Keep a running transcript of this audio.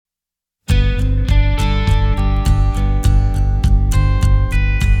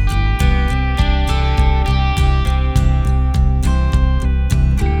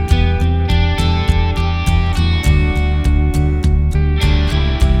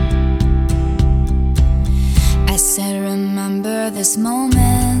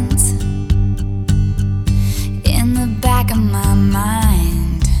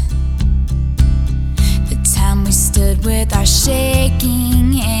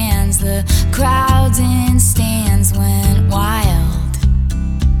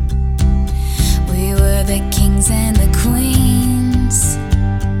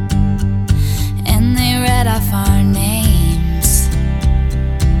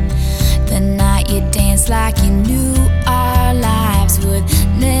like you knew our lives would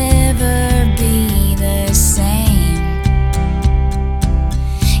never be the same.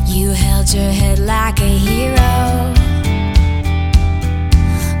 You held your head like a hero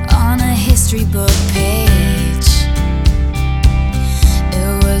on a history book page.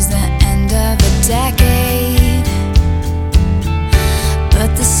 It was the end of a decade,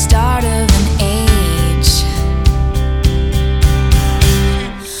 but the start of an age.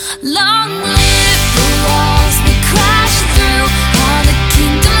 Long live the walls we crashed through, all the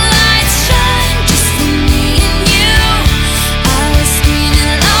kingdom lights shine just for me and you. I was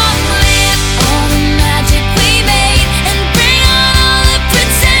screaming, long live all the magic we made, and bring on all the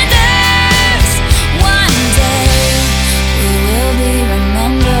pretenders. One day we will be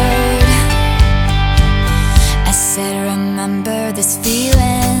remembered. I said, remember this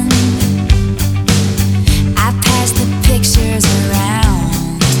feeling. I passed the pictures around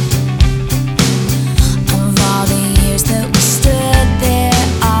of all the years that we stood there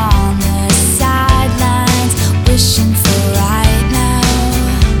on the sidelines, wishing for right now.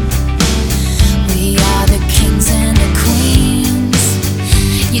 We are the kings and the queens.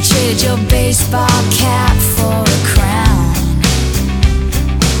 You traded your baseball cap for a crown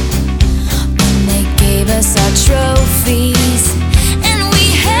when they gave us our trophies, and we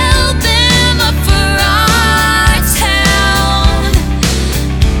held them up for our town.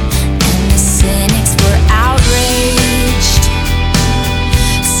 And the cynics were outraged,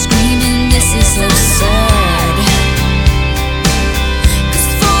 screaming, this is absurd. 'Cause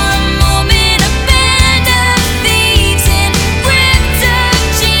for a moment a band of thieves in ripped up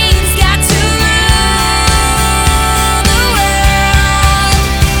jeans got to rule the world.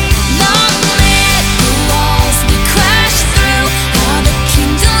 Long live the walls we crashed through, all the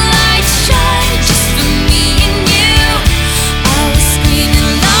kingdom lights shine just for me and you. I was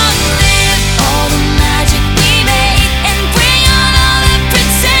screaming, long live all the magic we made, and bring on all the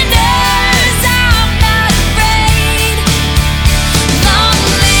pretenders. I'm not afraid. Long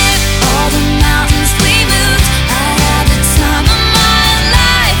live all the mountains we moved. I had the time of my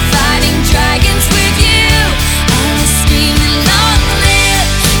life fighting dragons with you. I was screaming, long live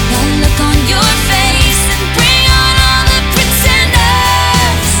that look on your face, and bring on all the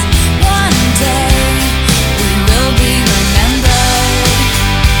pretenders. One day we will be remembered.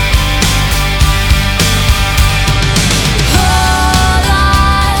 Hold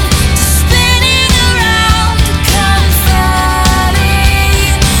on to spinning around, confetti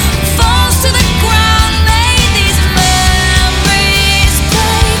falls to the ground. May these memories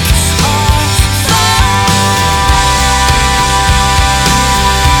break our fall.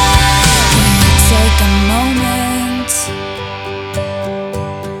 Take a moment,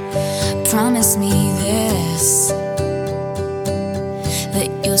 promise me this, that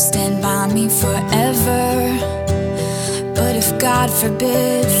you'll stand by me forever. But if God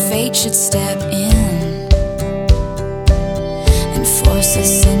forbid fate should step in and force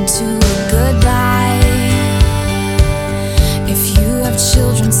us into a goodbye, if you have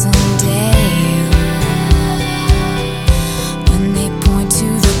children someday, when they point to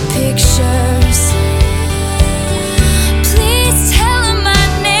the pictures, please tell them my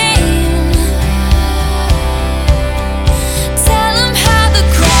name. Tell them how the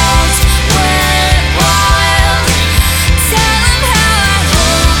crowds went wild. Tell them how I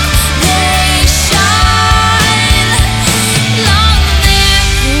hope they shine. Long live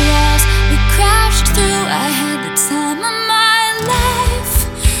the walls we crashed through. I had the time of my life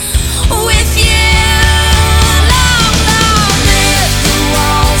with you. Long live the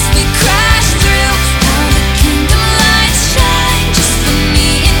walls we crashed through, how the kingdom lights shine just for me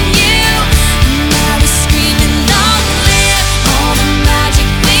and you. And I was screaming, long live all the magic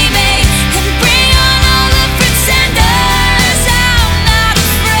we made, and bring on all the pretenders. I'm not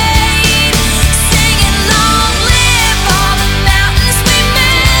afraid, singing, long live all the mountains we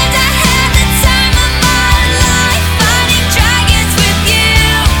moved. I had the time of my life fighting dragons with you.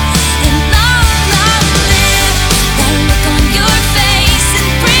 And long live that look on your face, and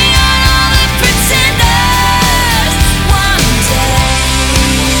bring on all the pretenders. One day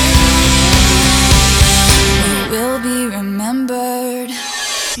we will be remembered.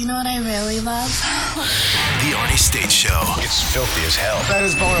 You know what I really love? The Arnie State Show. It's filthy as hell. That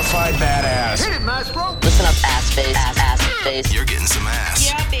is bona fide badass. Listen up, ass face, ass face. You're getting some ass.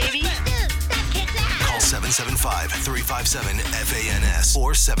 Yeah, baby. Call 775-357-FANS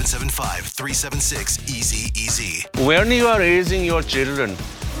or 775-376-EASY-EASY. When you are raising your children,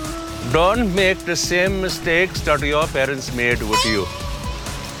 don't make the same mistakes that your parents made with you.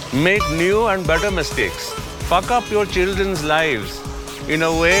 Make new and better mistakes. Fuck up your children's lives in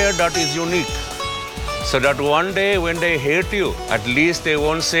a way that is unique. So that one day when they hate you, at least they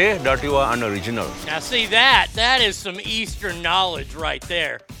won't say that you are unoriginal. Now see that is some Eastern knowledge right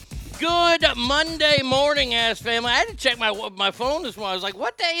there. Good Monday morning, ass family. I had to check my phone this morning. I was like,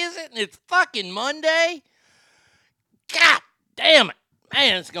 what day is it? And it's fucking Monday? God damn it.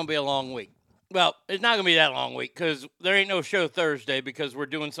 Man, it's going to be a long week. Well, it's not going to be that long week because there ain't no show Thursday because we're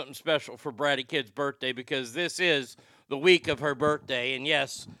doing something special for Bratty Kid's birthday because this is the week of her birthday. And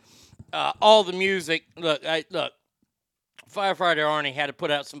yes, all the music. Look, firefighter Arnie had to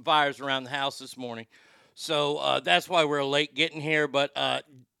put out some fires around the house this morning. So that's why we're late getting here. But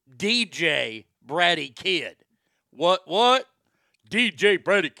DJ Bratty Kid. What? DJ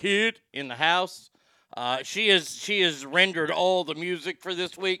Bratty Kid in the house. She has rendered all the music for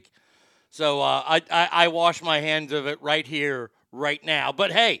this week. So I wash my hands of it right here, right now.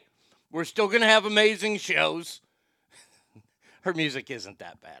 But hey, we're still going to have amazing shows. Her music isn't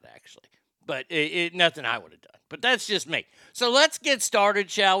that bad, actually. But nothing I would have done. But that's just me. So let's get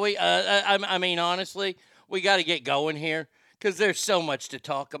started, shall we? I mean, honestly, we got to get going here because there's so much to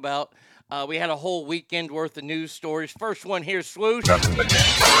talk about. We had a whole weekend worth of news stories. First one here, swoosh.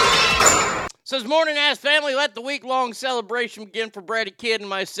 Says, morning, ass family. Let the week-long celebration begin for Bratty Kid and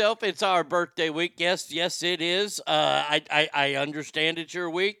myself. It's our birthday week. Yes, it is. I understand it's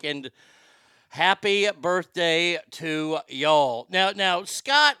your week, and happy birthday to y'all. Now,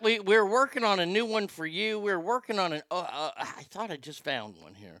 Scott, we're working on a new one for you. We're working on an. I thought I just found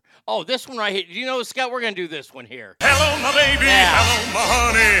one here. Oh, this one right here. You know, Scott, we're gonna do this one here. Hello, my baby. Yeah. Hello, my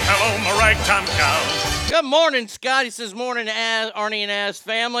honey. Hello, my ragtime cow. Good morning, Scott. He says, morning, Arnie and Ass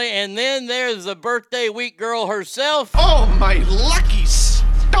family. And then there's the birthday week girl herself. Oh, my lucky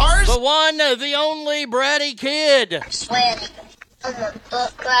stars. The one, the only Bratty Kid. Sweaty. On my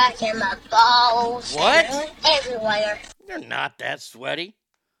butt crack and my balls. What? Everywhere. You're not that sweaty.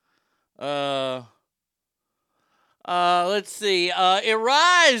 Let's see. It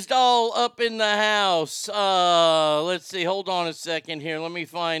rised all up in the house. Let's see. Hold on a second here. Let me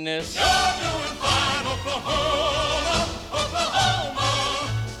find this. You're doing fine, Oklahoma, Oklahoma.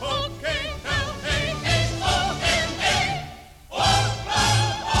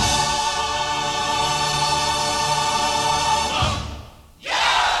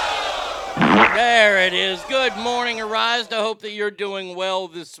 There it is. Good morning, Arise. I hope that you're doing well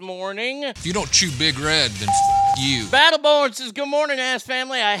this morning. If you don't chew Big Red, then you. Battleborn says, good morning, ass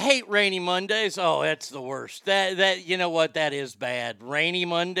family. I hate rainy Mondays. Oh, that's the worst. That you know what? That is bad. Rainy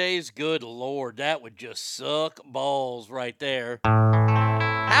Mondays? Good Lord. That would just suck balls right there.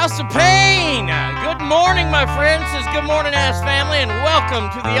 House of Pain. Good morning, my friend. Says, good morning, ass family, and welcome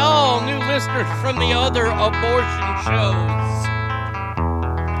to the all-new listeners from the other abortion shows.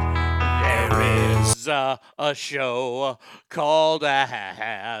 There is a show called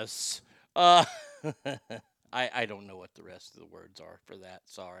Ass. I don't know what the rest of the words are for that.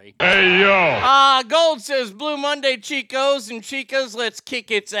 Sorry. Hey, yo. Gold says, Blue Monday, Chicos and Chicas, let's kick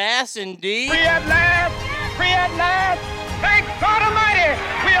its ass indeed. Free at last. Free at last. Thank God Almighty.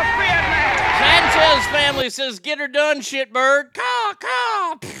 We are free at last. Sanchez family says, get her done, shitbird. Caw,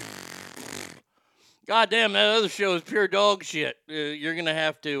 caw. God damn, that other show is pure dog shit. You're gonna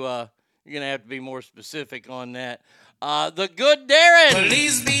have to be more specific on that. The good Darren.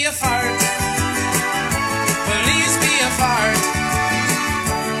 Please be a fart. Please be a fart.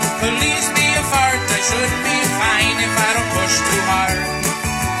 Please be a fart. I should be fine if I don't push too hard.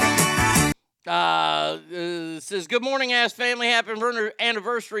 Says, good morning, ass family. Happy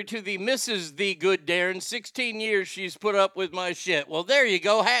anniversary to the Mrs. The Good Darren. 16 years she's put up with my shit. Well, there you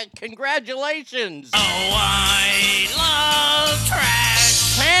go. Congratulations. Oh, I love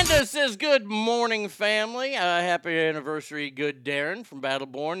trash. Panda says, good morning, family. Happy anniversary, Good Darren from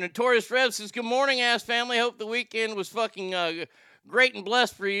Battleborn. Notorious Rev says, good morning, ass family. Hope the weekend was fucking great and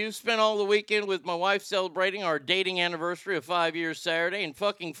blessed for you. Spent all the weekend with my wife celebrating our dating anniversary of 5 years Saturday and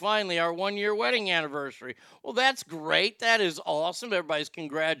fucking finally our 1-year wedding anniversary. Well, that's great. That is awesome. Everybody's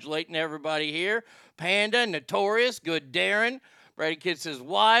congratulating everybody here. Panda, Notorious, Good Darren. Brady Kid says,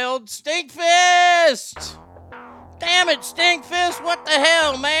 wild. Stinkfist! Damn it, Stinkfist. What the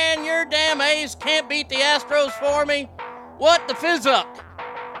hell, man? Your damn A's can't beat the Astros for me. What the fizz up?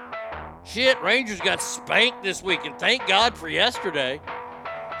 Shit, Rangers got spanked this week, and thank God for yesterday.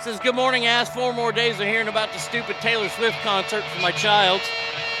 Says, good morning, ass. 4 more days of hearing about the stupid Taylor Swift concert for my child.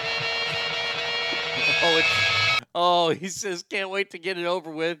 He says, can't wait to get it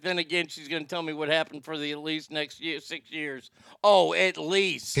over with. Then again, she's going to tell me what happened for the at least next year, 6 years. Oh, at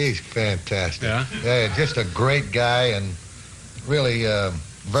least. He's fantastic. Yeah? Just a great guy and really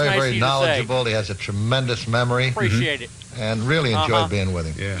very, nice very knowledgeable. He has a tremendous memory. Appreciate it. and really enjoyed being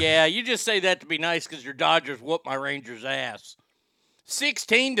with him. Yeah, you just say that to be nice because your Dodgers whooped my Rangers' ass.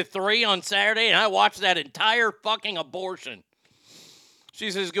 16-3 on Saturday, and I watched that entire fucking abortion.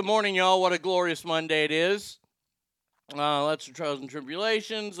 She says, good morning, y'all. What a glorious Monday it is. Lots of trials and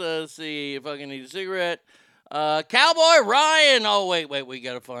tribulations. Let's see if I can need a cigarette. Cowboy Ryan. Oh, wait. We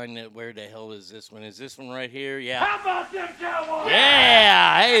got to find it. Where the hell is this one? Is this one right here? Yeah. How about them Cowboys?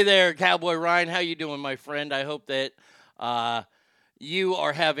 Yeah. Hey there, Cowboy Ryan. How you doing, my friend? I hope that you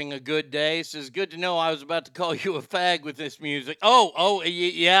are having a good day. Says, good to know I was about to call you a fag with this music.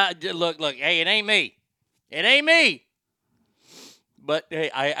 Yeah. Look. Hey, it ain't me. It ain't me. But, hey,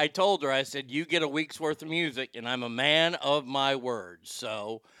 I told her, I said, you get a week's worth of music, and I'm a man of my words.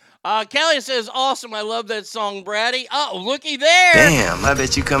 So, Kelly says, awesome, I love that song, Braddy. Oh, looky there. Damn, I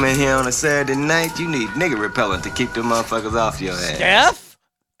bet you come in here on a Saturday night, you need nigga repellent to keep them motherfuckers off your ass. Steph?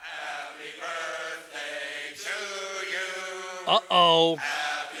 Happy birthday to you. Uh-oh.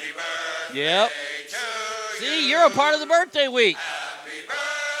 Happy birthday to you. See, you're a part of the birthday week. Happy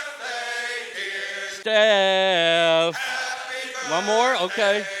birthday, dear Steph. One more?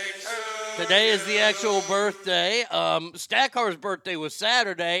 Okay. Today is the actual birthday. Stackar's birthday was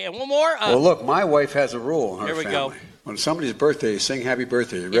Saturday. And one more? Well, look, my wife has a rule in her family. Here we go. When somebody's birthday, sing happy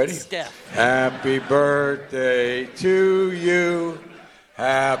birthday. You ready? It's Steph. Happy birthday to you.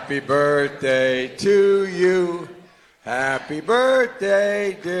 Happy birthday to you. Happy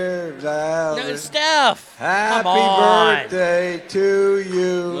birthday, dear Valerie. No, Steph. Happy Come on. birthday to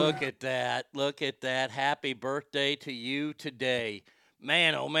you. Look at that. Look at that. Happy birthday to you today.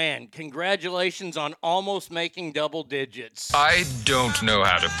 Man, oh man, congratulations on almost making double digits. I don't know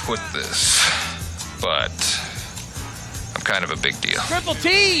how to put this, but I'm kind of a big deal. Triple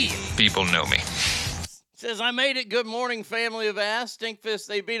T. People know me. Says, I made it. Good morning, family of ass. Stinkfist,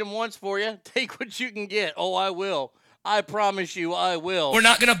 they beat them once for you. Take what you can get. Oh, I will. I promise you I will. We're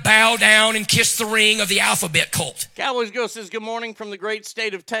not going to bow down and kiss the ring of the alphabet cult. Cowboys Go says, good morning from the great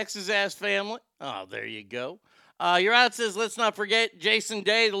state of Texas, ass family. Oh, there you go. Your out says, let's not forget Jason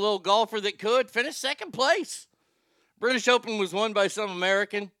Day, the little golfer that could finish second place. British Open was won by some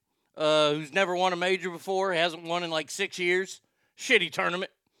American who's never won a major before, hasn't won in like 6 years. Shitty tournament.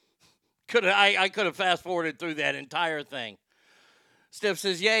 I could have fast-forwarded through that entire thing. Steph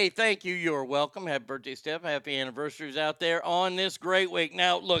says, yay, thank you, you're welcome. Happy birthday, Steph. Happy anniversaries out there on this great week.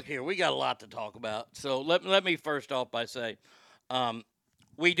 Now, look here, we got a lot to talk about. So let me first off by saying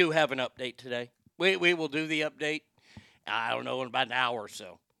we do have an update today. We will do the update, I don't know, in about an hour or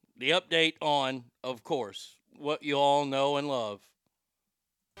so. The update on, of course, what you all know and love.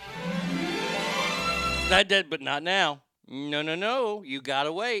 That did, but not now. No, you got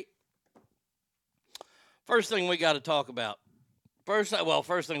to wait. First thing we got to talk about. First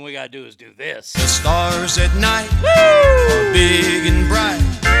thing we got to do is do this. The stars at night are big and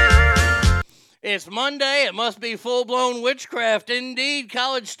bright. It's Monday. It must be full-blown witchcraft. Indeed,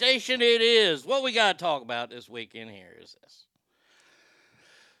 College Station it is. What we got to talk about this weekend here is this.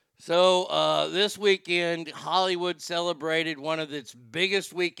 So, this weekend, Hollywood celebrated one of its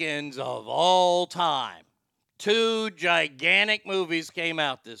biggest weekends of all time. 2 gigantic movies came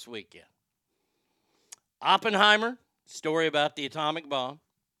out this weekend. Oppenheimer, story about the atomic bomb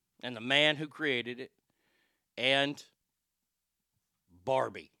and the man who created it, and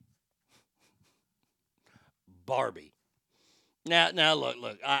Barbie. Now, look.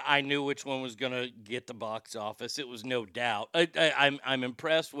 I knew which one was going to get the box office. It was no doubt. I'm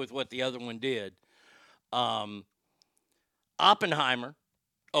impressed with what the other one did. Oppenheimer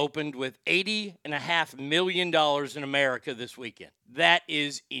opened with $80.5 million in America this weekend. That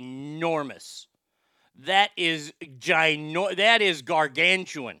is enormous. That is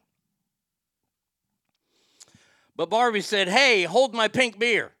gargantuan. But Barbie said, hey, hold my pink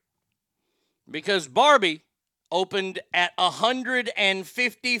beer. Because Barbie opened at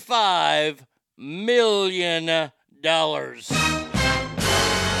 $155 million.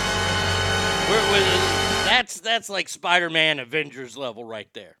 That's like Spider-Man Avengers level right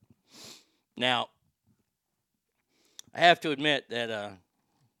there. Now, I have to admit that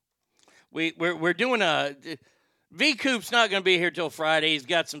we're doing a V Coop's not going to be here till Friday. He's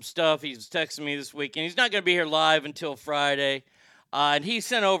got some stuff. He's texting me this weekend. He's not going to be here live until Friday. And he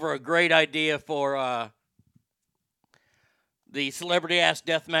sent over a great idea for the Celebrity Ass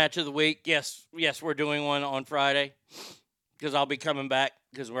Death Match of the week. Yes, we're doing one on Friday because I'll be coming back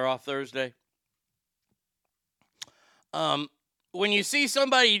because we're off Thursday. When you see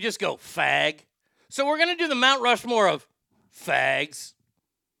somebody, you just go, fag. So we're going to do the Mount Rushmore of fags.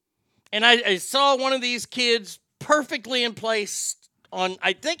 And I saw one of these kids perfectly in place on,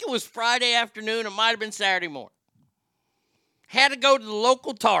 I think it was Friday afternoon. It might have been Saturday morning. Had to go to the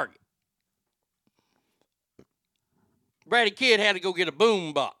local Target. Bratty Kid had to go get a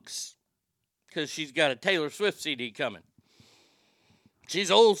boom box because she's got a Taylor Swift CD coming. She's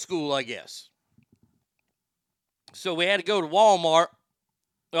old school, I guess. So we had to go to Walmart.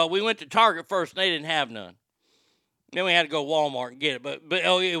 Well, we went to Target first, and they didn't have none. Then we had to go to Walmart and get it.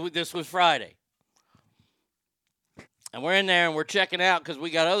 But this was Friday. And we're in there, and we're checking out because we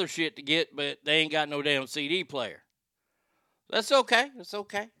got other shit to get, but they ain't got no damn CD player. That's okay. That's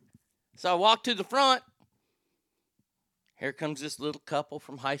okay. So I walked to the front. Here comes this little couple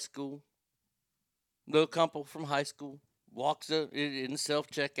from high school. Little couple from high school. Walks up in the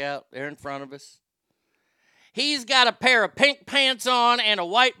self-checkout there in front of us. He's got a pair of pink pants on and a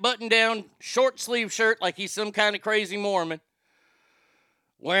white button-down short-sleeve shirt like he's some kind of crazy Mormon.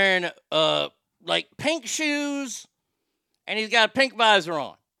 Wearing, like, pink shoes, and he's got a pink visor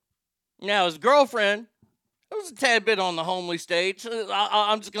on. Now, his girlfriend, it was a tad bit on the homely stage.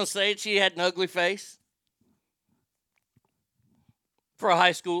 I'm just going to say it. She had an ugly face for a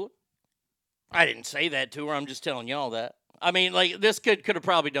high schooler. I didn't say that to her. I'm just telling y'all that. I mean, like, this kid could have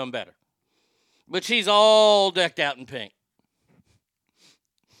probably done better. But she's all decked out in pink.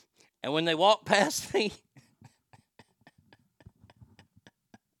 And when they walked past me,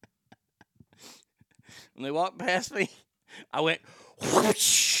 I went,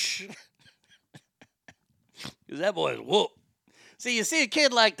 whoosh. Because that boy is whoop. See, you see a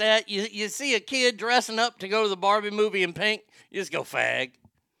kid like that, you see a kid dressing up to go to the Barbie movie in pink, you just go, fag.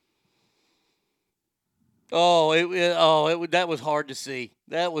 That was hard to see.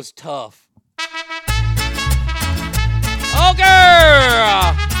 That was tough. Oh,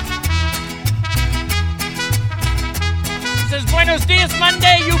 girl! Says, Buenos dias,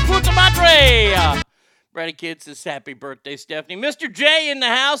 Monday, you puta madre. Bratty Kid says, happy birthday, Stephanie. Mr. J in the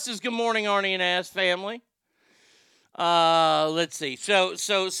house says, good morning, Arnie and Ass family. Let's see.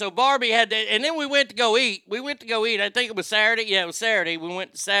 So Barbie had to, and then we went to go eat. I think it was Saturday. Yeah, it was Saturday. We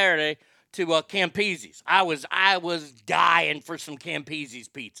went Saturday to Campese's. I was dying for some Campese's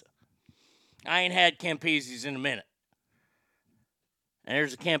pizza. I ain't had Campese's in a minute. And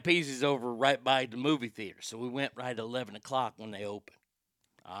there's a Campese's over right by the movie theater. So we went right at 11 o'clock when they opened.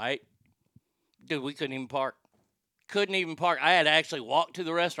 All right? Dude, we couldn't even park. I had to actually walk to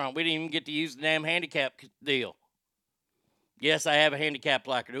the restaurant. We didn't even get to use the damn handicap deal. Yes, I have a handicap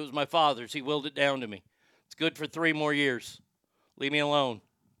placard. It was my father's. He willed it down to me. It's good for 3 more years. Leave me alone.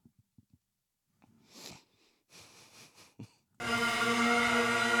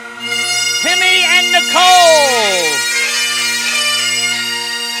 Timmy and Nicole.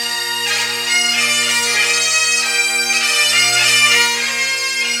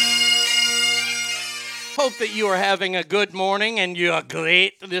 Hope that you are having a good morning and you are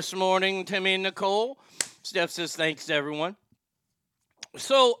great this morning, Timmy and Nicole. Steph says thanks to everyone.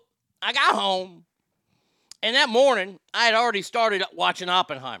 So I got home, and that morning I had already started watching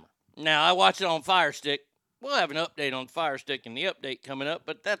Oppenheimer. Now, I watched it on Fire Stick. We'll have an update on Fire Stick in the update coming up,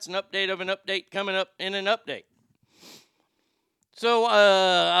 but that's an update of an update coming up in an update. So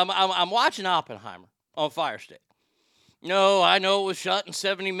I'm watching Oppenheimer on Fire Stick. No, I know it was shot in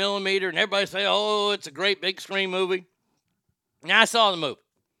 70 millimeter, and everybody say, oh, it's a great big screen movie. Now, I saw the movie.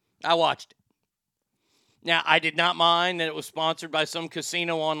 I watched it. Now, I did not mind that it was sponsored by some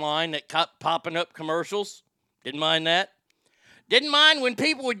casino online that kept popping up commercials. Didn't mind that. Didn't mind when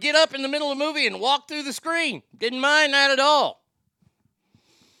people would get up in the middle of the movie and walk through the screen. Didn't mind that at all.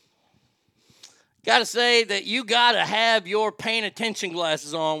 Got to say that you got to have your paying attention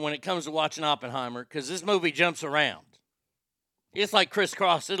glasses on when it comes to watching Oppenheimer, because this movie jumps around. It's like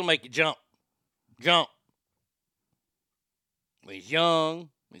crisscross. It'll make you jump. Jump. He's young.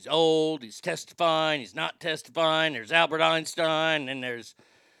 He's old. He's testifying. He's not testifying. There's Albert Einstein. And there's,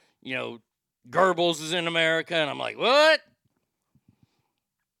 Goebbels is in America. And I'm like, what?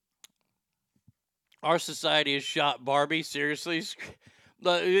 Our society has shot Barbie. Seriously?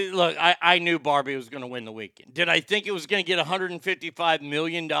 Look, I knew Barbie was going to win the weekend. Did I think it was going to get $155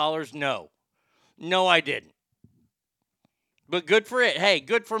 million? No. No, I didn't. But good for it. Hey,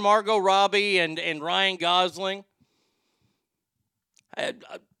 good for Margot Robbie and Ryan Gosling.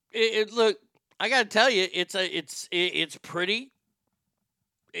 Look, I got to tell you, it's pretty.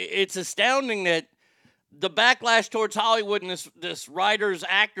 It's astounding that the backlash towards Hollywood and this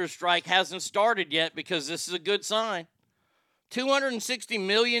writers-actors strike hasn't started yet, because this is a good sign. $260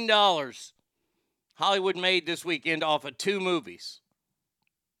 million Hollywood made this weekend off of 2 movies.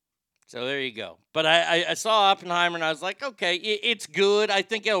 So there you go. But I saw Oppenheimer and I was like, okay, it's good. I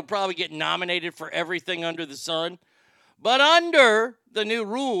think it'll probably get nominated for everything under the sun. But under the new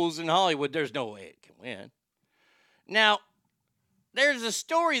rules in Hollywood, there's no way it can win. Now, there's a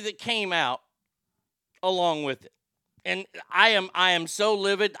story that came out along with it. And I am so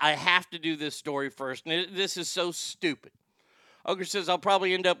livid, I have to do this story first. And this is so stupid. Ogre says, I'll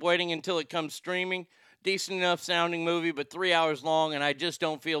probably end up waiting until it comes streaming. Decent enough sounding movie, but 3 hours long, and I just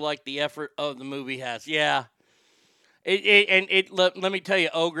don't feel like the effort of the movie has. Yeah. Let me tell you,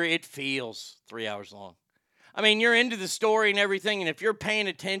 Ogre, it feels 3 hours long. I mean, you're into the story and everything, and if you're paying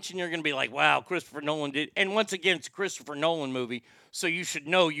attention, you're going to be like, wow, Christopher Nolan did. And once again, it's a Christopher Nolan movie, so you should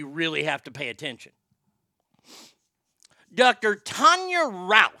know you really have to pay attention. Dr. Tanya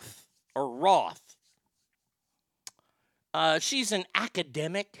Roth, she's an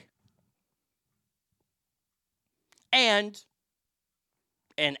academic and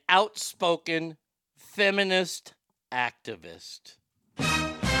an outspoken feminist activist.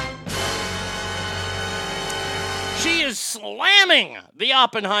 She is slamming the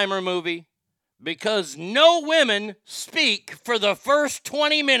Oppenheimer movie because no women speak for the first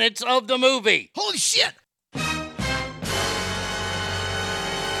 20 minutes of the movie. Holy shit!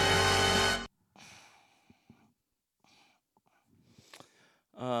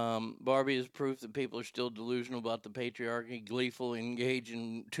 Barbie is proof that people are still delusional about the patriarchy, gleeful, engage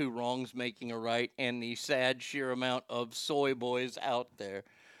in two wrongs making a right, and the sad sheer amount of soy boys out there.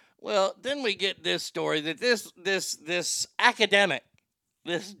 Well, then we get this story that this academic,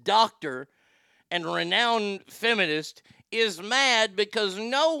 this doctor and renowned feminist is mad because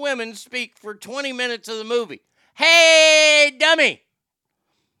no women speak for 20 minutes of the movie. Hey, dummy!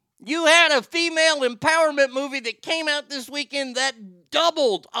 You had a female empowerment movie that came out this weekend that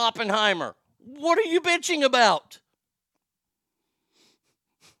doubled Oppenheimer. What are you bitching about?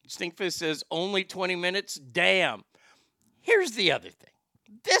 Stinkfist says, only 20 minutes? Damn. Here's the other thing.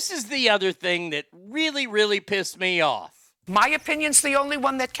 This is the other thing that really, really pissed me off. My opinion's the only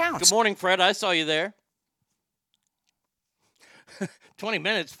one that counts. Good morning, Fred. I saw you there. 20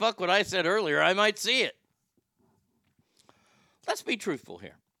 minutes? Fuck what I said earlier. I might see it. Let's be truthful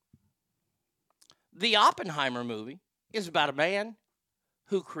here. The Oppenheimer movie is about a man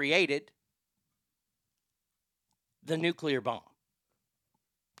who created the nuclear bomb,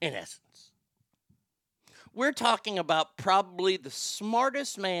 in essence. We're talking about probably the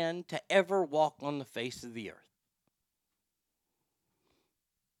smartest man to ever walk on the face of the earth.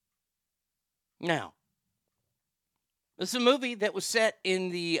 Now, this is a movie that was set in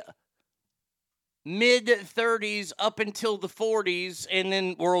the mid-30s up until the 40s and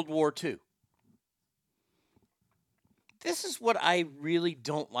then World War II. This is what I really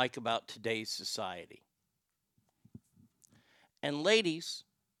don't like about today's society. And ladies,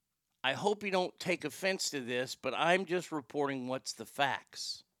 I hope you don't take offense to this, but I'm just reporting what's the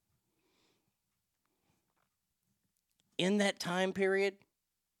facts. In that time period,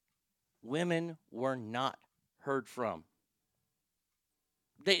 women were not heard from.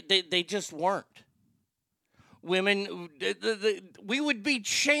 They just weren't. Women, we would be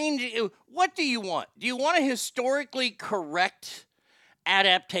changing. What do you want? Do you want a historically correct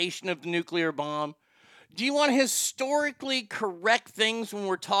adaptation of the nuclear bomb? Do you want historically correct things when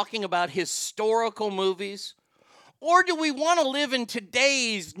we're talking about historical movies? Or do we want to live in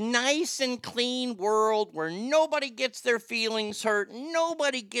today's nice and clean world where nobody gets their feelings hurt,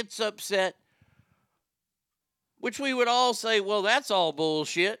 nobody gets upset, which we would all say, well, that's all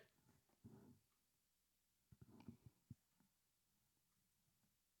bullshit.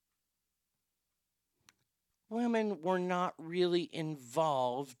 Women were not really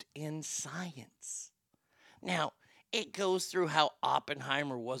involved in science. Now, it goes through how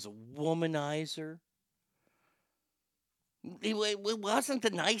Oppenheimer was a womanizer. He wasn't the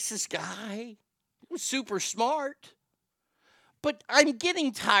nicest guy. He was super smart. But I'm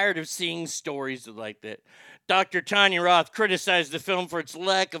getting tired of seeing stories like that. Dr. Tanya Roth criticized the film for its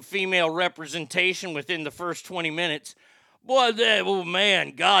lack of female representation within the first 20 minutes. Boy, oh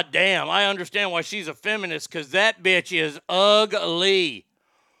man, goddamn, I understand why she's a feminist, because that bitch is ugly.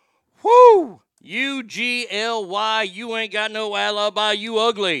 Whoo! U-G-L-Y, you ain't got no alibi, you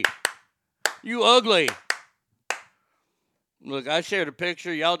ugly. You ugly. Look, I shared a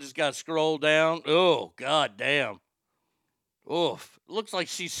picture, y'all just got to scroll down. Oh, goddamn. Oof. Looks like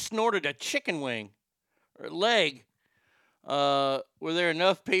she snorted a chicken wing, or leg. Were there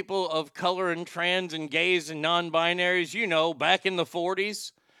enough people of color and trans and gays and non-binaries, you know, back in the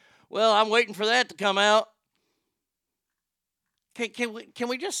 40s? Well, I'm waiting for that to come out. Can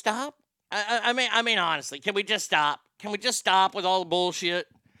we just stop? I mean, honestly, can we just stop? Can we just stop with all the bullshit?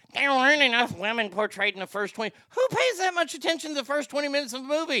 There weren't enough women portrayed in the first 20. Who pays that much attention to the first 20 minutes of a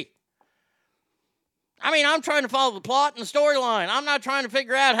movie? I mean, I'm trying to follow the plot and the storyline. I'm not trying to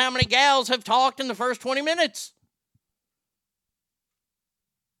figure out how many gals have talked in the first 20 minutes.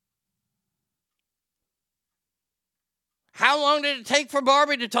 How long did it take for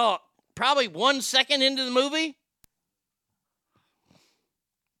Barbie to talk? Probably 1 second into the movie.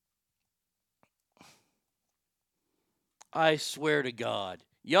 I swear to God.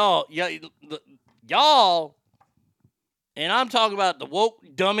 Y'all, and I'm talking about the woke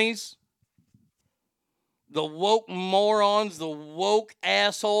dummies, the woke morons, the woke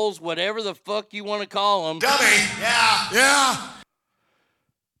assholes, whatever the fuck you want to call them. Dummy, yeah.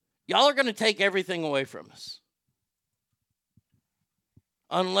 Y'all are going to take everything away from us.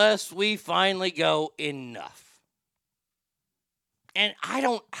 Unless we finally go enough. And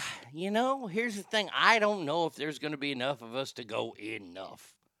here's the thing. I don't know if there's going to be enough of us to go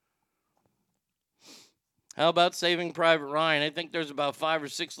enough. How about Saving Private Ryan? I think there's about 5 or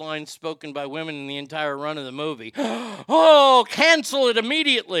 6 lines spoken by women in the entire run of the movie. Oh, cancel it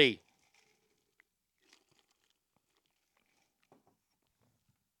immediately.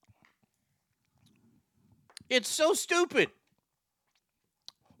 It's so stupid.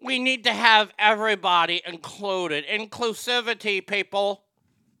 We need to have everybody included. Inclusivity, people.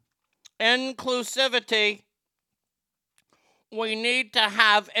 Inclusivity. We need to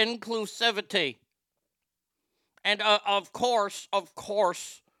have inclusivity. And of course, don't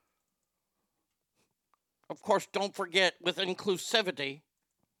forget, with inclusivity,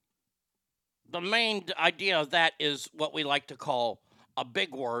 the main idea of that is what we like to call a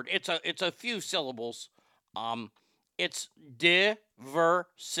big word. It's a few syllables. It's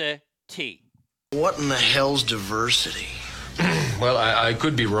diversity. What in the hell's diversity? Well, I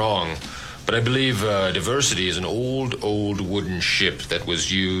could be wrong, but I believe diversity is an old wooden ship that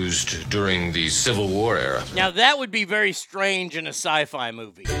was used during the Civil War era. Now, that would be very strange in a sci-fi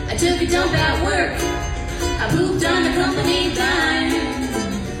movie. I took a dump at work. I pooped on the company dime.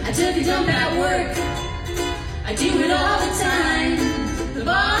 I took a dump at work. I do it all the time. The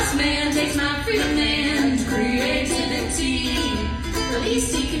boss man takes my freedom and creativity. The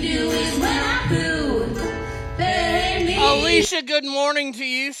least he can do is when I poo. Pay me. Alicia, good morning to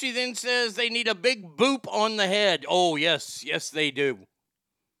you. She then says they need a big boop on the head. Oh, yes, they do.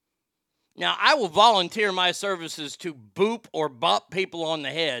 Now, I will volunteer my services to boop or bop people on the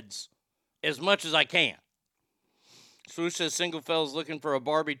heads as much as I can. Swoosh says, single fella's looking for a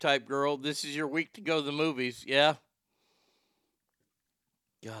Barbie-type girl. This is your week to go to the movies. Yeah.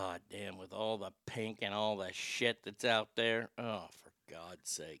 God damn, with all the pink and all the shit that's out there. Oh, for God's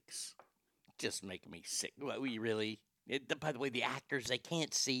sakes. Just making me sick. We really... by the way, the actors, they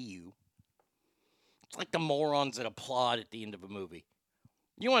can't see you. It's like the morons that applaud at the end of a movie.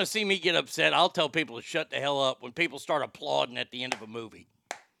 You want to see me get upset? I'll tell people to shut the hell up when people start applauding at the end of a movie.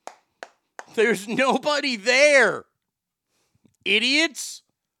 There's nobody there. Idiots.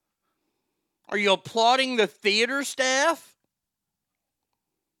 Are you applauding the theater staff?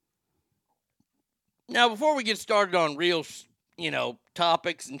 Now, before we get started on real,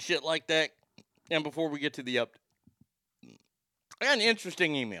 topics and shit like that, and before we get to the update, I got an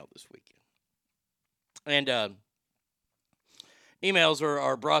interesting email this weekend. And emails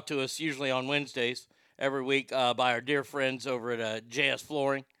are brought to us usually on Wednesdays every week by our dear friends over at JS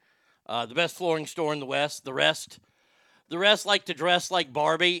Flooring, the best flooring store in the West. The rest like to dress like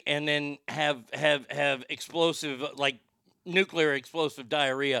Barbie and then have explosive, like nuclear explosive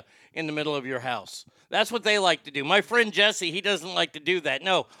diarrhea in the middle of your house. That's what they like to do. My friend Jesse, he doesn't like to do that.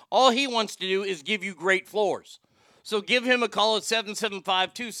 No, all he wants to do is give you great floors. So give him a call at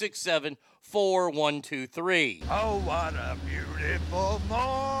 775-267-4123. Oh, what a beautiful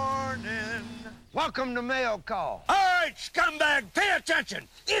morning. Welcome to Mail Call. All right, scumbag, pay attention.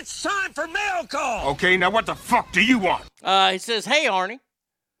 It's time for mail call. Okay, now what the fuck do you want? He says, hey, Arnie.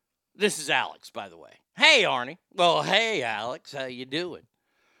 This is Alex, by the way. Hey, Arnie. Well, hey, Alex. How you doing?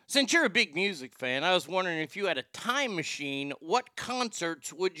 Since you're a big music fan, I was wondering if you had a time machine, what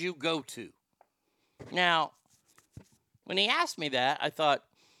concerts would you go to? Now, when he asked me that, I thought,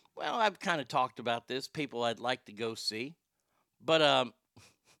 well, I've kind of talked about this, people I'd like to go see. But,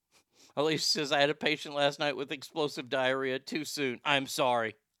 Alicia says, I had a patient last night with explosive diarrhea. Too soon. I'm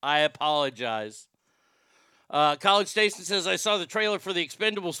sorry. I apologize. College Station says, I saw the trailer for The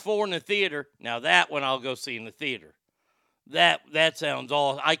Expendables 4 in the theater. Now, that one I'll go see in the theater. That sounds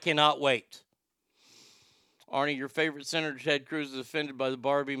awesome. I cannot wait. Arnie, your favorite Senator Ted Cruz is offended by the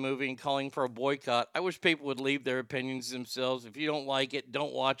Barbie movie and calling for a boycott. I wish people would leave their opinions themselves. If you don't like it,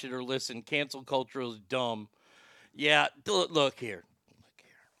 don't watch it or listen. Cancel culture is dumb. Yeah, look here.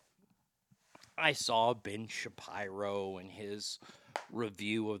 I saw Ben Shapiro and his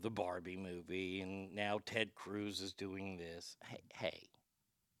review of the Barbie movie, and now Ted Cruz is doing this. Hey.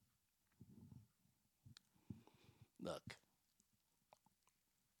 Look.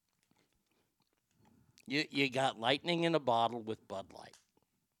 You got lightning in a bottle with Bud Light.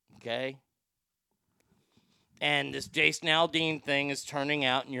 Okay? And this Jason Aldean thing is turning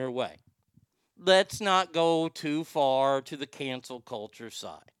out in your way. Let's not go too far to the cancel culture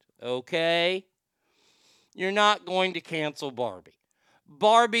side. Okay? You're not going to cancel Barbie.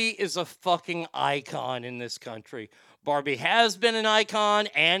 Barbie is a fucking icon in this country. Barbie has been an icon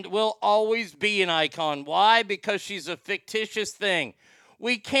and will always be an icon. Why? Because she's a fictitious thing.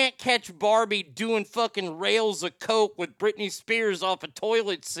 We can't catch Barbie doing fucking rails of coke with Britney Spears off a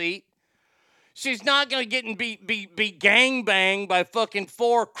toilet seat. She's not going to get and be gangbanged by fucking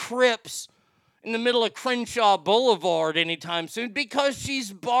 4 Crips in the middle of Crenshaw Boulevard anytime soon because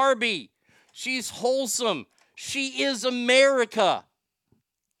she's Barbie. She's wholesome. She is America.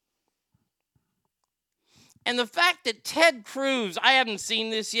 And the fact that Ted Cruz, I haven't seen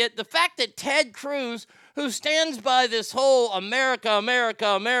this yet, the fact that Ted Cruz, who stands by this whole America, America,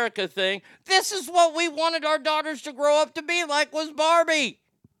 America thing, this is what we wanted our daughters to grow up to be like, was Barbie.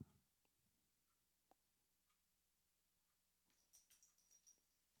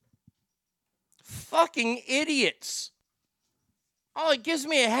 Fucking idiots. Oh, it gives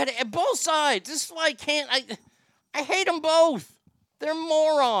me a headache. Both sides. This is why I hate them both. They're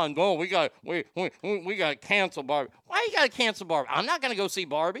morons. Oh, we got to cancel Barbie. Why you got to cancel Barbie? I'm not going to go see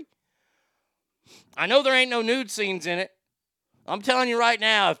Barbie. I know there ain't no nude scenes in it. I'm telling you right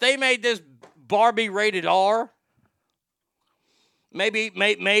now, if they made this Barbie rated R, maybe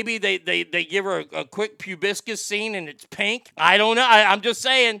they give her a quick pubiscus scene and it's pink. I don't know. I'm just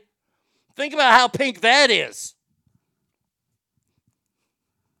saying. Think about how pink that is.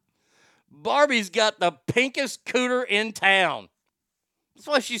 Barbie's got the pinkest cooter in town. That's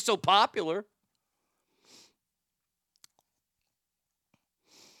why she's so popular.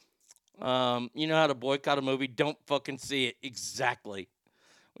 You know how to boycott a movie? Don't fucking see it. Exactly.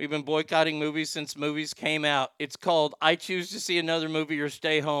 We've been boycotting movies since movies came out. It's called I Choose to See Another Movie or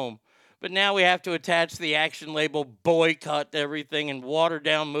Stay Home. But now we have to attach the action label boycott to everything and water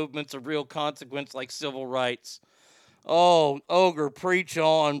down movements of real consequence like civil rights. Oh, Ogre, preach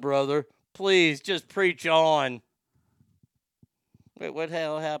on, brother. Please, just preach on. Wait, what the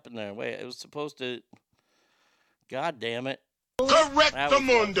hell happened there? Wait, it was supposed to... God damn it. Correct the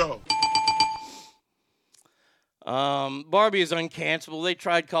mundo. Barbie is uncancelable. They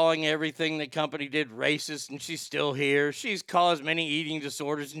tried calling everything the company did racist, and she's still here. She's caused many eating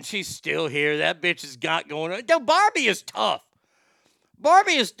disorders, and she's still here. That bitch has got going on. No, Barbie is tough.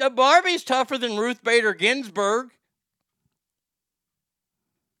 Barbie's tougher than Ruth Bader Ginsburg.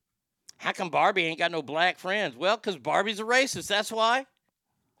 How come Barbie ain't got no black friends? Well, because Barbie's a racist. That's why.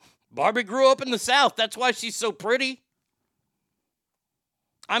 Barbie grew up in the South. That's why she's so pretty.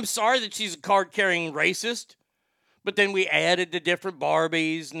 I'm sorry that she's a card-carrying racist. But then we added the different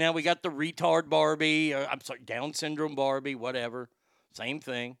Barbies. Now we got the retard Barbie. Down syndrome Barbie, whatever. Same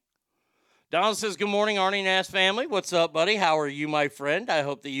thing. Donald says, good morning, Arnie and Ass family. What's up, buddy? How are you, my friend? I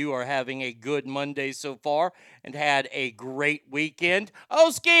hope that you are having a good Monday so far and had a great weekend.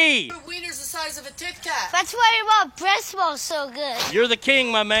 Oski! Your wiener's the size of a Tic Tac. That's why your breast smells so good. You're the king,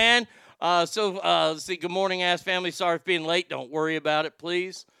 my man. Let's see, good morning, Ass family. Sorry for being late. Don't worry about it,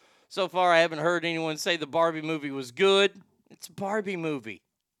 please. So far, I haven't heard anyone say the Barbie movie was good. It's a Barbie movie.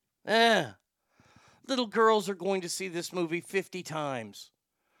 Little girls are going to see this movie 50 times.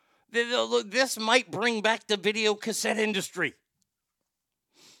 This might bring back the video cassette industry.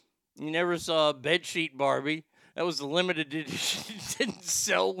 You never saw a bedsheet Barbie. That was the limited edition. It didn't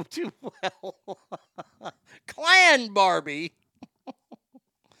sell too well. Clan Barbie.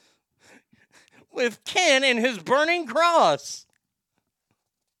 With Ken and his burning cross.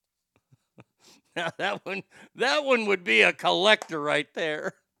 Now that one would be a collector right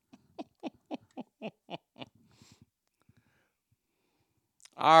there.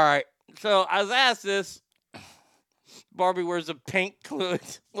 All right. So I was asked this. Barbie wears a pink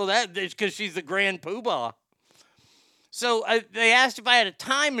cloth. Well, that is because she's the grand poobah. So they asked if I had a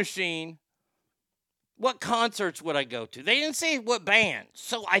time machine, what concerts would I go to? They didn't say what band.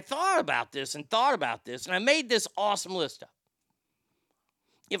 So I thought about this, and I made this awesome list up.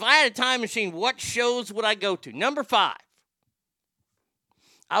 If I had a time machine, what shows would I go to? Number 5.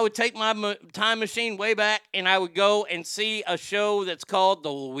 I would take my time machine way back, and I would go and see a show that's called the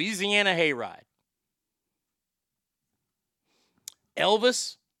Louisiana Hayride.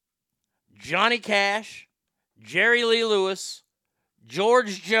 Elvis, Johnny Cash, Jerry Lee Lewis,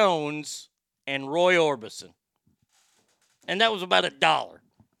 George Jones, and Roy Orbison. And that was about $1.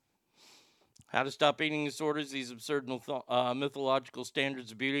 How to stop eating disorders, these absurd mythological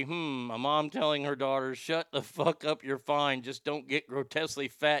standards of beauty. A mom telling her daughter, shut the fuck up, you're fine. Just don't get grotesquely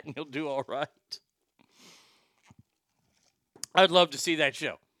fat and you'll do all right. I'd love to see that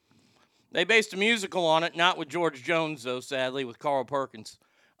show. They based a musical on it, not with George Jones, though, sadly, with Carl Perkins.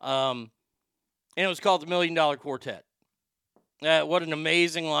 And it was called The $1 Million Quartet. What an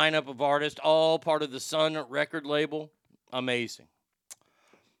amazing lineup of artists, all part of the Sun record label. Amazing.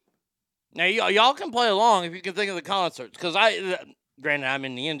 Now, y'all can play along if you can think of the concerts, because granted, I'm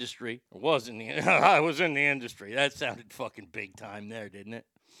in the industry, or was in the I was in the industry. That sounded fucking big time there, didn't it?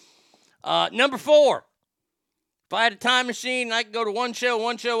 Number 4. If I had a time machine and I could go to one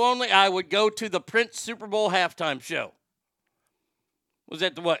show only, I would go to the Prince Super Bowl halftime show. Was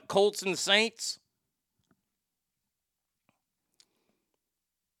that the what? Colts and the Saints?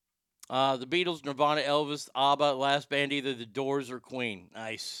 The Beatles, Nirvana, Elvis, ABBA, last band, either The Doors or Queen.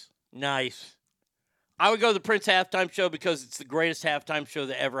 Nice. I would go to the Prince halftime show because it's the greatest halftime show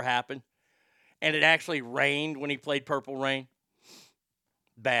that ever happened. And it actually rained when he played Purple Rain.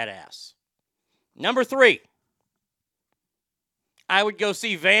 Badass. Number 3. I would go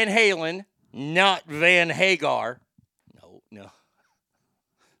see Van Halen, not Van Hagar. No.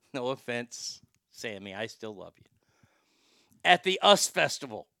 No offense, Sammy. I still love you. At the US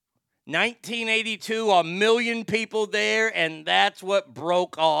Festival. 1982, 1 million people there, and that's what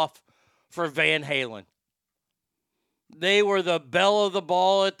broke off for Van Halen. They were the belle of the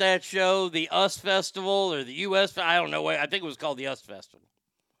ball at that show, the US Festival, or the US, I don't know, I think it was called the US Festival.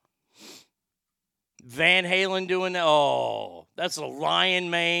 Van Halen doing that, that's the lion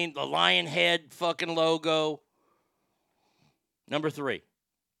mane, the lion head fucking logo. Number 3.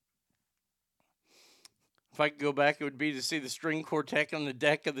 If I could go back, it would be to see the string quartet on the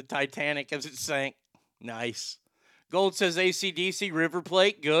deck of the Titanic as it sank. Nice. Gold says AC/DC, River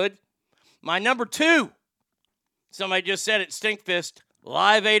Plate. Good. My number 2. Somebody just said it, Stinkfist.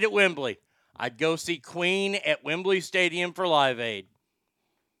 Live Aid at Wembley. I'd go see Queen at Wembley Stadium for Live Aid.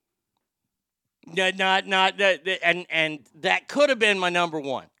 And that could have been my number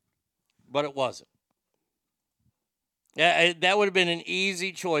 1, but it wasn't. Yeah, that would have been an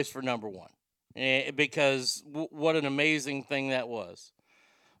easy choice for number 1. Because what an amazing thing that was.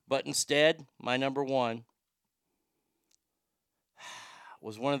 But instead, my number 1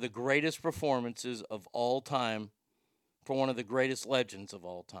 was one of the greatest performances of all time for one of the greatest legends of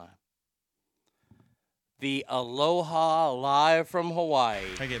all time. The Aloha Live from Hawaii.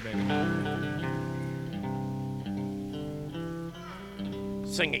 Take it, baby.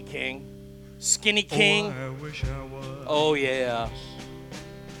 Sing it, King. Skinny King. Oh, I wish I was. Oh, yeah.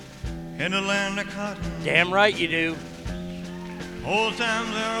 In the land of cotton. Damn right you do. Old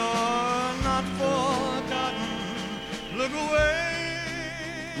times are not forgotten. Look away.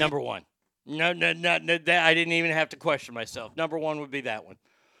 Number 1. No, I didn't even have to question myself. Number 1 would be that one.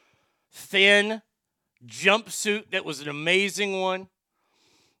 Thin jumpsuit. That was an amazing one.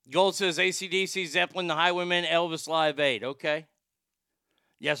 Gold says AC/DC, Zeppelin, The Highwaymen, Elvis, Live Aid. Okay.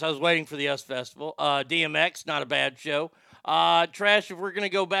 Yes, I was waiting for the US Festival. DMX, not a bad show. Trash, if we're going to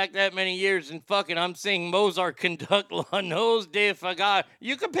go back that many years, and fucking I'm seeing Mozart conduct La Noz de Fagar.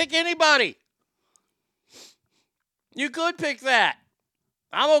 You could pick anybody. You could pick that.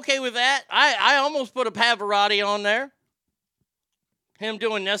 I'm okay with that. I almost put a Pavarotti on there. Him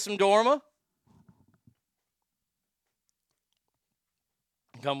doing Nessun Dorma.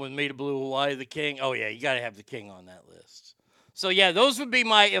 Come with me to Blue Hawaii, the King. Oh, yeah, you got to have the King on that list. So, yeah, those would be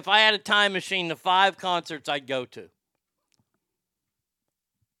my, if I had a time machine, the 5 concerts I'd go to.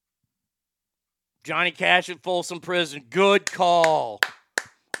 Johnny Cash at Folsom Prison. Good call.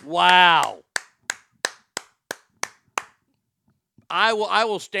 Wow. I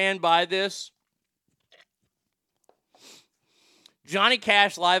will stand by this. Johnny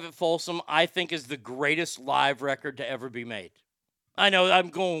Cash live at Folsom, I think, is the greatest live record to ever be made. I know I'm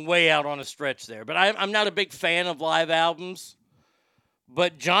going way out on a stretch there, but I'm not a big fan of live albums.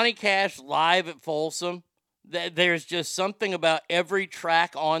 But Johnny Cash live at Folsom, there's just something about every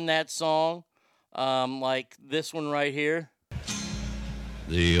track on that song, like this one right here.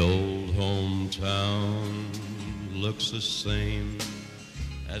 The old hometown looks the same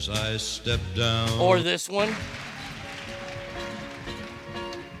as I step down. Or this one.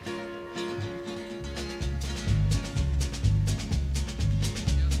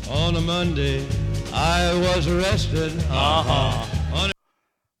 On a Monday, I was arrested. I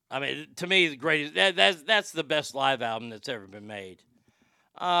mean, to me, the greatest. That's the best live album that's ever been made.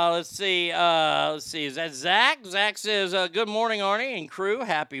 Let's see. Is that Zach? Zach says, "Good morning, Arnie and crew.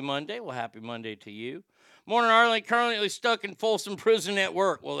 Happy Monday." Well, happy Monday to you. Morning, Arnie. Currently stuck in Folsom Prison at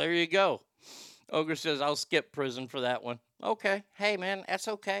work. Well, there you go. Ogre says, "I'll skip prison for that one." Okay. Hey, man, that's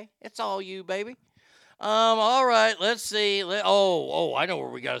okay. It's all you, baby. All right. Let's see. I know where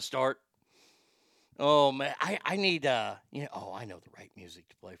we got to start. Oh, man. I need, I know the right music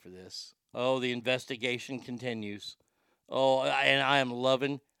to play for this. Oh, the investigation continues. Oh, and I am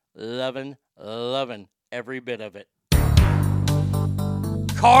loving every bit of it.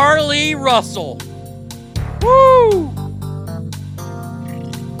 Carly Russell. Woo!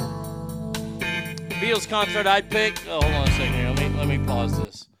 Beatles concert I'd pick. Oh, hold on a second here. Let me pause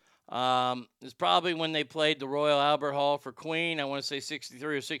this. It's probably when they played the Royal Albert Hall for Queen. I want to say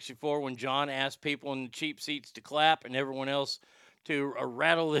 63 or 64 when John asked people in the cheap seats to clap and everyone else to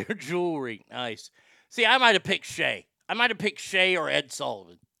rattle their jewelry. Nice. See, I might have picked Shay. I might have picked Shay or Ed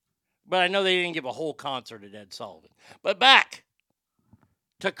Sullivan. But I know they didn't give a whole concert at Ed Sullivan. But back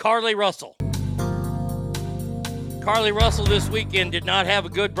to Carly Russell. Carly Russell this weekend did not have a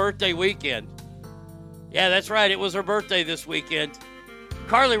good birthday weekend. Yeah, that's right. It was her birthday this weekend.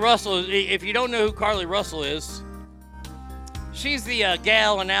 Carly Russell, if you don't know who Carly Russell is, she's the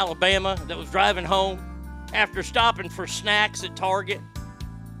gal in Alabama that was driving home after stopping for snacks at Target.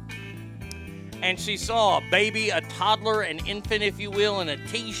 And she saw a baby, a toddler, an infant, if you will, in a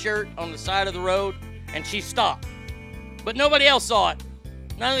T-shirt on the side of the road, and she stopped. But nobody else saw it.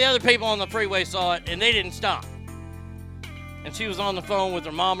 None of the other people on the freeway saw it, and they didn't stop. And she was on the phone with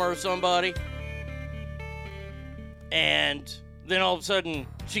her mama or somebody. And then all of a sudden,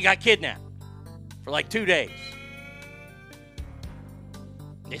 she got kidnapped for like 2 days.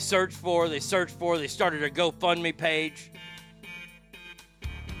 They searched for her. They started a GoFundMe page.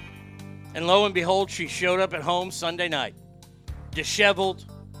 And lo and behold, she showed up at home Sunday night. Disheveled,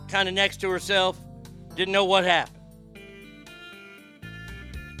 kind of next to herself, didn't know what happened.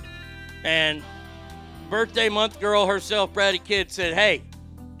 And birthday month girl herself, Brady Kidd, said, hey,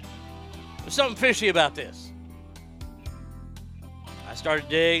 there's something fishy about this. I started to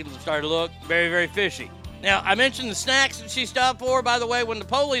dig, started to look, very, very fishy. Now, I mentioned the snacks that she stopped for. By the way, when the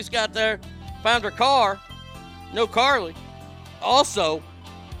police got there, found her car, no Carly. Also,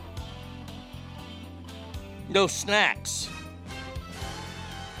 no snacks.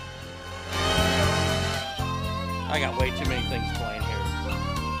 I got way too many things playing here.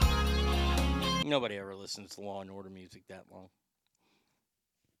 Nobody ever listens to Law and Order music that long.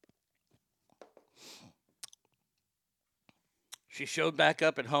 She showed back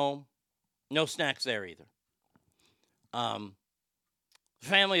up at home. No snacks there either. The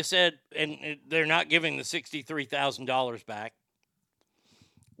family said, and they're not giving the $63,000 back.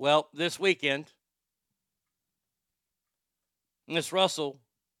 Well, this weekend, Miss Russell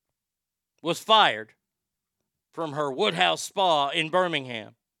was fired from her Woodhouse Spa in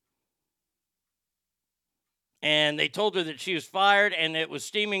Birmingham. And they told her that she was fired, and it was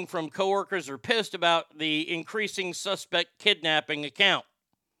stemming from coworkers who are pissed about the increasing suspect kidnapping account.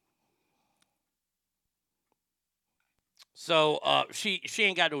 So she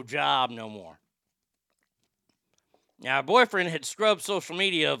ain't got no job no more. Now, her boyfriend had scrubbed social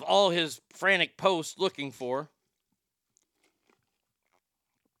media of all his frantic posts looking for her.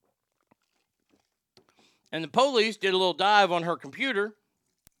 And the police did a little dive on her computer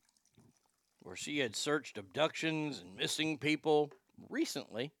where she had searched abductions and missing people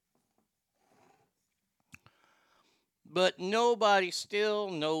recently. But nobody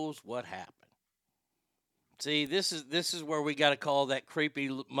still knows what happened. See, this is where we got to call that creepy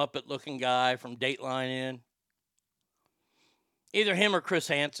Muppet-looking guy from Dateline in. Either him or Chris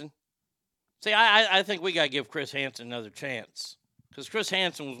Hansen. See, I think we got to give Chris Hansen another chance. Because Chris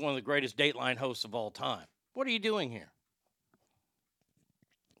Hansen was one of the greatest Dateline hosts of all time. What are you doing here?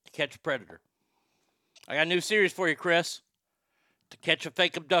 To Catch a Predator. I got a new series for you, Chris. To Catch a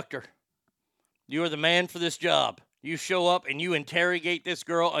Fake Abductor. You are the man for this job. You show up and you interrogate this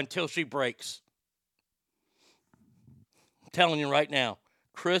girl until she breaks. I'm telling you right now,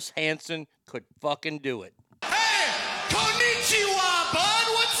 Chris Hansen could fucking do it. Hey, konnichiwa, bud.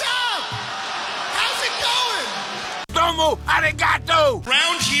 What's up? How's it going? Domo arigato.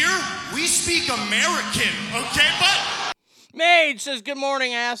 Round here, we speak American, okay, bud? Mage says, good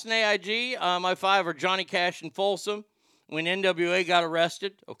morning, Ass and AIG. My five are Johnny Cash and Folsom. When NWA got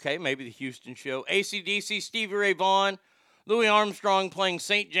arrested. Okay, maybe the Houston show. AC/DC, Stevie Ray Vaughan. Louis Armstrong playing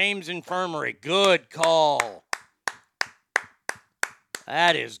St. James Infirmary. Good call.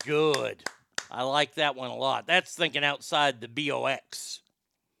 That is good. I like that one a lot. That's thinking outside the BOX.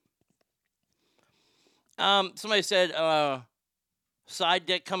 Somebody said, side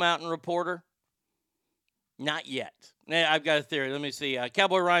deck come out and reporter. Not yet. I've got a theory. Let me see.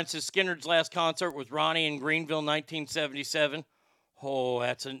 Cowboy Ryan says Skinner's last concert was Ronnie in Greenville, 1977. Oh,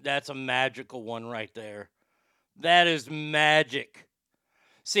 that's a magical one right there. That is magic.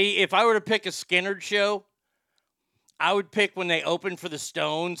 See, if I were to pick a Skinner show, I would pick when they open for the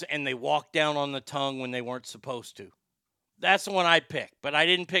Stones and they walk down on the tongue when they weren't supposed to. That's the one I'd pick, but I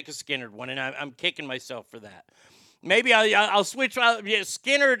didn't pick a Skynyrd one, and I'm kicking myself for that. Maybe I'll switch.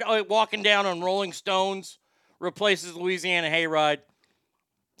 Skynyrd walking down on Rolling Stones replaces Louisiana Hayride.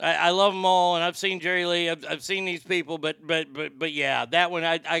 I love them all, and I've seen Jerry Lee. I've seen these people, but yeah, that one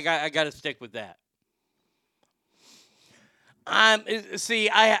I got to stick with that. See,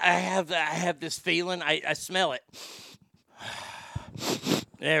 I have this feeling. I smell it.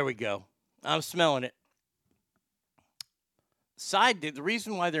 There we go. I'm smelling it. The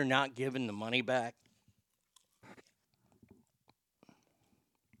reason why they're not giving the money back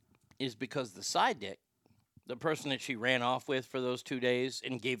is because the side dick, the person that she ran off with for those 2 days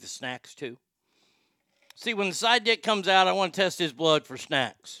and gave the snacks to. See, when the side dick comes out, I want to test his blood for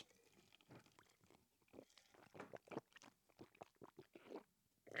snacks.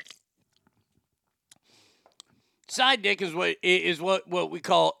 Side dick is what we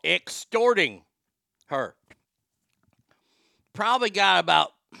call extorting her. Probably got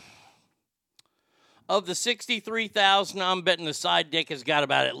about, of the 63,000, I'm betting the side dick has got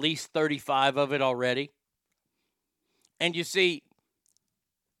about at least 35 of it already. And you see,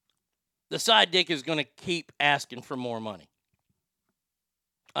 the side dick is going to keep asking for more money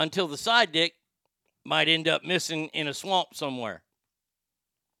until the side dick might end up missing in a swamp somewhere.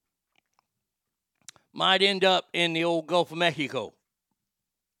 Might end up in the old Gulf of Mexico.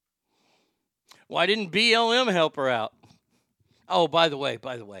 Why didn't BLM help her out? Oh, by the way,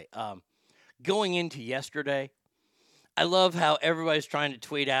 going into yesterday, I love how everybody's trying to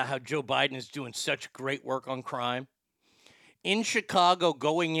tweet out how Joe Biden is doing such great work on crime. In Chicago,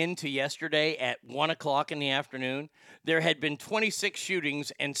 going into yesterday at 1 o'clock in the afternoon, there had been 26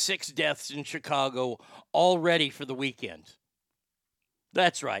 shootings and 6 deaths in Chicago already for the weekend.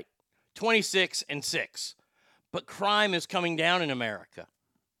 That's right, 26 and 6. But crime is coming down in America.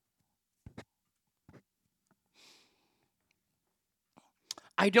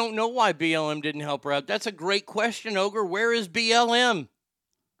 I don't know why BLM didn't help her out. That's a great question, Ogre. Where is BLM?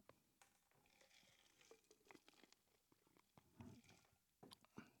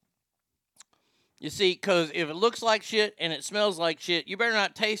 You see, because if it looks like shit and it smells like shit, you better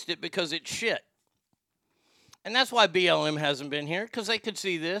not taste it because it's shit. And that's why BLM hasn't been here, because they could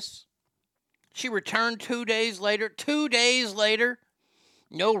see this. She returned 2 days later. 2 days later.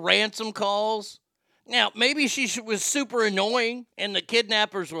 No ransom calls. Now, maybe she was super annoying and the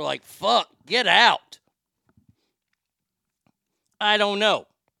kidnappers were like, fuck, get out. I don't know.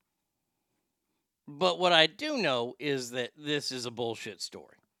 But what I do know is that this is a bullshit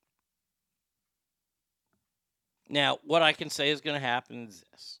story. Now, what I can say is going to happen is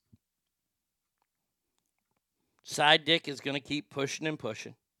this. Side dick is going to keep pushing and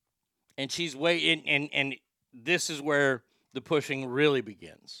pushing. And she's waiting, and this is where the pushing really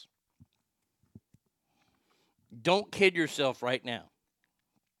begins. Don't kid yourself right now.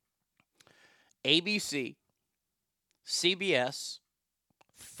 ABC, CBS,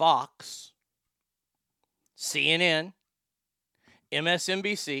 Fox, CNN,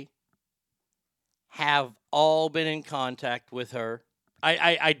 MSNBC have all been in contact with her.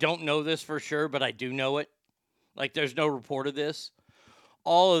 I don't know this for sure, but I do know it. Like, there's no report of this.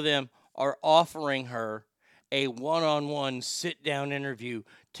 All of them are offering her a one-on-one sit-down interview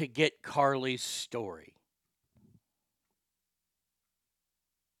to get Carly's story.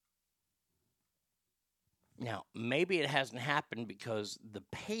 Now, maybe it hasn't happened because the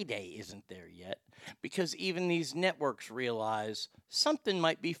payday isn't there yet, because even these networks realize something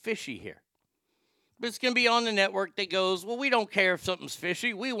might be fishy here. But it's going to be on the network that goes, well, we don't care if something's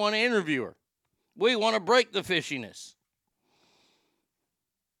fishy. We want to interview her. We want to break the fishiness.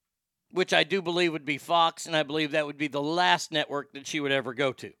 Which I do believe would be Fox, and I believe that would be the last network that she would ever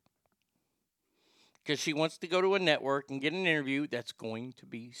go to. Because she wants to go to a network and get an interview that's going to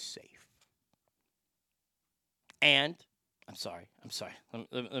be safe. And, I'm sorry.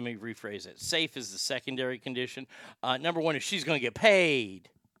 Let me rephrase it. Safe is the secondary condition. Number one is she's going to get paid.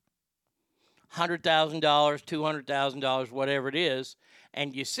 $100,000, $200,000, whatever it is.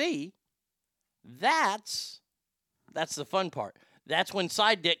 And you see, that's the fun part. That's when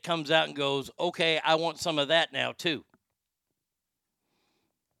Side Dick comes out and goes, okay, I want some of that now too.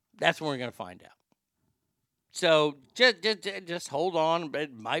 That's when we're going to find out. So just hold on.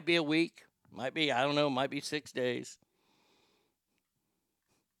 It might be a week. Might be, I don't know, might be 6 days.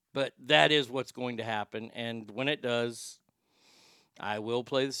 But that is what's going to happen. And when it does, I will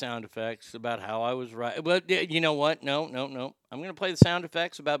play the sound effects about how I was right. But you know what? No. I'm going to play the sound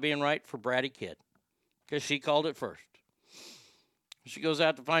effects about being right for Bratty Kid. Because she called it first. She goes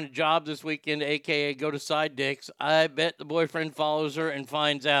out to find a job this weekend, a.k.a. go to Side Dicks. I bet the boyfriend follows her and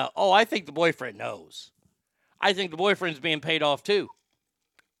finds out. Oh, I think the boyfriend knows. I think the boyfriend's being paid off, too.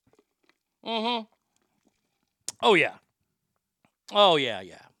 Mm-hmm. Oh, yeah. Oh, yeah.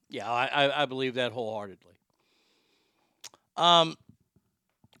 Yeah, I believe that wholeheartedly.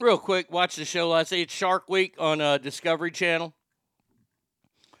 Real quick, watch the show last night. It's Shark Week on Discovery Channel.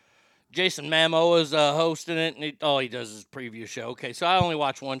 Jason Momoa's hosting it, and all he does is preview show. Okay, so I only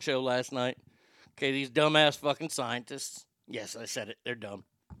watched one show last night. Okay, these dumbass fucking scientists. Yes, I said it. They're dumb.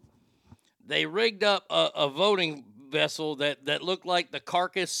 They rigged up a voting vessel that looked like the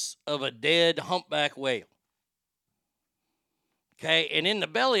carcass of a dead humpback whale. Okay, and in the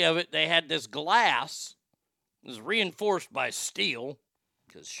belly of it, they had this glass. It was reinforced by steel,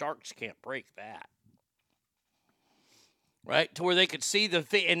 because sharks can't break that. Right, to where they could see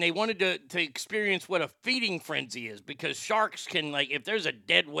and they wanted to experience what a feeding frenzy is, because sharks can, like, if there's a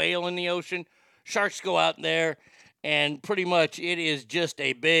dead whale in the ocean, sharks go out there, and pretty much it is just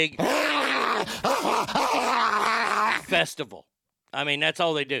a big festival. I mean, that's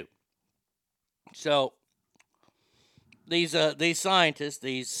all they do. So these scientists,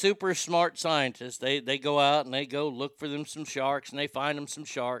 these super smart scientists, they go out and they go look for them some sharks, and they find them some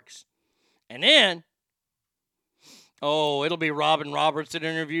sharks, and then. Oh, it'll be Robin Roberts that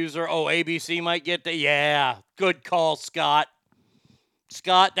interviews her. Oh, ABC might get that. Yeah, good call, Scott.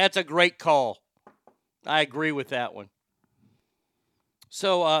 Scott, that's a great call. I agree with that one.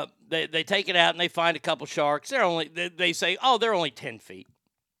 So they take it out and they find a couple sharks. They say, oh, they're only 10 feet.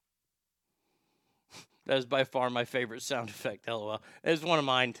 That is by far my favorite sound effect, LOL. It's one of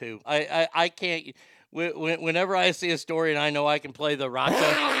mine, too. I can't... Whenever I see a story and I know I can play the Racha...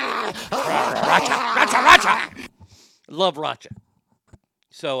 Racha! Love Racha.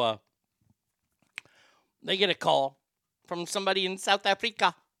 So, they get a call from somebody in South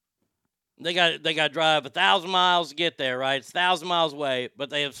Africa. They got to drive 1,000 miles to get there, right? It's 1,000 miles away, but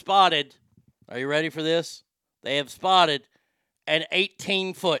they have spotted, are you ready for this? They have spotted an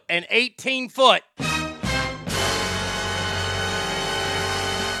 18-foot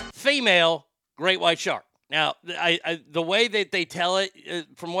female great white shark. Now, the way that they tell it,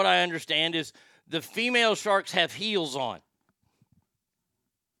 from what I understand, is the female sharks have heels on.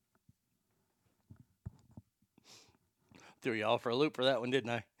 Threw y'all for a loop for that one, didn't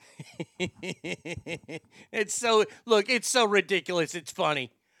I? It's so ridiculous. It's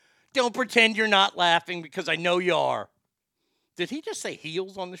funny. Don't pretend you're not laughing, because I know you are. Did he just say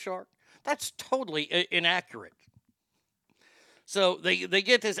heels on the shark? That's totally inaccurate. So they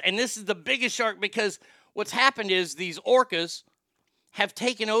get this, and this is the biggest shark, because what's happened is these orcas have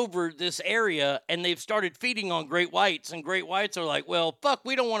taken over this area, and they've started feeding on great whites, and great whites are like, well, fuck,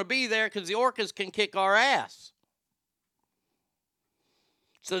 we don't want to be there because the orcas can kick our ass.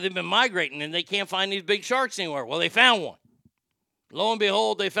 So they've been migrating, and they can't find these big sharks anywhere. Well, they found one. Lo and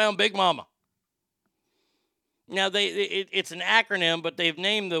behold, they found Big Mama. Now, it's an acronym, but they've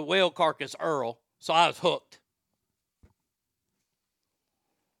named the whale carcass Earl, so I was hooked.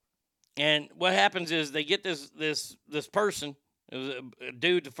 And what happens is they get this person. It was a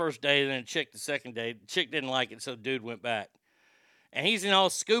dude the first day, then a chick the second day. The chick didn't like it, so the dude went back. And he's in all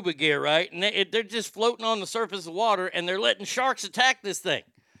scuba gear, right? And they're just floating on the surface of the water, and they're letting sharks attack this thing.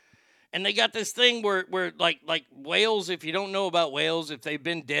 And they got this thing where like whales, if you don't know about whales, if they've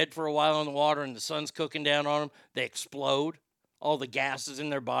been dead for a while in the water and the sun's cooking down on them, they explode. All the gases in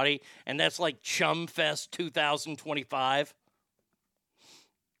their body. And that's like Chum Fest 2025.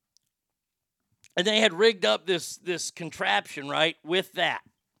 And they had rigged up this contraption, right, with that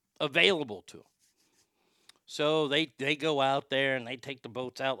available to them. So they go out there and they take the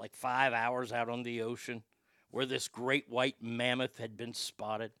boats out like 5 hours out on the ocean where this great white mammoth had been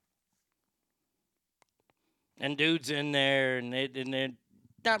spotted. And dude's in there, and they're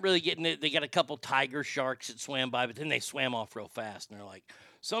not really getting it. They got a couple tiger sharks that swam by, but then they swam off real fast. And they're like,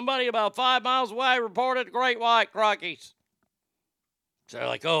 somebody about 5 miles away reported great white crockies. So they're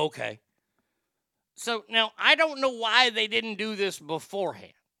like, oh, okay. So now I don't know why they didn't do this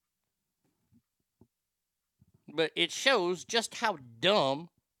beforehand. But it shows just how dumb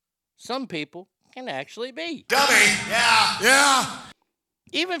some people can actually be. Dummy! Yeah!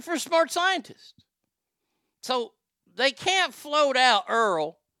 Even for smart scientists. So they can't float out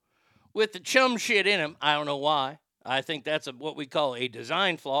Earl with the chum shit in him. I don't know why. I think that's what we call a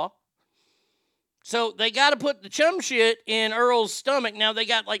design flaw. So they got to put the chum shit in Earl's stomach. Now they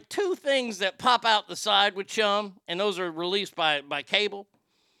got like 2 things that pop out the side with chum, and those are released by cable.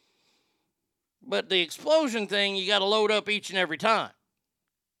 But the explosion thing, you got to load up each and every time.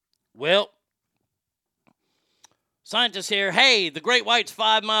 Well, Scientists here, hey, the great white's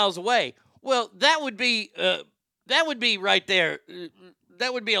 5 miles away. Well, that would be right there.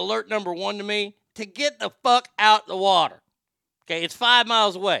 That would be alert number 1 to me, to get the fuck out the water. Okay, it's 5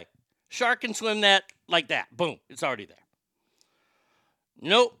 miles away. Shark can swim that like that. Boom, it's already there.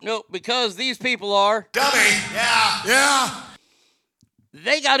 Nope, because these people are... Dummy! Yeah!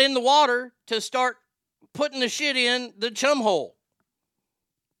 They got in the water to start putting the shit in the chum hole.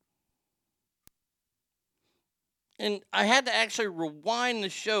 And I had to actually rewind the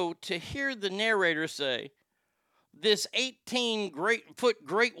show to hear the narrator say, this 18-foot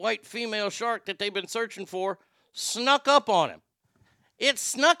great white female shark that they've been searching for snuck up on him. It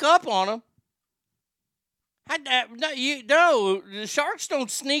snuck up on him. No, the sharks don't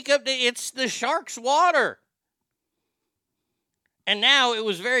sneak up. It's the shark's water. And now it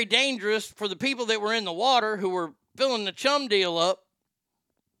was very dangerous for the people that were in the water who were filling the chum deal up,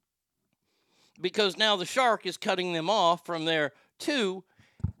 because now the shark is cutting them off from their 2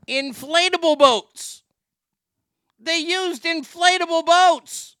 inflatable boats. They used inflatable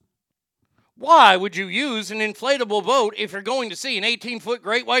boats. Why would you use an inflatable boat if you're going to see an 18-foot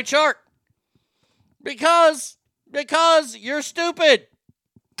great white shark? Because you're stupid.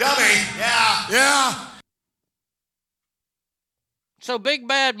 Dummy! Yeah! So Big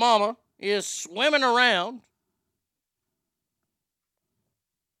Bad Mama is swimming around,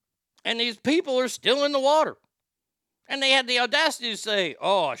 and these people are still in the water. And they had the audacity to say,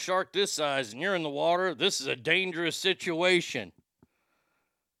 oh, a shark this size and you're in the water, this is a dangerous situation.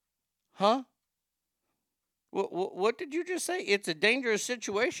 Huh? What did you just say? It's a dangerous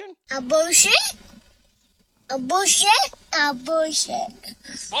situation? A bullshit? A bullshit? A bullshit.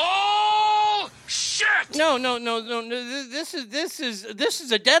 Oh, shit! No. This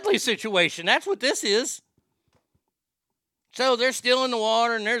is a deadly situation. That's what this is. So they're still in the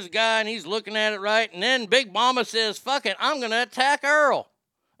water, and there's a guy, and he's looking at it, right? And then Big Mama says, fuck it, I'm going to attack Earl.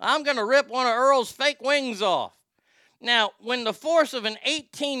 I'm going to rip one of Earl's fake wings off. Now, when the force of an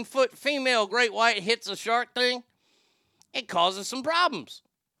 18-foot female great white hits a shark thing, it causes some problems.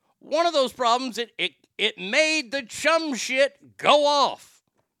 One of those problems, it made the chum shit go off.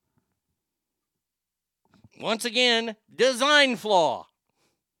 Once again, design flaw.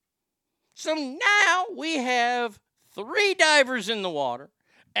 So now we have 3 divers in the water,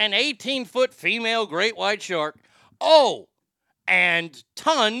 an 18-foot female great white shark, and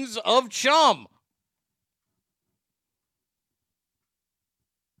tons of chum.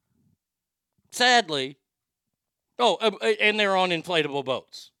 Sadly, and they're on inflatable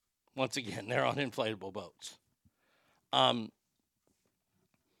boats. Once again, they're on inflatable boats.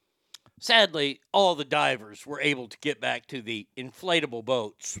 Sadly, all the divers were able to get back to the inflatable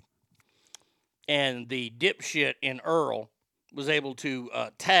boats. And the dipshit in Earl was able to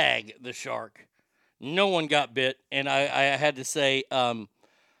tag the shark. No one got bit. And I had to say,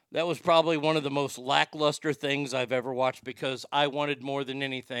 that was probably one of the most lackluster things I've ever watched, because I wanted more than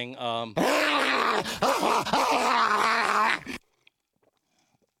anything.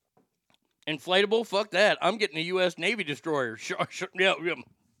 Inflatable? Fuck that. I'm getting a U.S. Navy destroyer. Yeah.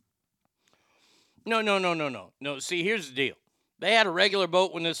 No. See, here's the deal. They had a regular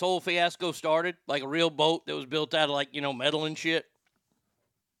boat when this whole fiasco started, like a real boat that was built out of, metal and shit.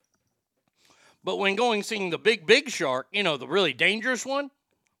 But when seeing the big shark, the really dangerous one,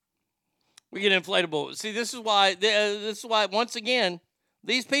 we get inflatable. See, this is why, once again,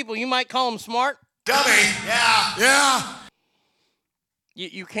 these people, you might call them smart. Dummy! Yeah!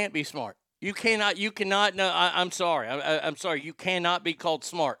 You can't be smart. You cannot, no, I'm sorry. I'm sorry. You cannot be called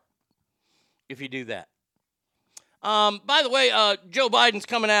smart if you do that. By the way, Joe Biden's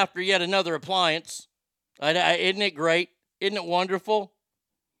coming after yet another appliance. Isn't it great? Isn't it wonderful?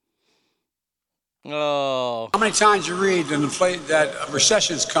 Oh. How many times you read that a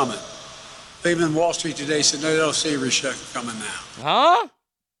recession's coming? Even Wall Street today said, no, they don't see a recession coming now. Huh?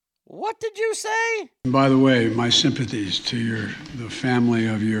 What did you say? And by the way, my sympathies to the family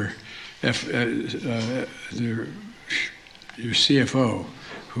of your CFO,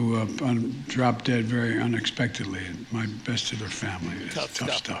 who dropped dead very unexpectedly. My best to their family. It's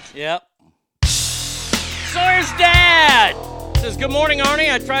tough stuff. Yep. Sawyer's dad says, good morning, Arnie.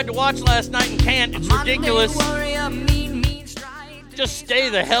 I tried to watch last night and can't. It's ridiculous. Just stay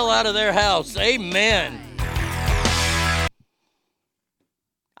the hell out of their house. Amen.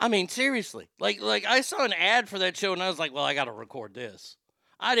 I mean, seriously. Like I saw an ad for that show, and I was like, well, I got to record this.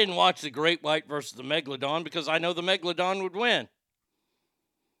 I didn't watch the Great White versus the Megalodon because I know the Megalodon would win.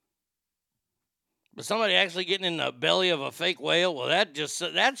 But somebody actually getting in the belly of a fake whale, well,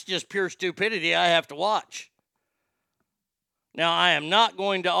 that's just pure stupidity I have to watch. Now, I am not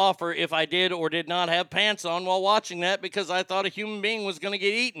going to offer if I did or did not have pants on while watching that because I thought a human being was going to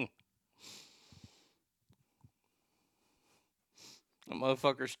get eaten. The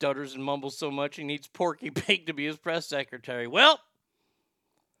motherfucker stutters and mumbles so much he needs Porky Pig to be his press secretary. Well,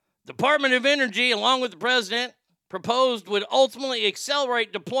 Department of Energy, along with the president, proposed would ultimately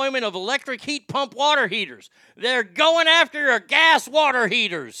accelerate deployment of electric heat pump water heaters. They're going after your gas water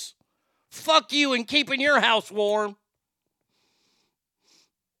heaters. Fuck you and keeping your house warm.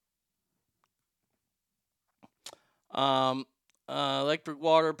 Electric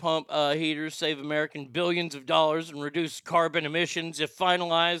water pump heaters save Americans billions of dollars and reduce carbon emissions. If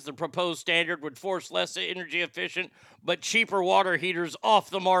finalized, the proposed standard would force less energy efficient but cheaper water heaters off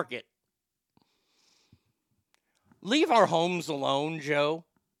the market. Leave our homes alone, Joe.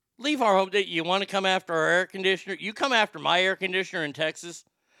 Leave our home. You want to come after our air conditioner? You come after my air conditioner in Texas?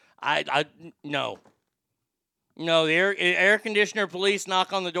 No. No, the air conditioner police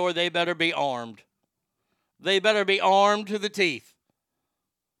knock on the door. They better be armed. They better be armed to the teeth.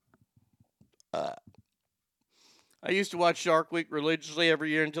 I used to watch Shark Week religiously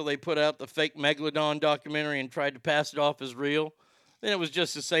every year until they put out the fake Megalodon documentary and tried to pass it off as real. Then it was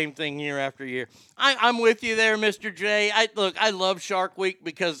just the same thing year after year. I'm with you there, Mr. J. I love Shark Week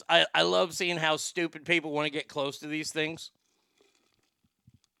because I love seeing how stupid people want to get close to these things.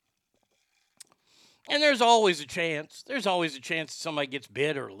 And there's always a chance. There's always a chance that somebody gets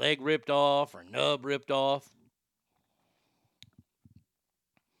bit or a leg ripped off or a nub ripped off.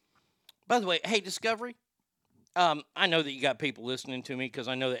 By the way, hey, Discovery, I know that you got people listening to me because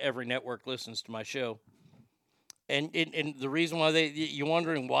I know that every network listens to my show. And the reason why you're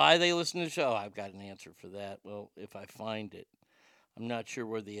wondering why they listen to the show, I've got an answer for that. Well, if I find it, I'm not sure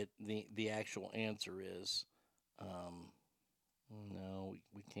where the actual answer is. No,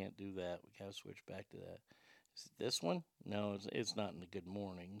 we can't do that. We got to switch back to that. Is it this one? No, it's not in the Good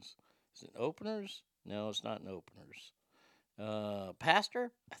Mornings. Is it Openers? No, it's not in Openers.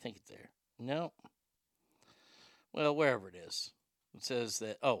 Pastor? I think it's there. No. Well, wherever it is. It says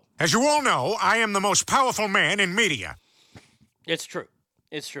that, As you all know, I am the most powerful man in media. It's true.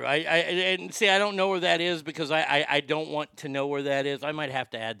 It's true. I don't know where that is because I don't want to know where that is. I might have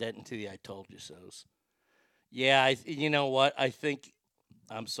to add that into the I told you so's. Yeah, you know what?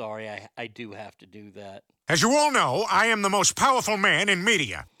 I'm sorry, I do have to do that. As you all know, I am the most powerful man in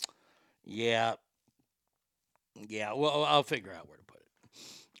media. Yeah, well, I'll figure out where to put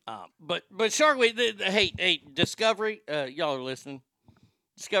it. But Shark Week, hey, Discovery, y'all are listening.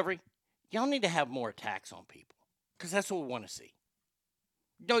 Discovery, y'all need to have more attacks on people because that's what we want to see.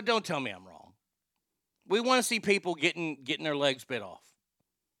 Don't tell me I'm wrong. We want to see people getting their legs bit off.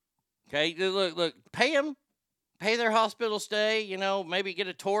 Okay, look, pay them. Pay their hospital stay, maybe get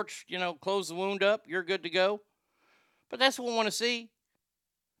a torch, close the wound up. You're good to go. But that's what we want to see.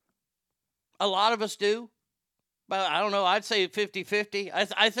 A lot of us do. But I don't know. I'd say 50-50.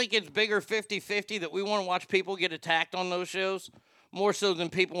 I think it's bigger 50-50 that we want to watch people get attacked on those shows more so than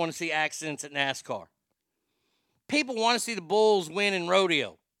people want to see accidents at NASCAR. People want to see the bulls win in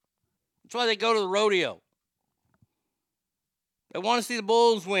rodeo. That's why they go to the rodeo. They want to see the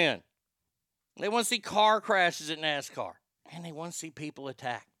bulls win. They want to see car crashes at NASCAR. And they want to see people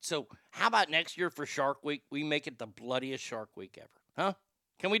attacked. So how about next year for Shark Week, we make it the bloodiest Shark Week ever? Huh?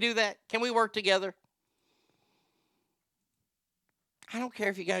 Can we do that? Can we work together? I don't care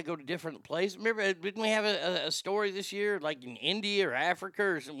if you got to go to different places. Remember, didn't we have a story this year, like in India or Africa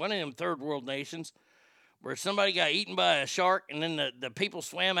or one of them third world nations, where somebody got eaten by a shark and then the people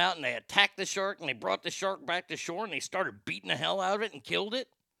swam out and they attacked the shark and they brought the shark back to shore and they started beating the hell out of it and killed it?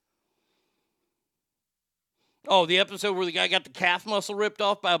 Oh, the episode where the guy got the calf muscle ripped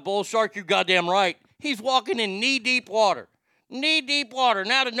off by a bull shark? You're goddamn right. He's walking in knee-deep water. Knee-deep water. And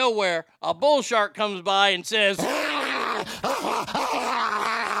out of nowhere, a bull shark comes by and says,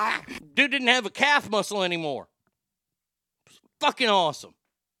 dude didn't have a calf muscle anymore. It's fucking awesome.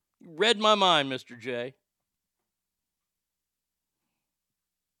 You read my mind, Mr. J.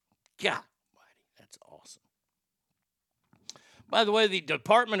 God almighty, that's awesome. By the way, the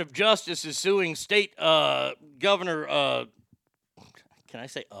Department of Justice is suing state governor, can I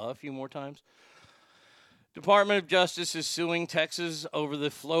say a few more times? Department of Justice is suing Texas over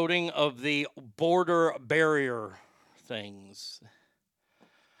the floating of the border barrier things.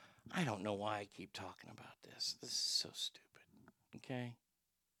 I don't know why I keep talking about this. This is so stupid, okay?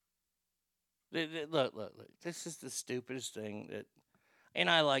 Look. This is the stupidest thing and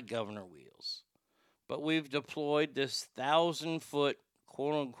I like Governor Wheels. But we've deployed this 1,000-foot,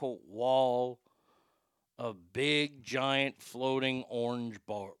 quote-unquote, wall of big, giant, floating orange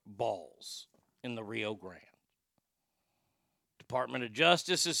balls in the Rio Grande. Department of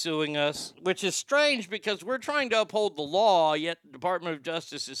Justice is suing us, which is strange because we're trying to uphold the law, yet the Department of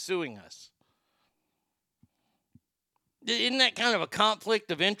Justice is suing us. Isn't that kind of a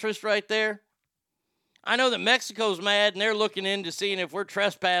conflict of interest right there? I know that Mexico's mad and they're looking into seeing if we're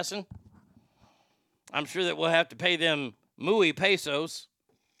trespassing. I'm sure that we'll have to pay them muy pesos.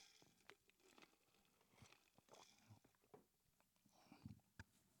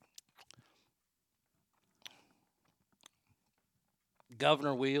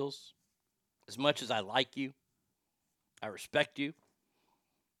 Governor Wheels, as much as I like you, I respect you,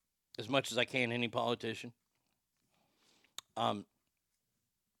 as much as I can any politician. I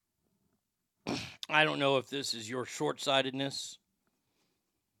don't know if this is your short-sightedness.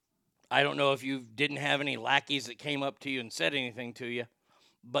 I don't know if you didn't have any lackeys that came up to you and said anything to you.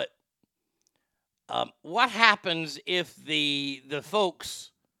 But what happens if the folks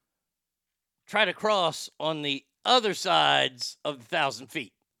try to cross on the other sides of the 1,000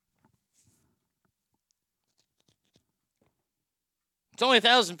 feet? It's only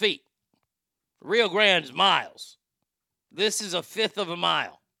 1,000 feet. Rio Grande's miles. This is a fifth of a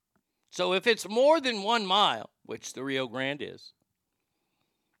mile. So if it's more than 1 mile, which the Rio Grande is,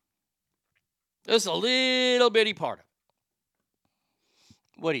 this is a little bitty part of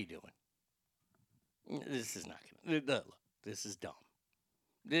it. What are you doing? This is not going to... Look, this is dumb.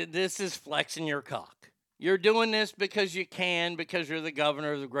 This is flexing your cock. You're doing this because you can, because you're the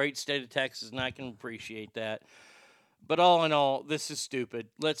governor of the great state of Texas, and I can appreciate that. But all in all, this is stupid.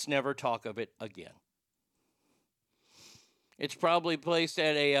 Let's never talk of it again. It's probably placed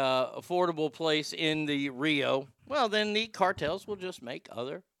at a affordable place in the Rio. Well, then the cartels will just make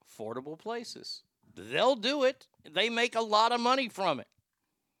other affordable places. They'll do it. They make a lot of money from it.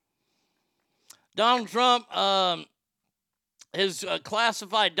 Donald Trump, his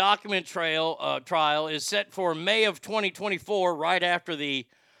classified document trial is set for May of 2024, right after the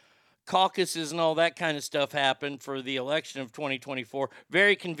caucuses and all that kind of stuff happened for the election of 2024.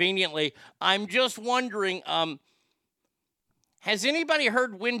 Very conveniently, I'm just wondering, has anybody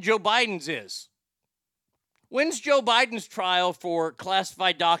heard when Joe Biden's is? When's Joe Biden's trial for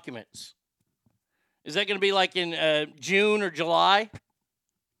classified documents? Is that going to be like in June or July?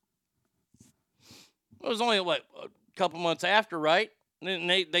 It was only, a couple months after, right? And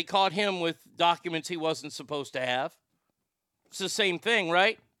they caught him with documents he wasn't supposed to have. It's the same thing,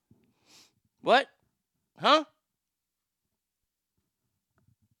 right? What? Huh?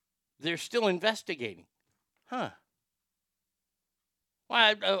 They're still investigating. Huh.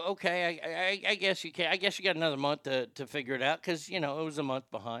 Well, okay, I guess you can. I guess you got another month to figure it out because, it was a month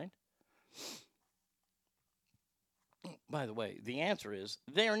behind. By the way, the answer is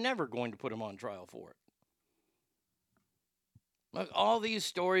they are never going to put him on trial for it. Look, all these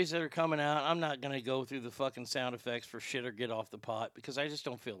stories that are coming out, I'm not going to go through the fucking sound effects for shit or get off the pot because I just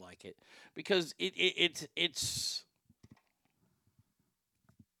don't feel like it. Because it's...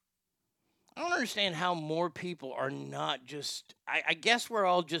 I don't understand how more people are not just... I guess we're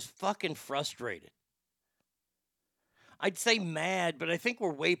all just fucking frustrated. I'd say mad, but I think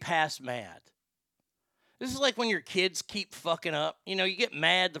we're way past mad. This is like when your kids keep fucking up. You get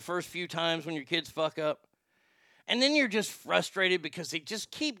mad the first few times when your kids fuck up. And then you're just frustrated because they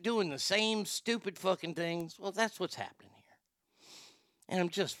just keep doing the same stupid fucking things. Well, that's what's happening here. And I'm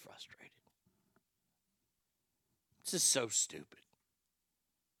just frustrated. This is so stupid.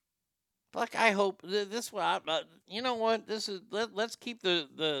 Like, I hope this one. You know what? This is. Let's keep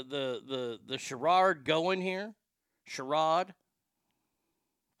the charade going here. Charade.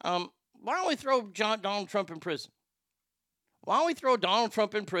 Why don't we throw Donald Trump in prison? Why don't we throw Donald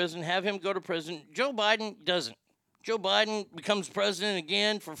Trump in prison? Have him go to prison. Joe Biden doesn't. Joe Biden becomes president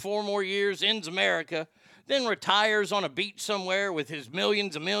again for 4 more years, ends America, then retires on a beach somewhere with his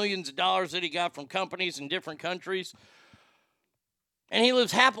millions and millions of dollars that he got from companies in different countries. And he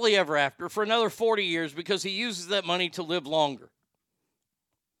lives happily ever after for another 40 years because he uses that money to live longer.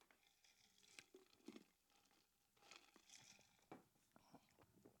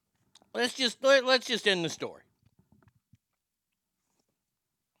 Let's just end the story.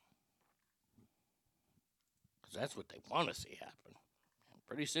 That's what they want to see happen. And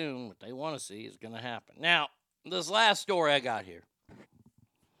pretty soon, what they want to see is going to happen. Now, this last story I got here.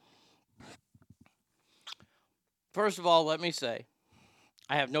 First of all, let me say,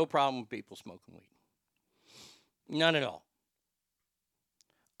 I have no problem with people smoking weed. None at all.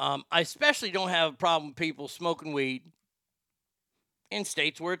 I especially don't have a problem with people smoking weed in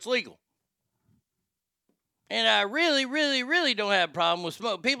states where it's legal. And I really, really, really don't have a problem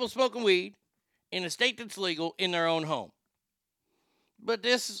with people smoking weed in a state that's legal in their own home. But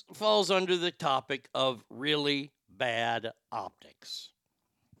this falls under the topic of really bad optics.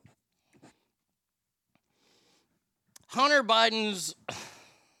 Hunter Biden's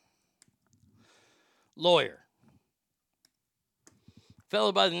lawyer, a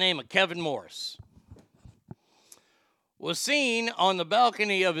fellow by the name of Kevin Morris, was seen on the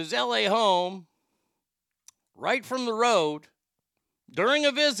balcony of his LA home right from the road during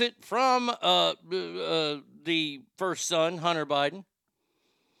a visit from the first son, Hunter Biden,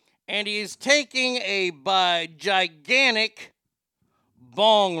 and he is taking a gigantic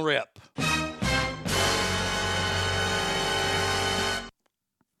bong rip.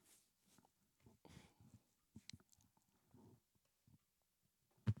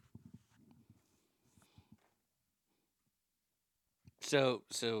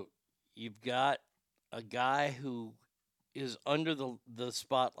 So you've got a guy who is under the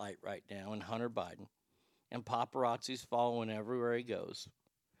spotlight right now in Hunter Biden, and paparazzi's following everywhere he goes.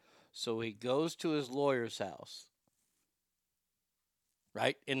 So he goes to his lawyer's house,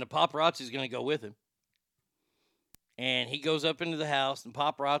 right? And the paparazzi's going to go with him. And he goes up into the house, and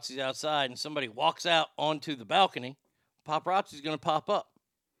paparazzi's outside, and somebody walks out onto the balcony. Paparazzi's going to pop up.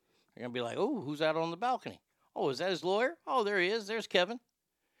 They're going to be like, oh, who's out on the balcony? Oh, is that his lawyer? Oh, there he is. There's Kevin.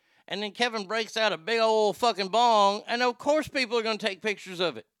 And then Kevin breaks out a big old fucking bong, and of course people are going to take pictures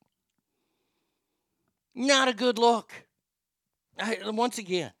of it. Not a good look. Once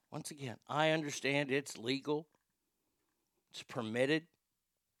again, I understand it's legal. It's permitted.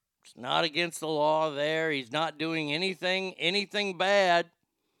 It's not against the law there. He's not doing anything bad.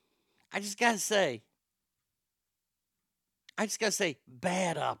 I just got to say,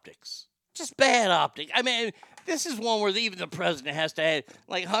 bad optics. Just bad optics. I mean, this is one where even the president has to have,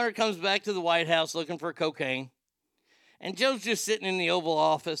 like, Hunter comes back to the White House looking for cocaine. And Joe's just sitting in the Oval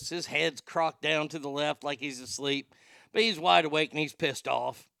Office. His head's crocked down to the left like he's asleep. But he's wide awake and he's pissed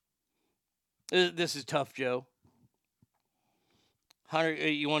off. This is tough, Joe. Hunter,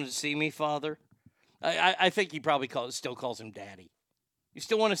 you wanted to see me, Father? I think he probably still calls him Daddy. You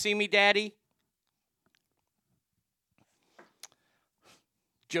still want to see me, Daddy?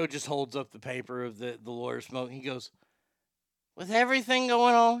 Joe just holds up the paper of the lawyer smoking. He goes, with everything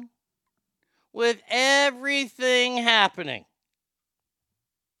going on, with everything happening,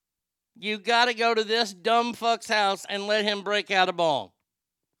 you got to go to this dumb fuck's house and let him break out a bong.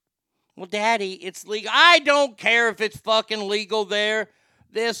 Well, Daddy, it's legal. I don't care if it's fucking legal there.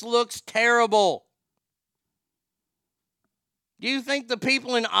 This looks terrible. Do you think the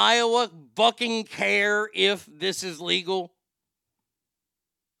people in Iowa fucking care if this is legal?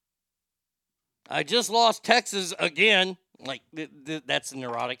 I just lost Texas again. Like, that's the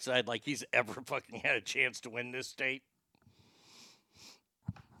neurotic side. Like, he's ever fucking had a chance to win this state.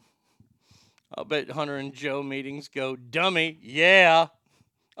 I'll bet Hunter and Joe meetings go, dummy, yeah.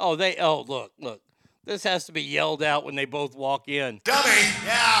 Oh, look. This has to be yelled out when they both walk in. Dummy,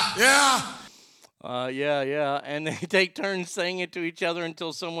 yeah. Yeah. And they take turns saying it to each other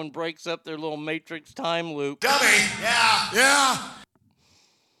until someone breaks up their little Matrix time loop. Dummy, yeah.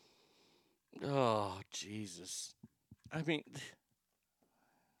 Oh, Jesus. I mean,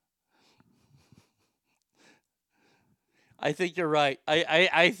 I think you're right.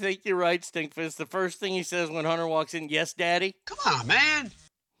 I think you're right, Stinkfist. The first thing he says when Hunter walks in, yes, Daddy? Come on, man.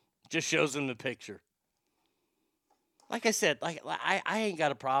 Just shows him the picture. Like I said, I ain't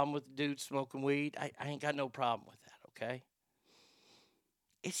got a problem with dudes smoking weed. I ain't got no problem with that, okay?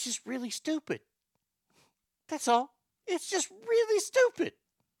 It's just really stupid. That's all. It's just really stupid.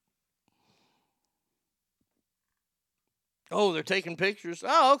 Oh, they're taking pictures.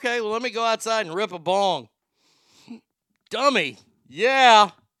 Oh, okay. Well, let me go outside and rip a bong. Dummy.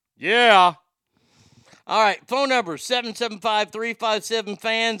 Yeah. All right. Phone number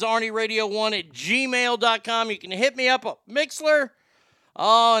 775-357-FANS, ArnieRadio1@gmail.com. You can hit me up on Mixler.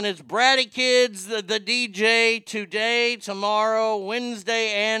 Oh, and it's Bratty Kids, the DJ, today, tomorrow,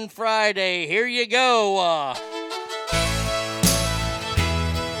 Wednesday, and Friday. Here you go.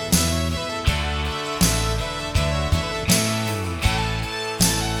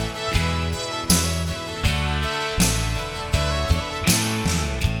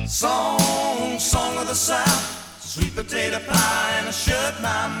 Song of the South, sweet potato pie, and I shut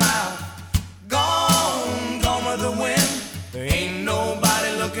my mouth. Gone with the wind, there ain't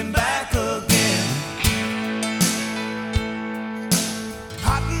nobody looking back again.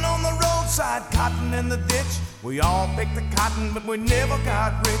 Cotton on the roadside, cotton in the ditch. We all picked the cotton, but we never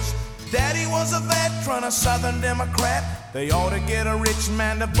got rich. Daddy was a veteran, a Southern Democrat. They ought to get a rich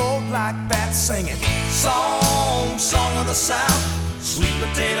man to vote like that. Sing it. Song of the South, sweet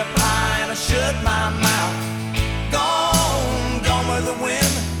potato pie, and I shut my mouth. Gone with the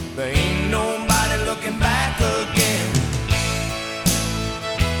wind, there ain't nobody looking back again.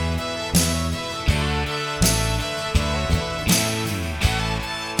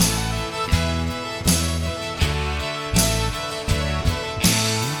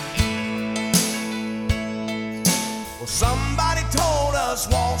 Somebody told us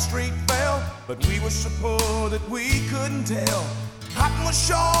Wall Street fell, but we were so poor that we couldn't tell. Cotton was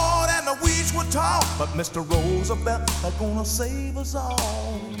short and the weeds were tall, but Mr. Roosevelt was gonna save us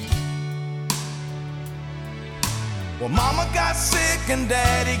all. Well, Mama got sick and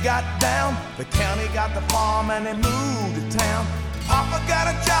Daddy got down. The county got the farm and they moved to town. Papa got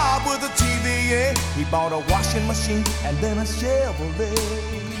a job with a TVA. He bought a washing machine and then a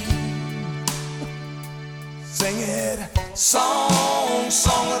Chevrolet. Sing it, song,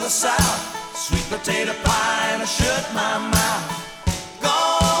 song of the South. Sweet potato pie and I shut my mouth.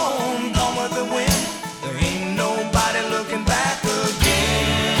 Gone, gone with the wind. There ain't nobody looking back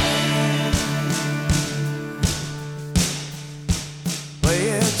again. Play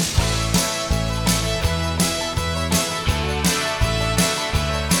it.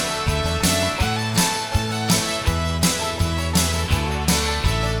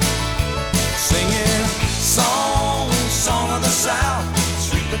 Singing, song, song of the South.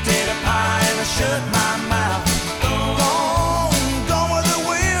 Sweet potato pie and I shut my mouth. Gone, gone with the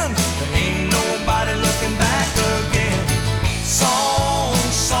wind. There ain't nobody looking back again. Song,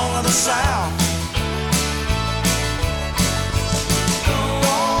 song of the South.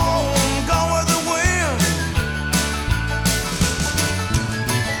 Gone, gone with the wind.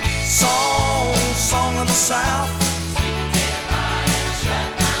 Song, song of the South.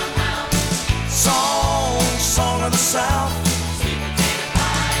 Song, song of the South.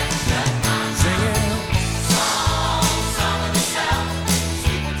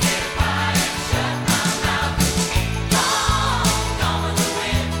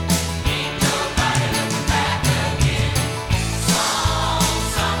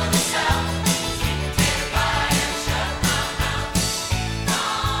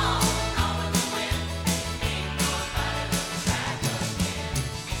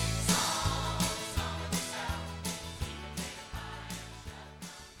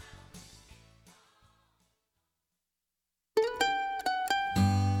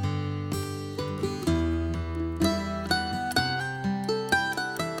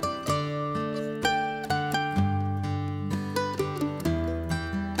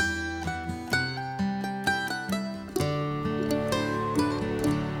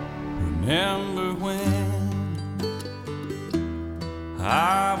 Remember when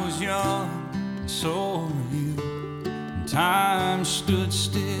I was young and so were you, and time stood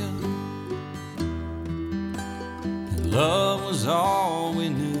still, and love was all we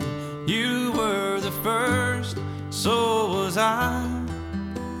knew. You were the first, so was I,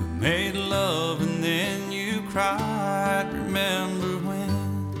 who made love and then you cried. Remember when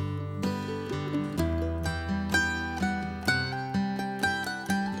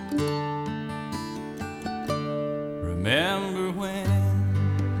Remember when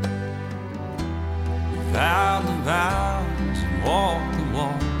we vowed the vows and walked the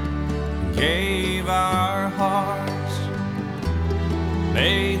walk and gave our hearts,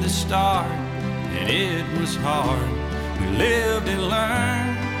 made the start, and it was hard. We lived and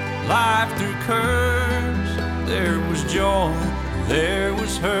learned life through curves. There was joy, there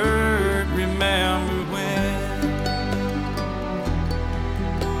was hurt. Remember when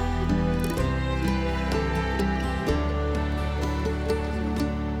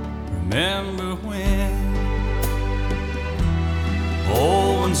Remember when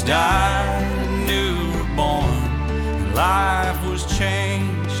old ones died and new were born, and life was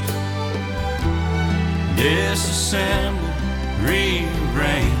changed, disassembled,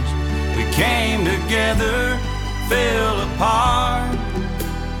 rearranged. We came together, fell apart,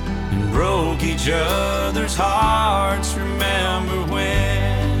 and broke each other's hearts. Remember when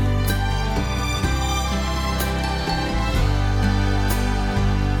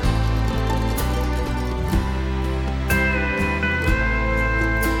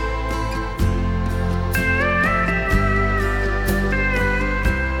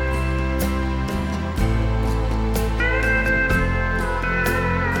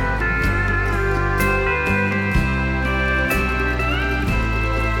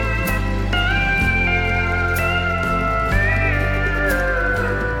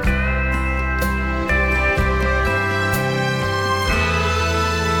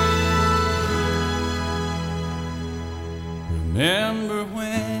Remember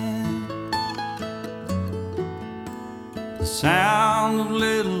when the sound of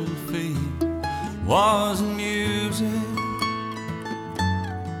little feet wasn't music.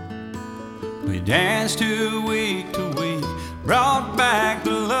 We danced to week, brought back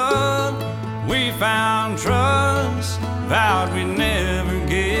the love. We found trust, vowed we'd never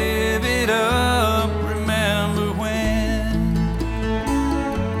give it up. Remember when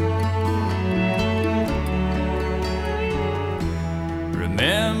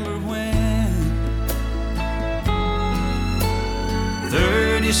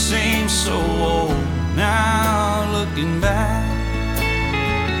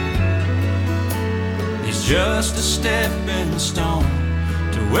just a stepping stone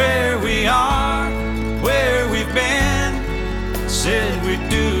to where we are, where we've been. Said we'd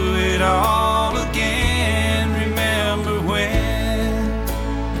do it all again. Remember when?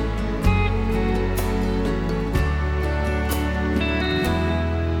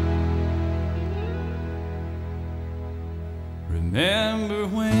 Remember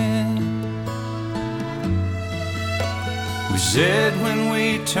when we said when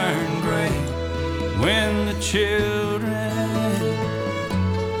we turn gray, when the children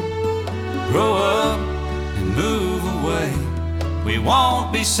grow up and move away, we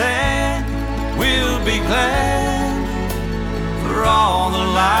won't be sad, we'll be glad for all the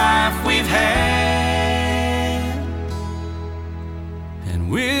life we've had. And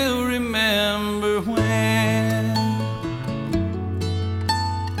we'll remember when.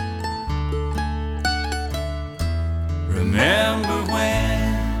 Remember when.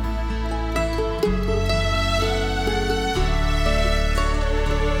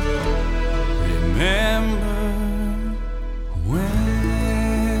 Remember when.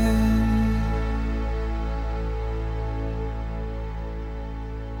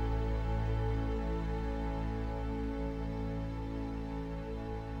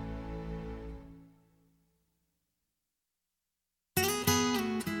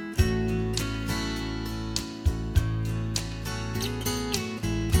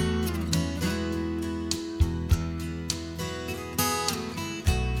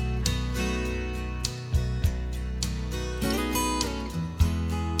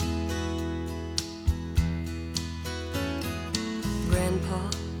 Grandpa,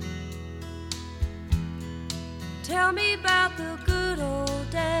 tell me about the good old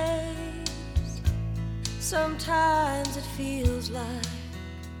days. Sometimes it feels like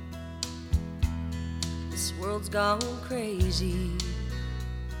this world's gone crazy.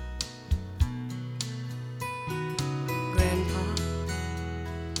 Grandpa,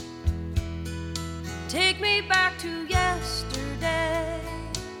 take me back to yesterday,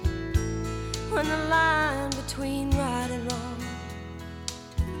 when the line between right and wrong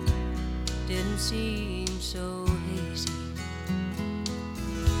didn't seem so hazy.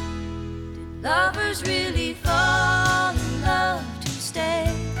 Did lovers really fall in love to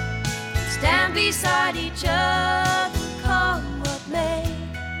stay, stand beside each other, come what may?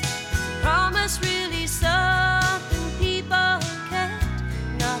 Is promise really something people kept,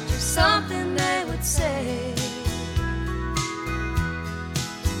 not just something they would say?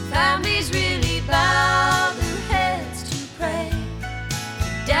 Families really bow their heads to pray,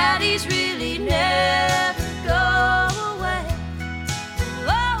 daddies really never go away.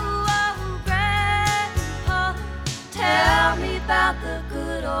 Oh, oh, Grandpa, tell me about the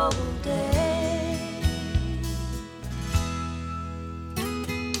good old days.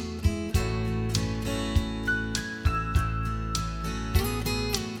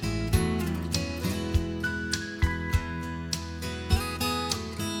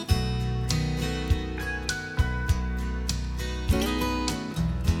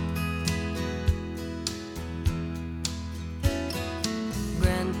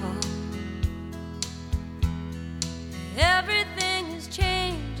 Grandpa, everything is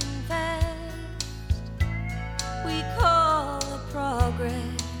changing fast. We call it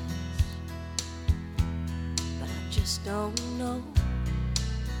progress, but I just don't know.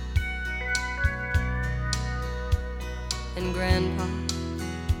 And Grandpa,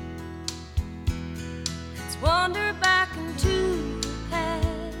 let's wander back into the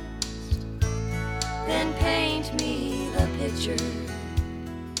past, then paint me the picture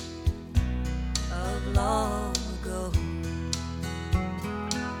of long ago.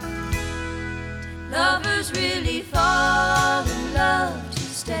 Did lovers really fall in love to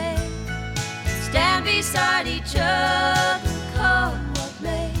stay, stand beside each other, come what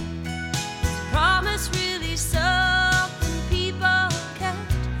may? Is promise really something people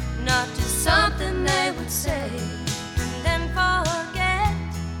kept, not just something they would say and then forget?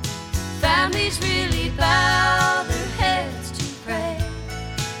 Families really bow their heads to pray,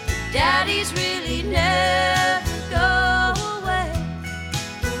 daddies really never go away.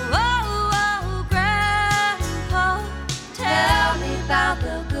 Oh, oh, Grandpa, tell me about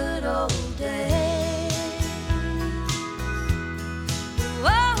the good old days.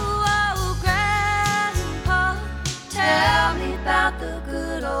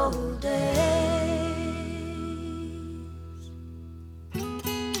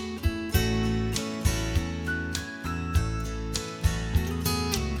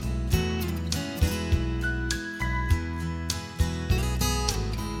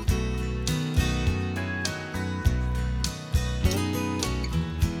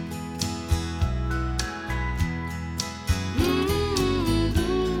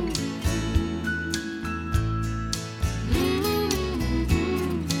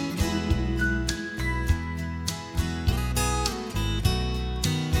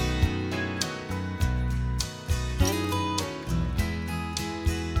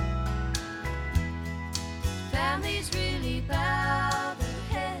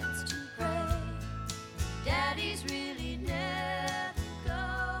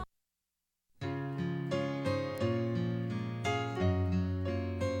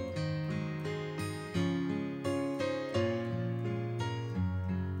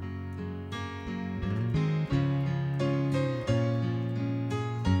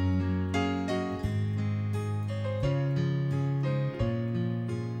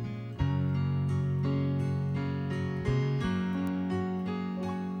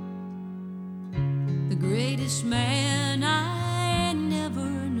 greatest man I never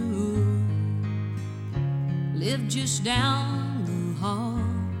knew lived just down the hall.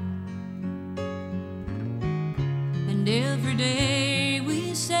 And every day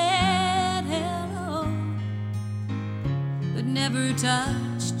we said hello, but never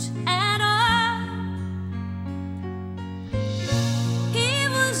touched at all. He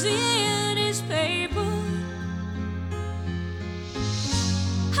was in his paper,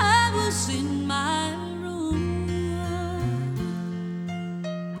 I was in my room.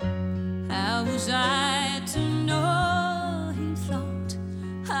 How was I to know he thought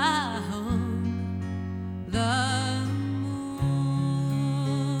I owned the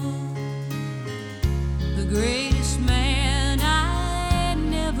moon? The greatest man I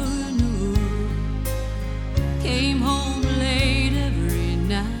never knew came home late every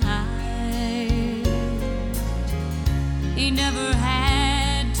night. He never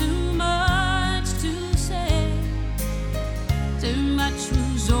had too much to say, too much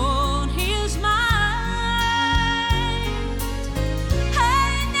was on his mind.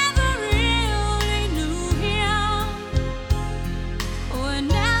 I never really knew him, and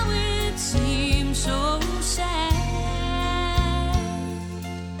now it seems so sad.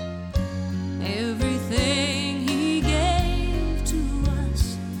 Everything he gave to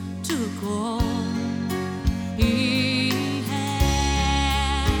us took all he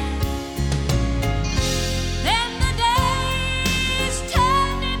had. Then the days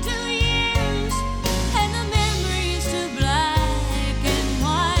turned into years, and the memories to black and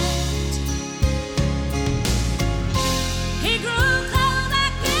white. He grew cold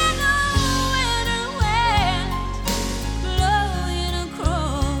like in the winter wind, blowing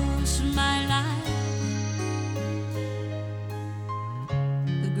across my life.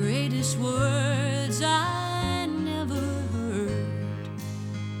 The greatest words I never heard,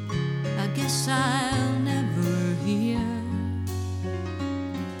 I guess I'll never hear.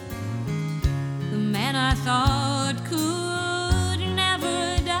 The man I thought could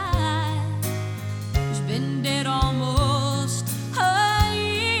never die has been dead almost a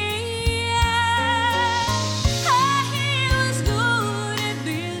year. He was good at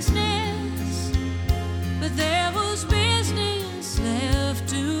business, but there was business left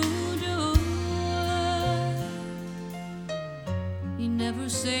to do. He never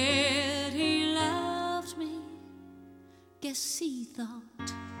said he loved me, guess he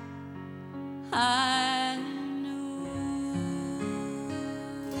thought I knew.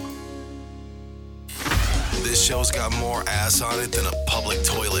 This show's got more ass on it than a public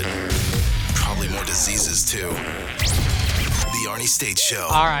toilet. Probably more diseases, too. The Arnie State Show.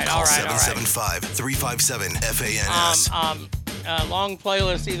 All right, Call all right, all right. 775-357-FANS. Long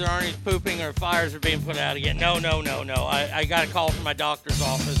playlist, either Arnie's pooping or fires are being put out again. No. I got a call from my doctor's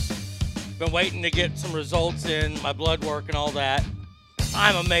office. Been waiting to get some results in, my blood work and all that.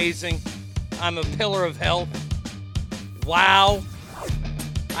 I'm amazing. I'm a pillar of health. Wow.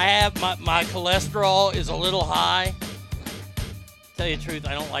 I have my cholesterol is a little high. Tell you the truth,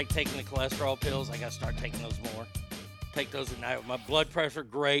 I don't like taking the cholesterol pills. I gotta start taking those more. Take those at night. My blood pressure,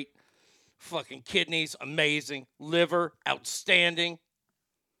 great. Fucking kidneys, amazing. Liver, outstanding.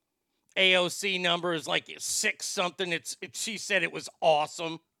 AOC number is like 6 something. She said it was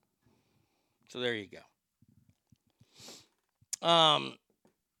awesome. So there you go.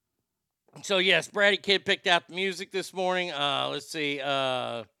 So yes, Bratty Kid picked out the music this morning. Let's see.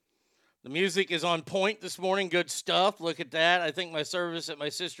 The music is on point this morning. Good stuff. Look at that. I think my service at my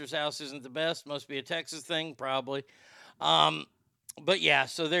sister's house isn't the best. Must be a Texas thing, probably. But yeah,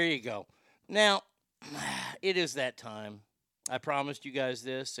 so there you go. Now, it is that time. I promised you guys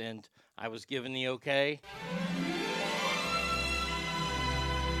this, and I was given the okay.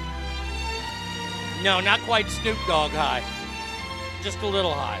 No, not quite Snoop Dogg high. Just a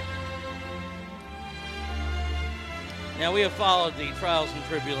little high. Now, we have followed the trials and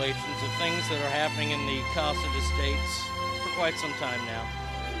tribulations of things that are happening in the Cossett Estates for quite some time now.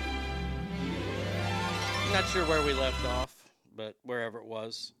 I'm not sure where we left off, but wherever it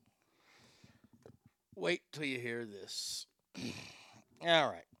was. Wait till you hear this. All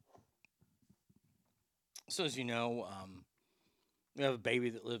right. So, as you know, we have a baby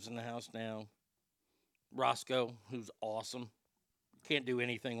that lives in the house now. Roscoe, who's awesome. Can't do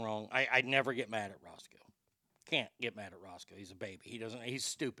anything wrong. I'd never get mad at Roscoe. Can't get mad at Roscoe. He's a baby. He's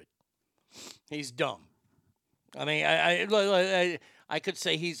stupid. He's dumb. I mean, I could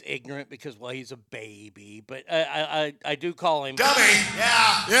say he's ignorant because, well, he's a baby, but I do call him dummy.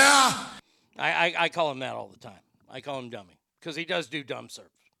 Yeah. I call him that all the time. I call him dummy because he does do dumb stuff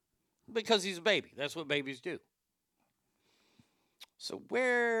because he's a baby. That's what babies do. So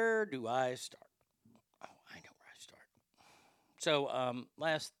where do I start? Oh, I So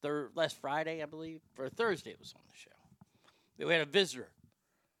last Friday, I believe, or Thursday, it was on the show. We had a visitor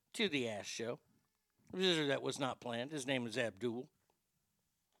to the Ash Show. A visitor that was not planned. His name is Abdul.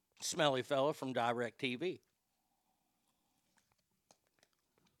 Smelly fella from DirecTV.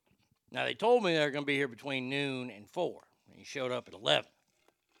 Now, they told me they were going to be here between noon and 4. And he showed up at 11.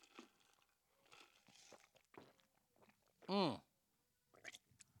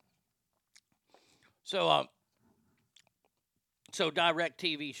 So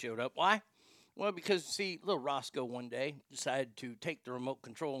DirecTV showed up. Why? Well, because, see, little Roscoe one day decided to take the remote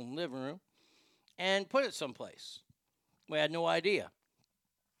control in the living room and put it someplace. We had no idea.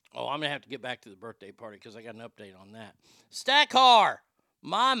 Oh, I'm going to have to get back to the birthday party because I got an update on that. Stackar!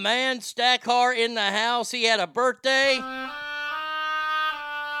 My man Stackar in the house. He had a birthday.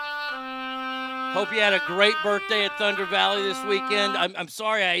 Hope you had a great birthday at Thunder Valley this weekend. I'm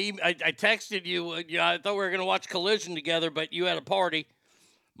sorry I texted you. I thought we were going to watch Collision together, but you had a party.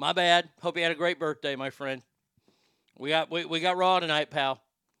 My bad. Hope you had a great birthday, my friend. We got Raw tonight, pal.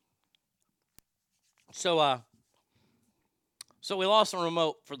 So we lost the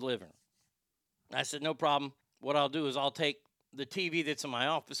remote for the living room. I said, no problem. What I'll do is I'll take the TV that's in my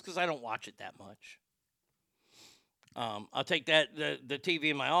office because I don't watch it that much. I'll take the TV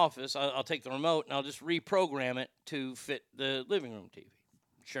in my office. I'll take the remote and I'll just reprogram it to fit the living room TV.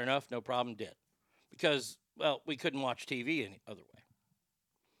 Sure enough, no problem, did. Because, well, we couldn't watch TV any other way.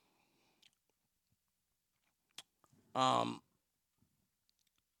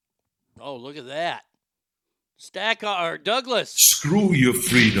 Oh, look at that. Douglas. Screw your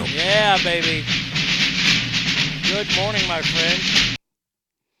freedom. Yeah, baby. Good morning, my friend.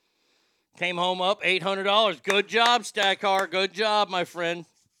 Came home up $800. Good job, Stackar. Good job, my friend.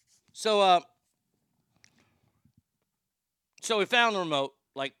 So we found the remote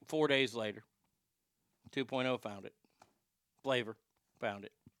like 4 days later. 2.0 found it. Flavor found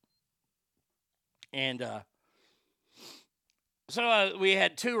it. And so we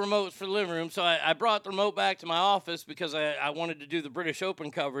had 2 remotes for the living room. So I brought the remote back to my office because I wanted to do the British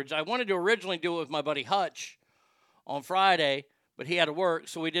Open coverage. I wanted to originally do it with my buddy Hutch on Friday, but he had to work,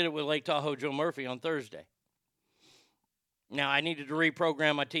 so we did it with Lake Tahoe Joe Murphy on Thursday. Now, I needed to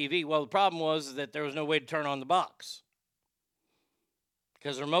reprogram my TV. Well, the problem was that there was no way to turn on the box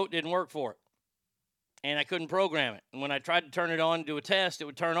because the remote didn't work for it, and I couldn't program it. And when I tried to turn it on and do a test, it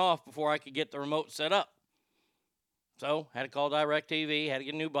would turn off before I could get the remote set up. So, had to call DirecTV, had to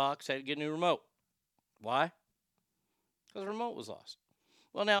get a new box, had to get a new remote. Why? Because the remote was lost.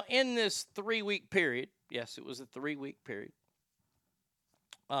 Well, now, in this 3-week period, yes, it was a 3-week period,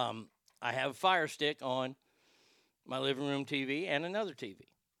 I have a Fire Stick on my living room TV and another TV.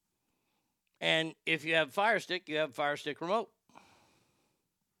 And if you have a Fire Stick, you have a Fire Stick remote.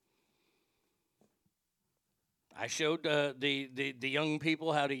 I showed the young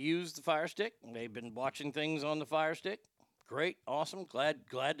people how to use the Fire Stick. They've been watching things on the Fire Stick. Great, awesome, glad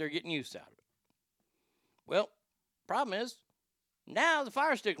they're getting use out of it. Well, problem is, now the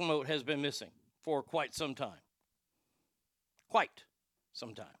Fire Stick remote has been missing for quite some time. Quite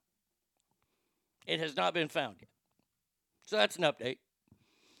some time. It has not been found yet. So that's an update.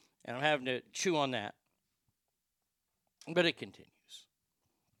 And I'm having to chew on that. But it continues.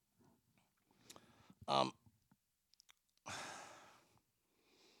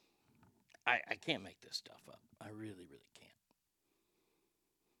 I can't make this stuff up. I really, really can't.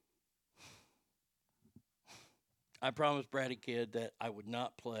 I promised Bratty Kid that I would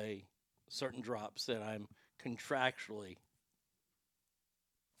not play certain drops that I'm contractually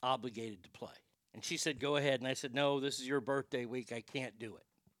obligated to play. And she said, go ahead. And I said, no, this is your birthday week. I can't do it.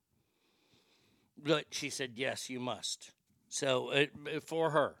 But she said, yes, you must. So for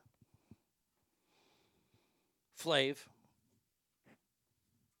her, Flav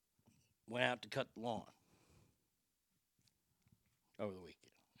went out to cut the lawn over the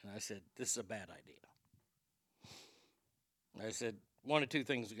weekend. And I said, this is a bad idea. And I said, one of two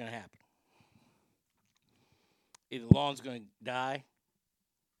things are going to happen. Either the lawn's going to die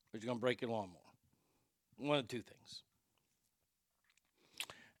or you're going to break your lawnmower. One of the two things.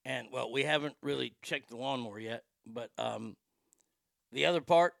 And, well, we haven't really checked the lawnmower yet, but the other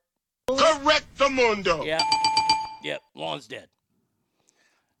part. Correct the mundo. Yeah, lawn's dead.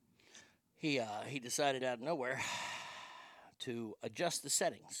 He decided out of nowhere to adjust the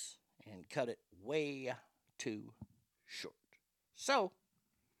settings and cut it way too short. So,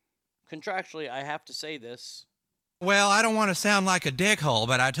 contractually, I have to say this. Well, I don't want to sound like a dickhole,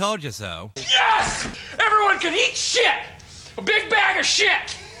 but I told you so. Yes! Everyone can eat shit! A big bag of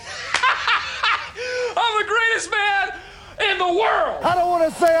shit! I'm the greatest man in the world. I don't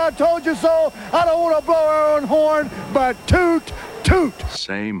want to say I told you so. I don't want to blow our own horn, but toot, toot.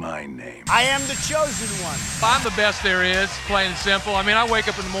 Say my name. I am the chosen one. I'm the best there is, plain and simple. I mean, I wake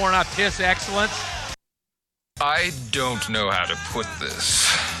up in the morning, I piss excellence. I don't know how to put this,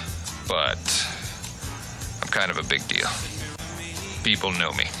 but I'm kind of a big deal. People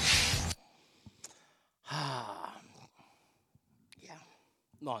know me. Yeah.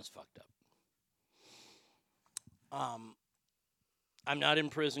 Law's fucked up. I'm not in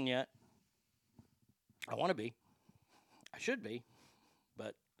prison yet. I want to be. I should be.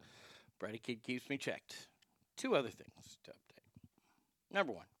 But Brady Kid keeps me checked. 2 other things to update.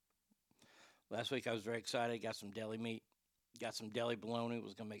 Number 1. Last week I was very excited. Got some deli meat. Got some deli bologna.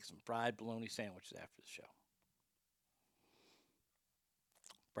 Was going to make some fried bologna sandwiches after the show.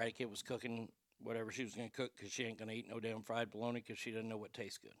 Brady Kid was cooking whatever she was going to cook because she ain't going to eat no damn fried bologna because she doesn't know what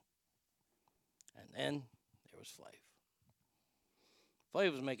tastes good. And then there was Flav.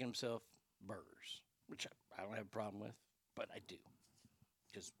 Flav was making himself burgers, which I don't have a problem with, but I do.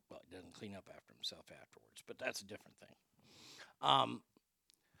 Because, well, it doesn't clean up after himself afterwards, but that's a different thing.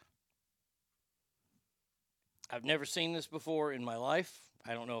 I've never seen this before in my life.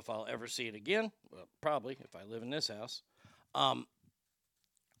 I don't know if I'll ever see it again. Well, probably, if I live in this house.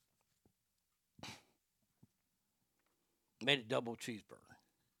 Made a double cheeseburger.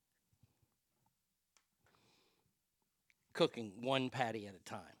 Cooking 1 patty at a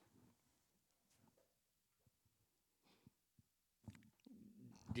time.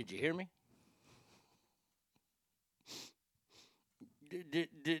 Did you hear me?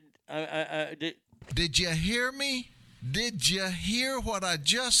 Did you hear me? Did you hear what I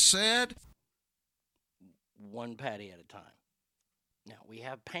just said? 1 patty at a time. Now, we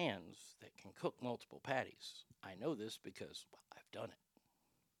have pans that can cook multiple patties. I know this because, well, I've done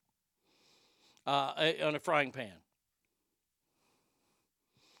it. On a frying pan.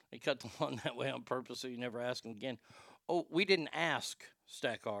 They cut the lawn that way on purpose so you never ask them again. Oh, we didn't ask,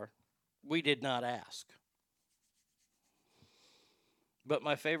 Stackar. We did not ask. But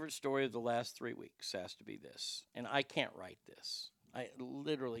my favorite story of the last 3 weeks has to be this. And I can't write this. I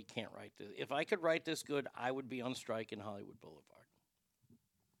literally can't write this. If I could write this good, I would be on strike in Hollywood Boulevard.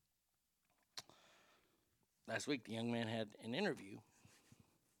 Last week, the young man had an interview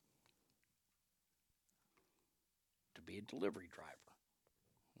to be a delivery driver.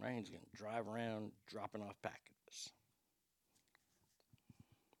 Right? He's going to drive around dropping off packages.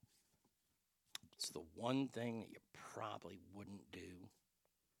 It's the one thing that you probably wouldn't do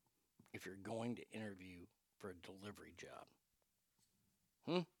if you're going to interview for a delivery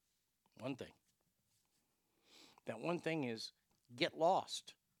job. One thing. That one thing is get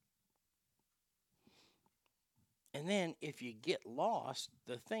lost. And then if you get lost,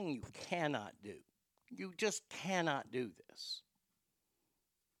 the thing you cannot do, you just cannot do this.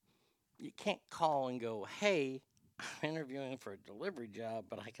 You can't call and go, hey, I'm interviewing for a delivery job,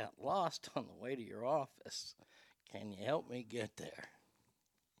 but I got lost on the way to your office. Can you help me get there?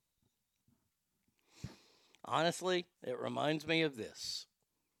 Honestly, it reminds me of this.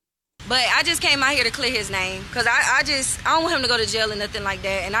 But I just came out here to clear his name because I don't want him to go to jail or nothing like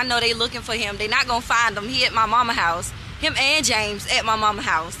that. And I know they looking for him. They not going to find him. He at my mama house. Him and James at my mama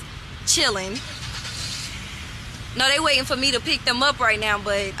house, chilling. No, they waiting for me to pick them up right now,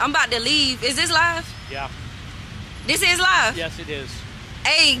 but I'm about to leave. Is this live? Yeah. This is live? Yes, it is.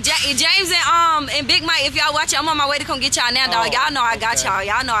 Hey, James and Big Mike, if y'all watch it, I'm on my way to come get y'all now, dog. Y'all know I got y'all.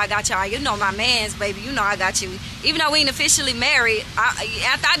 Y'all know I got y'all. You know my mans, baby. You know I got you. Even though we ain't officially married,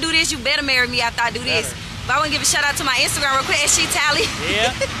 after I do this, you better marry me after I do this. But I want to give a shout out to my Instagram real quick, SG Tally.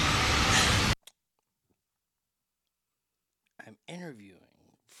 Yeah. I'm interviewing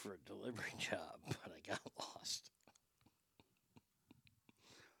for a delivery job, but I got lost.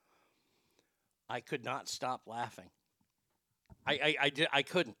 I could not stop laughing. I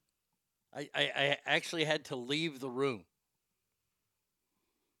couldn't. I actually had to leave the room.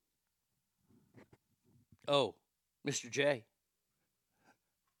 Oh, Mr. J.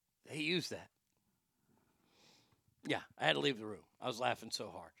 They used that. Yeah, I had to leave the room. I was laughing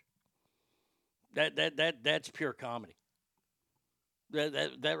so hard. That's pure comedy.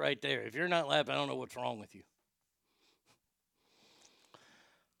 That right there. If you're not laughing, I don't know what's wrong with you.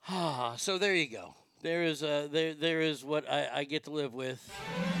 So there you go. There is what I get to live with.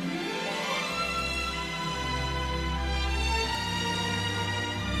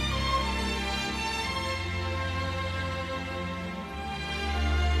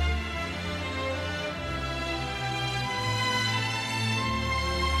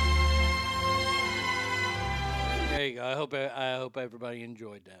 There you go. I hope everybody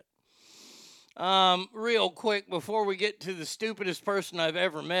enjoyed that. Real quick, before we get to the stupidest person I've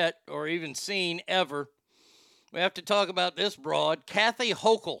ever met or even seen ever, we have to talk about this broad, Kathy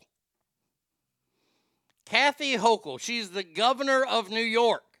Hochul. Kathy Hochul, she's the governor of New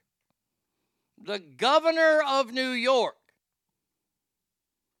York. The governor of New York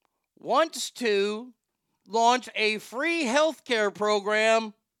wants to launch a free health care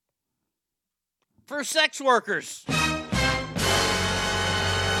program for sex workers.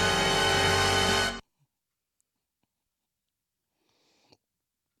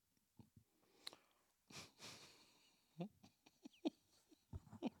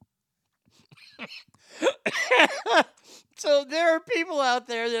 So there are people out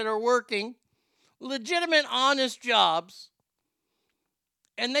there that are working legitimate, honest jobs,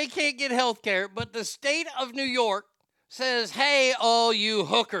 and they can't get health care, but the state of New York says, hey, all you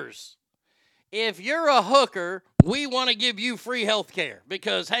hookers, if you're a hooker, we want to give you free health care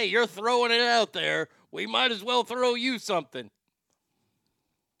because, hey, you're throwing it out there. We might as well throw you something.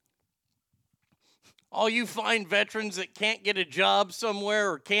 All you fine veterans that can't get a job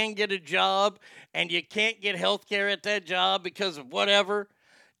somewhere or can get a job and you can't get health care at that job because of whatever,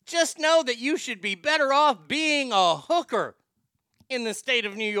 just know that you should be better off being a hooker in the state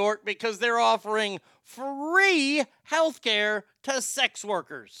of New York because they're offering free health care to sex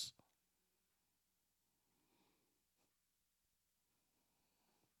workers.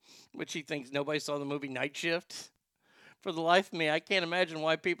 But she thinks nobody saw the movie Night Shift. For the life of me, I can't imagine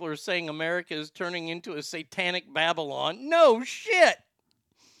why people are saying America is turning into a satanic Babylon. No shit.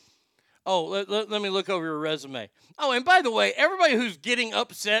 Oh, let me look over your resume. Oh, and by the way, everybody who's getting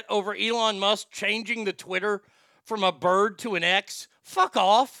upset over Elon Musk changing the Twitter from a bird to an X, fuck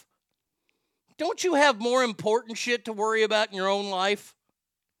off. Don't you have more important shit to worry about in your own life?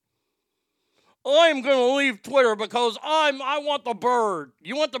 I'm going to leave Twitter because I want the bird.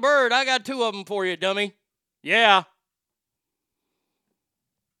 You want the bird? I got 2 of them for you, dummy. Yeah.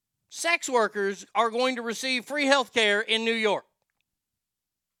 Sex workers are going to receive free health care in New York.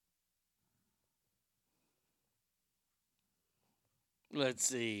 Let's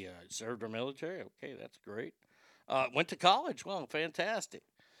see. Served our military. Okay, that's great. Went to college. Well, fantastic.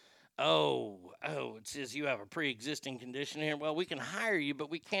 Oh, it says you have a pre-existing condition here. Well, we can hire you, but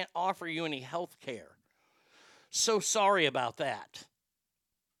we can't offer you any health care. So sorry about that.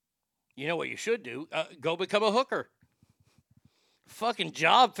 You know what you should do? Go become a hooker. Fucking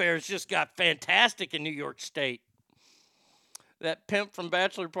job fairs just got fantastic in New York State. That pimp from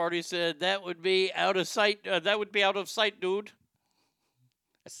Bachelor Party said that would be out of sight. That would be out of sight, dude.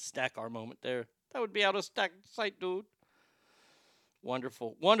 That's a stack our moment there. That would be out of sight, dude.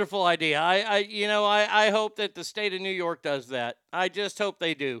 Wonderful, wonderful idea. I hope that the state of New York does that. I just hope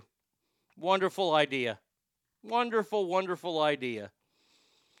they do. Wonderful idea. Wonderful, wonderful idea.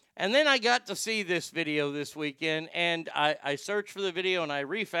 And then I got to see this video this weekend, and I searched for the video, and I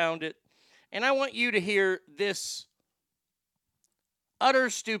refound it. And I want you to hear this utter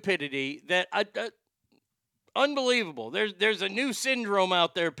stupidity that unbelievable. There's a new syndrome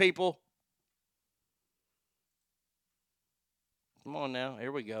out there, people. Come on now.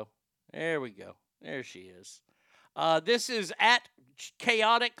 Here we go. There we go. There she is. This is at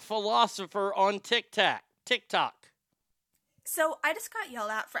Chaotic Philosopher on TikTok. So I just got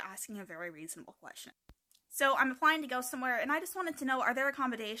yelled at for asking a very reasonable question. So I'm applying to go somewhere, and I just wanted to know, are there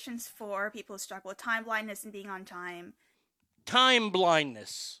accommodations for people who struggle with time blindness and being on time? Time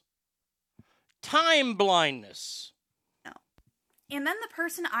blindness. Time blindness. No. And then the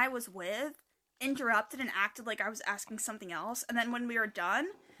person I was with interrupted and acted like I was asking something else, and then when we were done,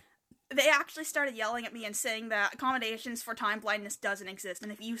 they actually started yelling at me and saying that accommodations for time blindness doesn't exist,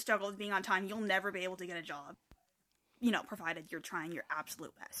 and if you struggle with being on time, you'll never be able to get a job. You know, provided you're trying your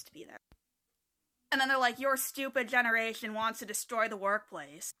absolute best to be there. And then they're like, your stupid generation wants to destroy the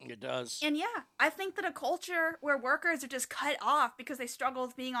workplace. It does. And yeah, I think that a culture where workers are just cut off because they struggle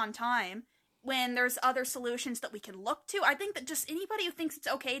with being on time, when there's other solutions that we can look to, I think that just anybody who thinks it's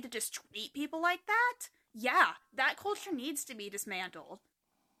okay to just treat people like that, yeah, that culture needs to be dismantled.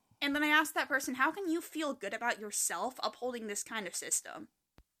 And then I asked that person, how can you feel good about yourself upholding this kind of system?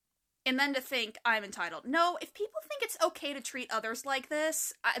 And then to think I'm entitled. No, if people think it's okay to treat others like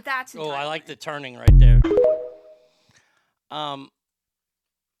this, that's entitlement. Oh, I like the turning right there.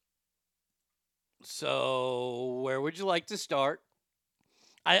 So where would you like to start?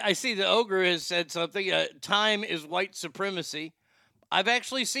 I see the ogre has said something. Time is white supremacy. I've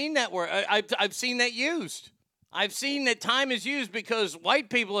actually seen that word. I've seen that used. I've seen that time is used because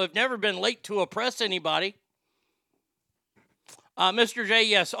white people have never been late to oppress anybody. Mr. J,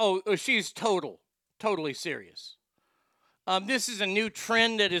 yes. Oh, she's totally serious. This is a new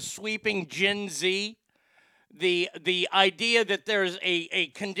trend that is sweeping Gen Z. The idea that there's a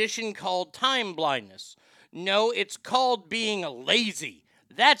condition called time blindness. No, it's called being lazy.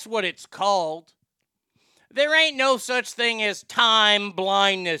 That's what it's called. There ain't no such thing as time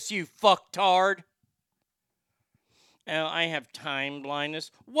blindness, you fucktard. I have time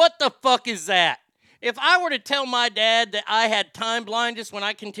blindness. What the fuck is that? If I were to tell my dad that I had time blindness when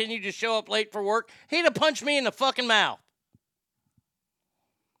I continued to show up late for work, he'd have punched me in the fucking mouth.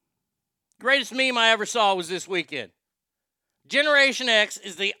 Greatest meme I ever saw was this weekend. Generation X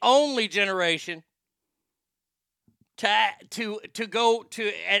is the only generation to go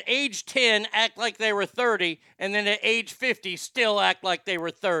to, at age 10, act like they were 30, and then at age 50, still act like they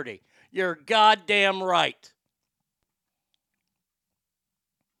were 30. You're goddamn right.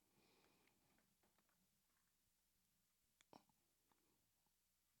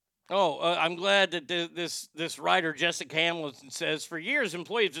 I'm glad that this writer, Jessica Hamilton, says, for years,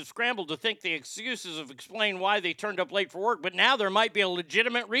 employees have scrambled to think the excuses of explain why they turned up late for work, but now there might be a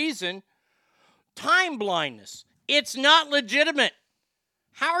legitimate reason. Time blindness. It's not legitimate.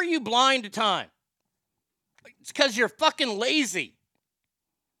 How are you blind to time? It's because you're fucking lazy.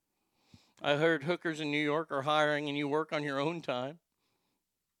 I heard hookers in New York are hiring and you work on your own time.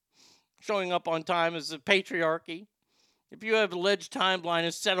 Showing up on time is a patriarchy. If you have alleged time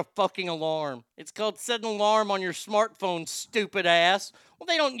blindness, set a fucking alarm. It's called set an alarm on your smartphone, stupid ass. Well,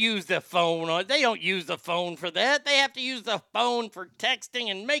 they don't use the phone. They don't use the phone for that. They have to use the phone for texting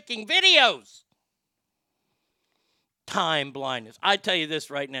and making videos. Time blindness. I tell you this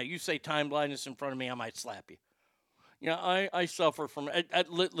right now. You say time blindness in front of me, I might slap you. You know, I suffer from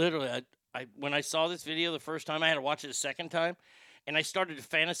literally. When I saw this video the first time, I had to watch it a second time, and I started to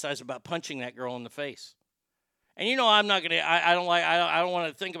fantasize about punching that girl in the face. And you know I'm not gonna. I don't want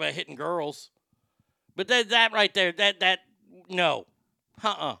to think about hitting girls, but that right there, no,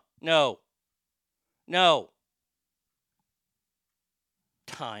 no.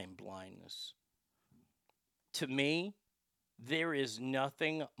 Time blindness. To me, there is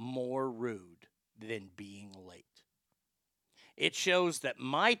nothing more rude than being late. It shows that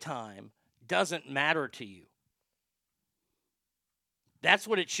my time doesn't matter to you. That's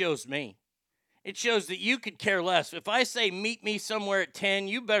what it shows me. It shows that you could care less. If I say meet me somewhere at 10,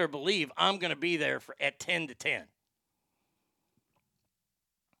 you better believe I'm going to be there at 10 to 10.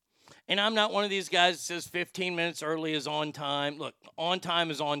 And I'm not one of these guys that says 15 minutes early is on time. Look, on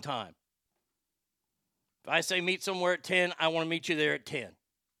time is on time. If I say meet somewhere at 10, I want to meet you there at 10.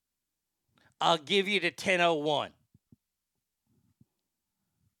 I'll give you to 10:01.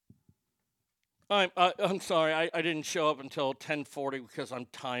 I'm sorry, I didn't show up until 10:40 because I'm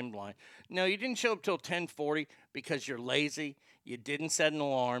time blind. No, you didn't show up until 10:40 because you're lazy, you didn't set an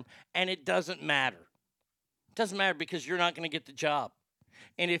alarm, and it doesn't matter. It doesn't matter because you're not going to get the job.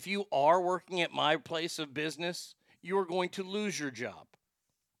 And if you are working at my place of business, you are going to lose your job.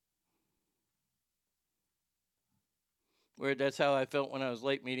 Weird, that's how I felt when I was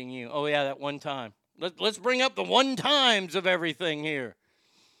late meeting you. Oh, yeah, that one time. Let's bring up the one times of everything here.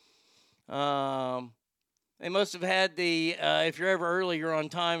 They must have had the, if you're ever early, you're on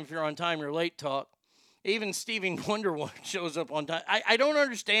time. If you're on time, you're late talk. Even Stevie Wonder shows up on time. I don't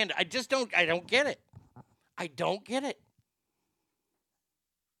understand it. I don't get it. I don't get it.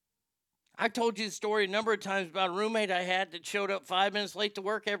 I told you the story a number of times about a roommate I had that showed up 5 minutes late to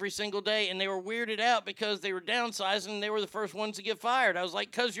work every single day, and they were weirded out because they were downsizing and they were the first ones to get fired. I was like,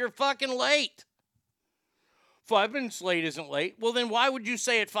 because you're fucking late. 5 minutes late isn't late. Well, then why would you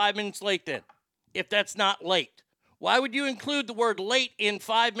say it 5 minutes late then, if that's not late? Why would you include the word late in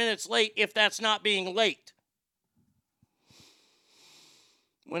 5 minutes late if that's not being late?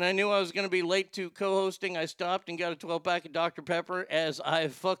 When I knew I was going to be late to co-hosting, I stopped and got a 12-pack of Dr. Pepper as I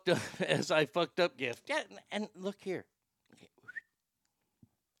fucked up gift. Yeah, and look here. Okay.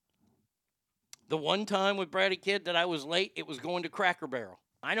 The one time with Brady Kid that I was late, it was going to Cracker Barrel.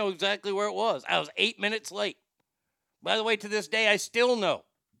 I know exactly where it was. I was 8 minutes late. By the way, to this day, I still know.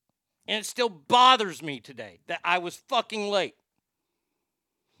 And it still bothers me today that I was fucking late.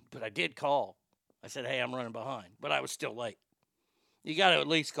 But I did call. I said, hey, I'm running behind. But I was still late. You got to at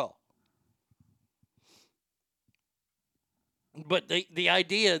least call. But the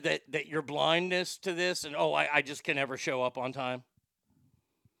idea that your blindness to this and, I just can never show up on time.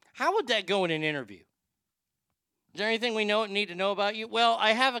 How would that go in an interview? Is there anything we need to know about you? Well,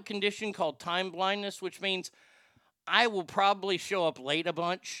 I have a condition called time blindness, which means I will probably show up late a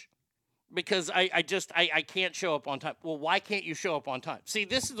bunch because I can't show up on time. Well, why can't you show up on time? See,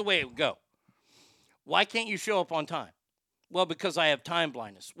 this is the way it would go. Why can't you show up on time? Well, because I have time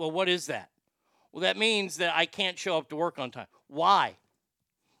blindness. Well, what is that? Well, that means that I can't show up to work on time. Why?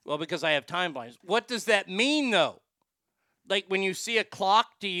 Well, because I have time blindness. What does that mean, though? Like when you see a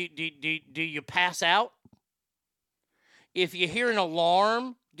clock, do you pass out? If you hear an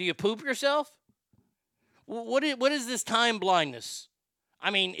alarm, do you poop yourself? What is this time blindness?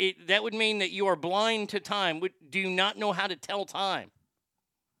 I mean, that would mean that you are blind to time. Do you not know how to tell time?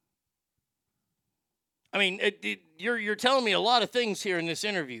 I mean, you're telling me a lot of things here in this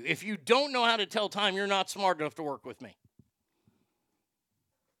interview. If you don't know how to tell time, you're not smart enough to work with me.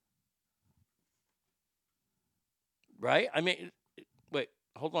 Right? I mean, wait,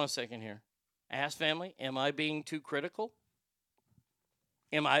 hold on a second here. Ask family, am I being too critical?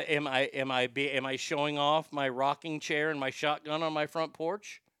 Am I showing off my rocking chair and my shotgun on my front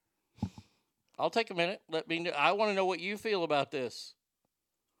porch? I'll take a minute. I want to know what you feel about this.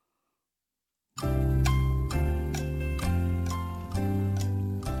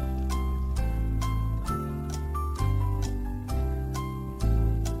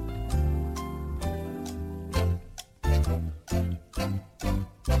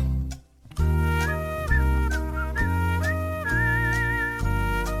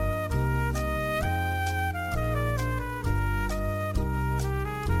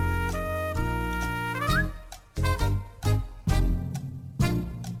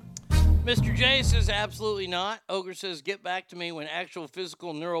 Mr. J says absolutely not. Ogre says get back to me when actual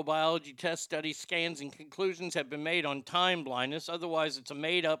physical neurobiology test studies, scans, and conclusions have been made on time blindness. Otherwise, it's a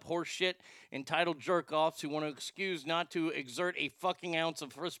made-up horseshit entitled jerk-offs who want to excuse not to exert a fucking ounce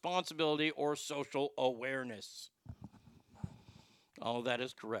of responsibility or social awareness. Oh, that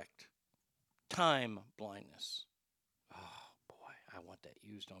is correct. Time blindness. Oh, boy, I want that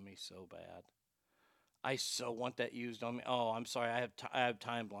used on me so bad. I so want that used on me. Oh, I'm sorry. I have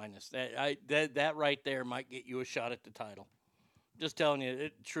time blindness. That right there might get you a shot at the title. Just telling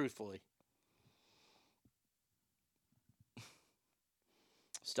you, truthfully.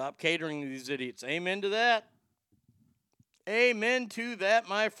 Stop catering to these idiots. Amen to that. Amen to that,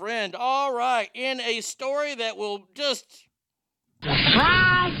 my friend. All right. In a story that will just...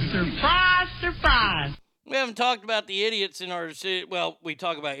 Surprise, surprise, surprise. We haven't talked about the idiots in our city. Well, we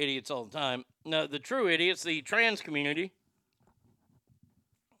talk about idiots all the time. No, the true idiots, the trans community.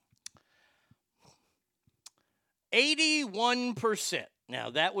 81%.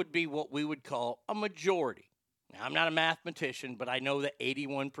 Now, that would be what we would call a majority. Now, I'm not a mathematician, but I know that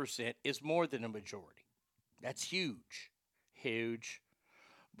 81% is more than a majority. That's huge. Huge.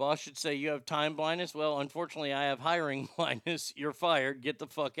 Boss should say, you have time blindness? Well, unfortunately, I have hiring blindness. You're fired. Get the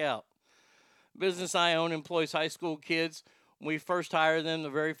fuck out. Business I own employs high school kids. When we first hire them, the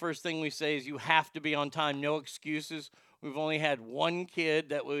very first thing we say is you have to be on time, no excuses. We've only had one kid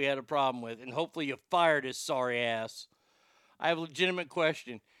that we had a problem with, and hopefully you fired his sorry ass. I have a legitimate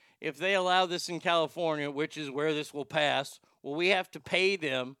question. If they allow this in California, which is where this will pass, will we have to pay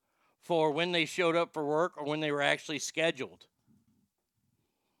them for when they showed up for work or when they were actually scheduled?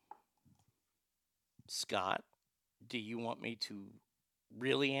 Scott, do you want me to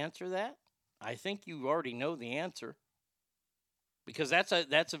really answer that? I think you already know the answer. Because that's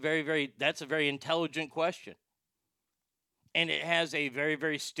a very intelligent question. And it has a very,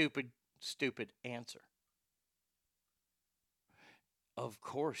 very stupid answer. Of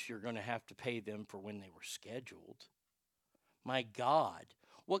course you're going to have to pay them for when they were scheduled. My God.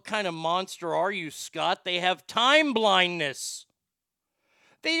 What kind of monster are you, Scott? They have time blindness.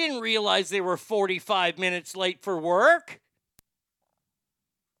 They didn't realize they were 45 minutes late for work.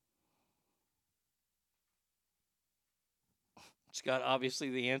 Scott, obviously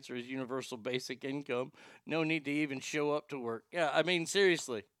the answer is universal basic income. No need to even show up to work. Yeah, I mean,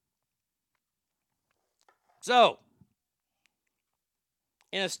 seriously. So,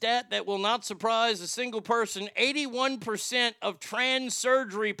 in a stat that will not surprise a single person, 81% of trans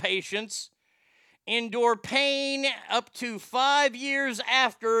surgery patients endure pain up to 5 years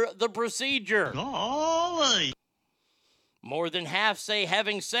after the procedure. Golly. More than half say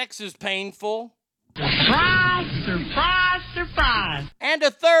having sex is painful. Surprise, surprise, surprise. And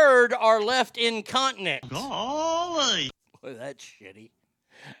a third are left incontinent. Golly. Boy, that's shitty.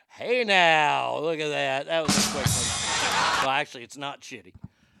 Hey now, look at that. That was a quick one. Well, actually, it's not shitty.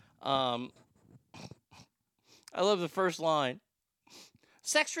 I love the first line.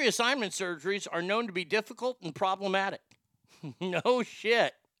 Sex reassignment surgeries are known to be difficult and problematic. No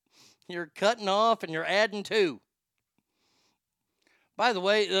shit. You're cutting off and you're adding to. By the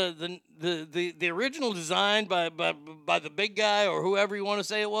way, the original design by the big guy or whoever you want to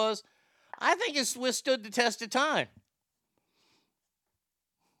say it was, I think it's withstood the test of time.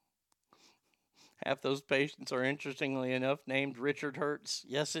 Half those patients are, interestingly enough, named Richard Hertz.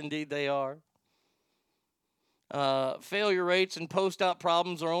 Yes, indeed they are. Failure rates and post-op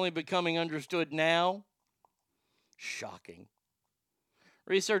problems are only becoming understood now. Shocking.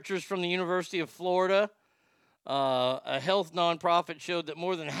 Researchers from the University of Florida, a health nonprofit, showed that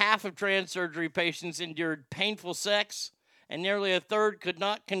more than half of trans surgery patients endured painful sex, and nearly a third could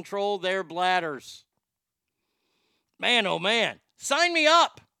not control their bladders. Man, oh man, sign me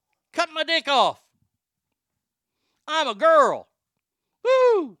up. Cut my dick off. I'm a girl.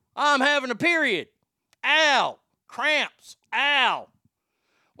 Woo! I'm having a period. Ow. Cramps. Ow.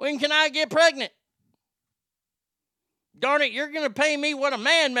 When can I get pregnant? Darn it, you're going to pay me what a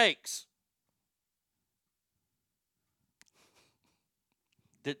man makes.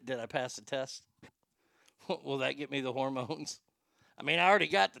 Did I pass the test? Will that get me the hormones? I mean, I already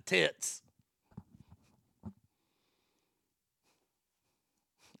got the tits.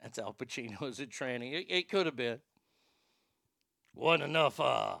 That's Al Pacino as a tranny. It could have been. Wasn't enough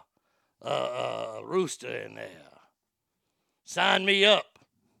rooster in there. Sign me up.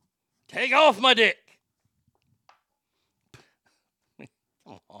 Take off my dick.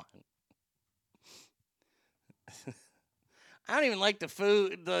 Come on. I don't even like the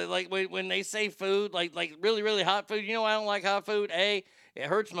food. Like when they say food, like really, really hot food. You know why I don't like hot food? A, it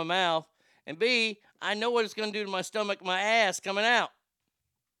hurts my mouth. And B, I know what it's going to do to my stomach, my ass coming out.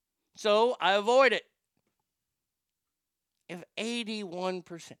 So I avoid it. If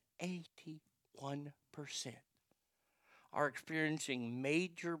 81% are experiencing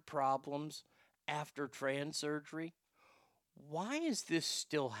major problems after trans surgery, why is this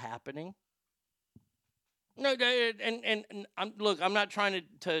still happening? No, and look, I'm not trying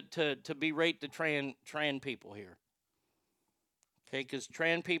to berate the trans people here. Okay, because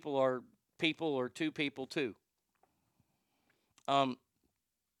trans people are two people too.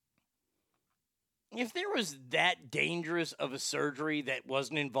 If there was that dangerous of a surgery that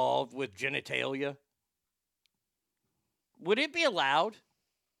wasn't involved with genitalia, would it be allowed?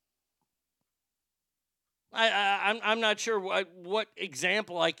 I'm not sure what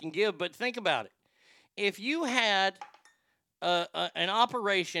example I can give, but think about it. If you had an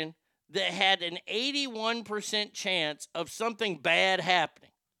operation that had an 81% chance of something bad happening,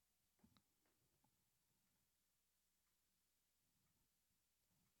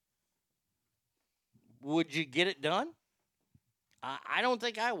 would you get it done? I don't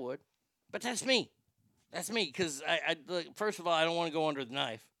think I would, but that's me. That's me, because first of all, I don't want to go under the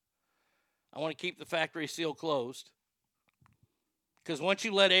knife. I want to keep the factory seal closed. Because once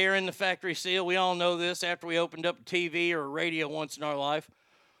you let air in the factory seal, we all know this after we opened up a TV or a radio once in our life.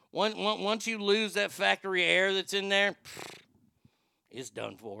 Once you lose that factory air that's in there, it's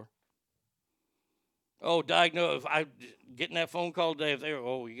done for. Oh, diagnose. I getting that phone call today. If they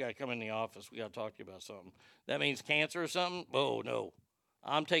were, you got to come in the office. We got to talk to you about something. That means cancer or something? Oh, no.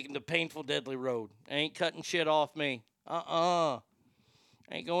 I'm taking the painful, deadly road. Ain't cutting shit off me.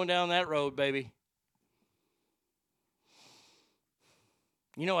 Ain't going down that road, baby.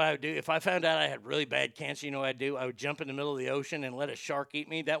 You know what I would do? If I found out I had really bad cancer, you know what I'd do? I would jump in the middle of the ocean and let a shark eat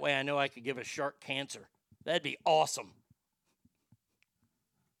me. That way I know I could give a shark cancer. That'd be awesome.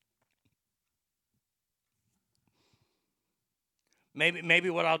 Maybe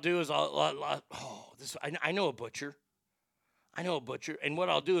what I'll do is I know a butcher. And what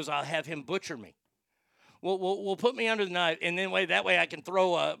I'll do is I'll have him butcher me. We'll put me under the knife, and then that way I can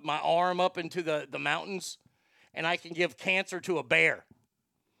throw my arm up into the mountains, and I can give cancer to a bear.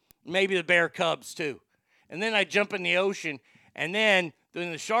 Maybe the bear cubs, too. And then I jump in the ocean, and then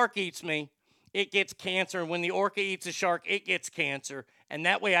when the shark eats me, it gets cancer. And when the orca eats a shark, it gets cancer. And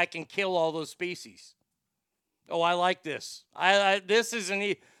that way I can kill all those species. Oh, I like this. This is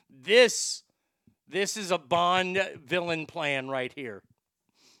a Bond villain plan right here.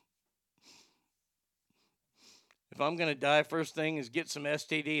 If I'm going to die, first thing is get some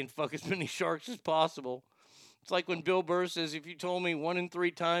STD and fuck as many sharks as possible. It's like when Bill Burr says, if you told me 1 in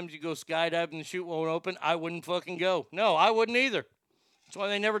 3 times you go skydiving and the chute won't open, I wouldn't fucking go. No, I wouldn't either. That's why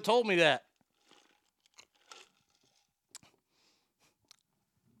they never told me that.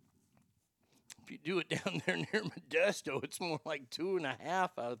 If you do it down there near Modesto, it's more like 2.5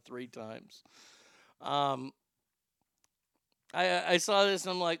 out of 3 times. I saw this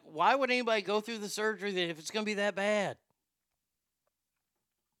and I'm like, why would anybody go through the surgery if it's going to be that bad?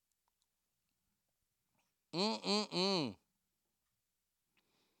 You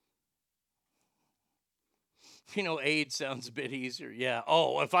know, AIDS sounds a bit easier. Yeah.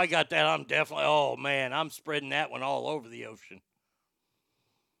 Oh, if I got that, I'm definitely, I'm spreading that one all over the ocean.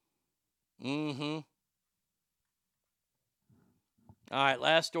 All right,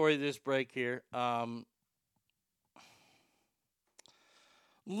 last story of this break here.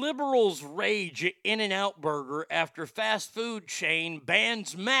 Liberals rage at In-N-Out Burger after fast food chain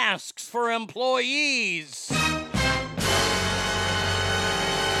bans masks for employees.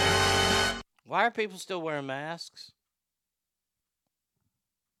 Why are people still wearing masks?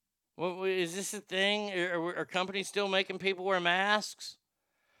 Is this a thing? Are companies still making people wear masks?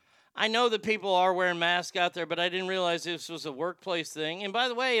 I know that people are wearing masks out there, but I didn't realize this was a workplace thing. And by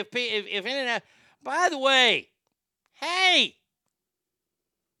the way, if In-N-Out, by the way, hey,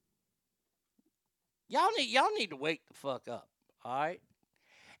 y'all need to wake the fuck up, all right?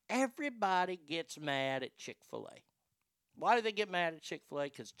 Everybody gets mad at Chick-fil-A. Why do they get mad at Chick-fil-A?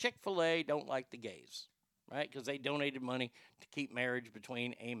 Because Chick-fil-A don't like the gays, right? Because they donated money to keep marriage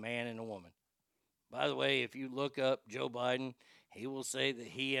between a man and a woman. By the way, if you look up Joe Biden, he will say that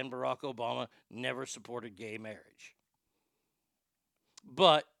he and Barack Obama never supported gay marriage.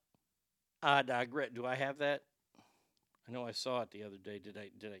 But I digress. Do I have that? I know I saw it the other day. Did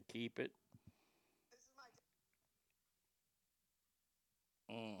I keep it?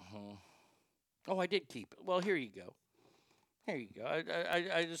 Oh, I did keep it. Well, here you go. Here you go.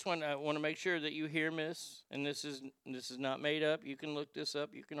 I just want to make sure that you hear, miss, and this is not made up. You can look this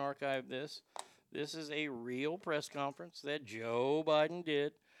up. You can archive this. This is a real press conference that Joe Biden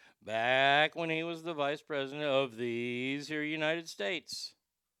did back when he was the vice president of these here United States.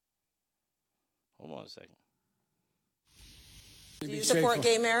 Hold on a second. Do you support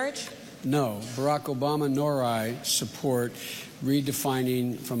gay marriage? No, Barack Obama nor I support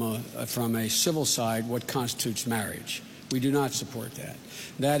redefining from a civil side what constitutes marriage. We do not support that.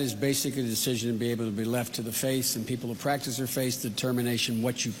 That is basically a decision to be able to be left to the faith and people who practice their faith, the determination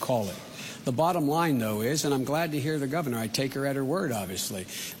what you call it. The bottom line, though, is, and I'm glad to hear the governor, I take her at her word, obviously,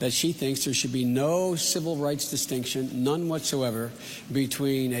 that she thinks there should be no civil rights distinction, none whatsoever,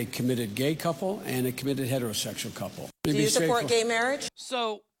 between a committed gay couple and a committed heterosexual couple. Do you support gay marriage?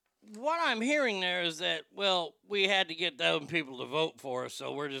 So what I'm hearing there is that, well, we had to get those people to vote for us,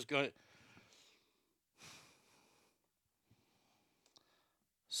 so we're just going to...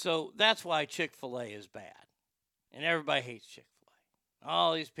 So that's why Chick-fil-A is bad. And everybody hates Chick-fil-A.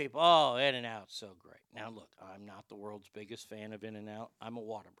 All these people, oh, In-N-Out's so great. Now, look, I'm not the world's biggest fan of In-N-Out. I'm a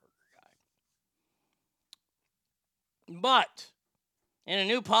Whataburger guy. But in a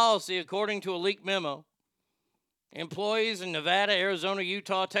new policy, according to a leaked memo, employees in Nevada, Arizona,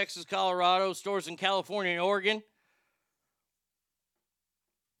 Utah, Texas, Colorado, stores in California and Oregon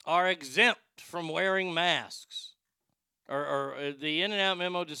are exempt from wearing masks. The In-N-Out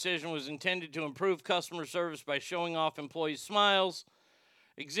memo decision was intended to improve customer service by showing off employees' smiles.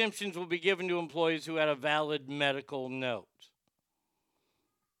 Exemptions will be given to employees who had a valid medical note.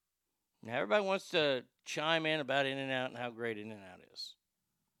 Now, everybody wants to chime in about In-N-Out and how great In-N-Out is.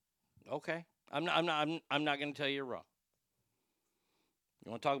 Okay, I'm not going to tell you you're wrong.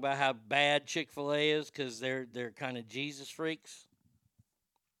 You want to talk about how bad Chick-fil-A is because they're kind of Jesus freaks?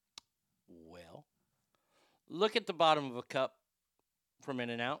 Well, look at the bottom of a cup from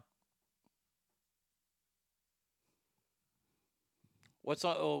In-N-Out. What's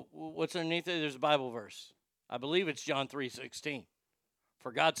underneath it? There's a Bible verse. I believe it's John 3:16.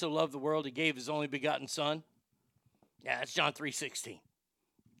 For God so loved the world, he gave his only begotten son. Yeah, that's John 3:16.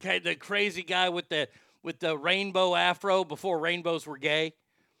 Okay, the crazy guy with the rainbow afro before rainbows were gay.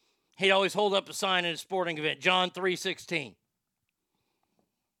 He'd always hold up a sign at a sporting event. John 3:16.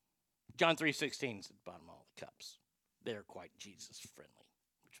 John 3:16 is at the bottom of all the cups. They're quite Jesus friendly,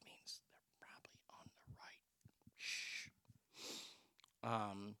 which means they're probably on the right. Shh.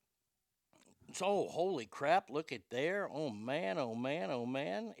 So holy crap! Look at there. Oh man! Oh man! Oh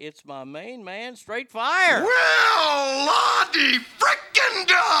man! It's my main man, Straight Fire. Well, Lottie frickin'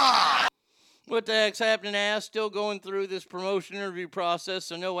 da! What the heck's happening, ass? Still going through this promotion interview process,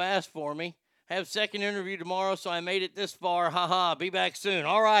 so no ass for me. Have second interview tomorrow, so I made it this far. Haha. Be back soon.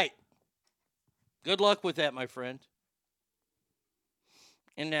 All right. Good luck with that, my friend.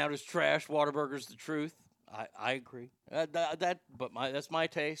 In-N-Out is trash. Whataburger's the truth. I agree. That's my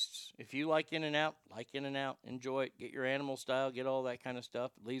tastes. If you like In-N-Out, enjoy it. Get your animal style, get all that kind of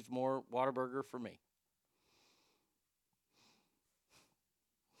stuff. It leaves more Whataburger for me.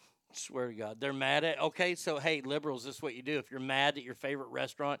 Swear to God, they're mad at. Okay, so hey, liberals, this is what you do. If you're mad that your favorite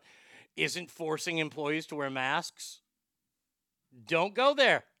restaurant isn't forcing employees to wear masks, don't go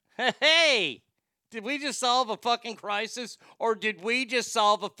there. Hey, did we just solve a fucking crisis, or did we just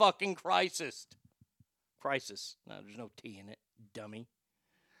solve a fucking crisis? Crisis. No, there's no T in it, dummy.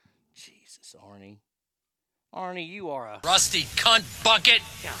 Jesus, Arnie. Arnie, you are a rusty cunt bucket.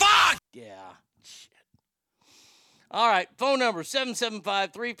 God. Fuck! Yeah. Shit. All right, phone number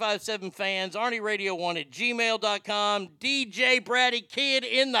 775-357-FANS, ArnieRadio1@gmail.com. DJ Bratty Kid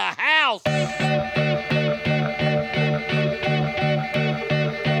in the house.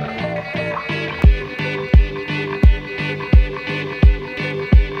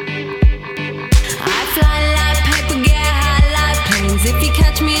 If you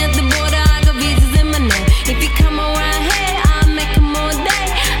catch me at the border, I got visas in my name. If you come around here, I'll make them all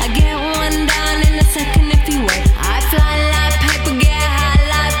day. I get one down in a second if you wait. I fly like paper, get high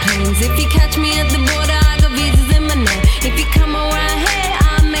like planes. If you catch me at the border, I got visas in my name. If you come around here,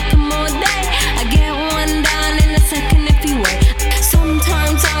 I'll make them all day. I get one down in a second if you wait.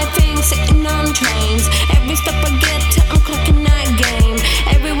 Sometimes I think sitting on trains. Every step I get to, I'm clocking that game.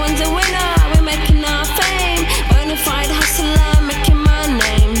 Everyone's a winner, we're making our fame. Bonafide hustler, making my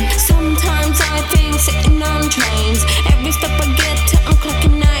name. Sometimes I think sitting on trains. Every step I get to, I'm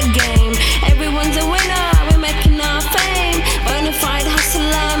clocking that game. Everyone's a winner, we're making our fame. Bonafide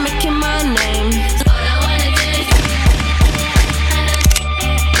hustler, making my name. All I wanna do is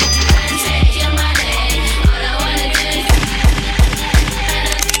take your money. All I wanna do is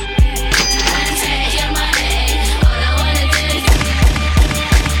take your money. All I wanna do is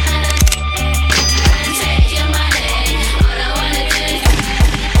take your money. All I wanna do is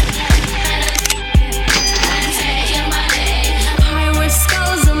take your money. Pirate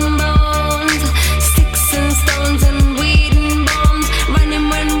skulls and bones, sticks and stones and weed and bombs. Running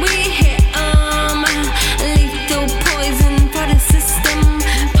when we hit 'em. Lethal poison for the system.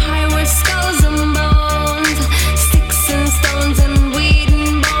 Pirate skulls and bones, sticks and stones and weed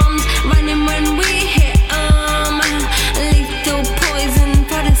and bombs. Running when we hit 'em. Lethal poison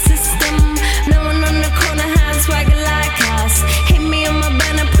for the system. No one on the corner has swagger like us. Hit me on my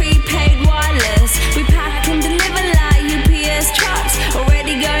banner, prepaid wireless. We pack and deliver like UPS trucks.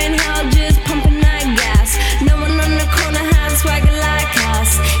 Already going hell, just pumping that gas. No one on the corner has swagger like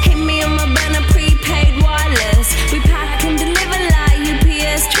us. Hit me on my banner, prepaid wireless. We pack and deliver like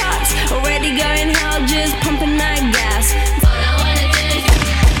UPS trucks. Already going hell, just pumping that gas. All I wanna do is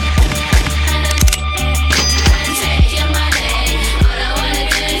take your money. All I wanna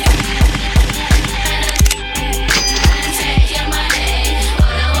do is take your money.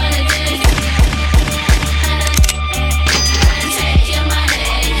 All I wanna do is take your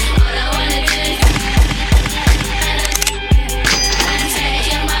money. All I wanna do is take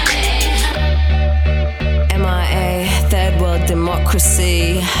your money. MIA, third world democracy.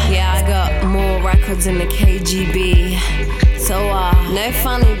 Yeah, I got more records than the KGB. So, no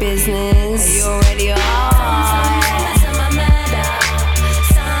funny business. You already are. All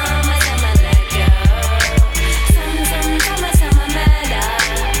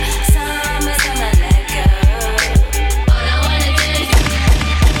I wanna do is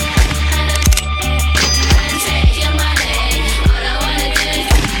take your money. All I wanna do is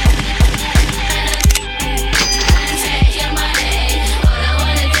take your money. All I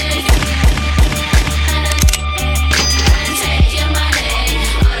wanna do is take your money.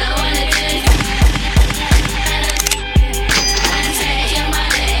 All I wanna do is take your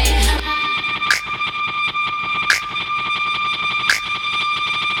money.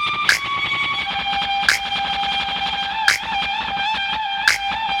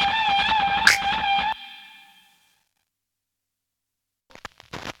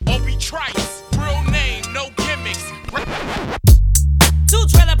 Obi Trice, real name, no gimmicks. Two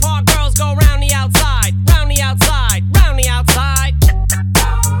trailer park girls go round the outside, round the outside, round the outside.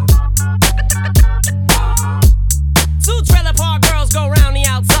 Two trailer park girls go round the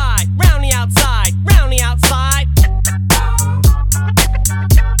outside, round the outside, round the outside.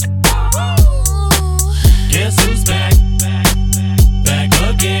 Guess who's back? Back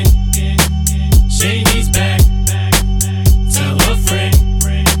again. Shady's back. Tell a friend.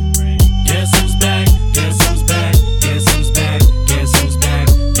 Guess who's back? Guess who's back? Guess who's back? Guess who's back?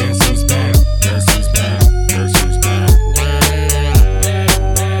 Guess who's back? Guess who's back? Guess who's back?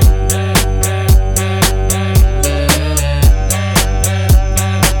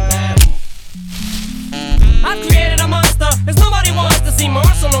 I've created a monster, cause nobody wants to see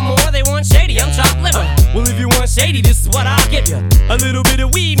Marshall no more. They want Shady, I'm chopped liver. Well, if you want Shady, this is what I'll give you. A little bit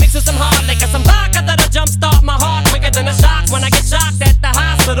of weed mixed with some hard liquor, some vodka that'll jumpstart my heart quicker than a shock when I get shocked at the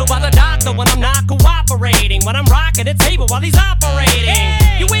hospital by the doctor when I'm not cooperating. When I'm rocking the table while he's operating.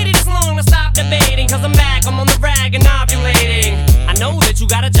 You waited this long to stop debating, cause I'm back, I'm on the rag and ovulating. I know that you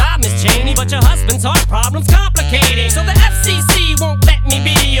got a job, Miss Cheney, but your husband's heart problem's complicating. So the FCC won't let me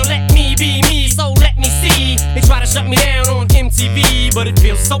be, or let me be me, so let me see. They try to shut me down on MTV, but it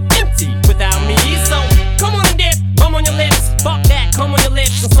feels so empty without me. So come on and dip, bum on your lips, fuck that, come on your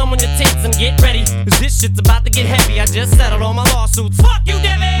lips. relax and summon your tits and get ready. Cause this shit's about to get heavy. I just settled all my lawsuits. Fuck you,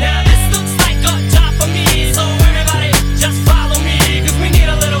 Debbie! Now this looks like a job for me. So everybody just follow me. Cause we need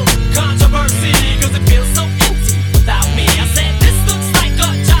a little controversy. Cause it feels so empty without me. I said this looks like a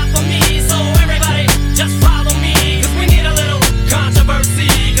job for me. So everybody just follow me. Cause we need a little controversy.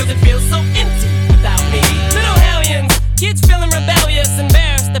 Cause it feels so empty without me. Little hellions, kids feeling rebellious,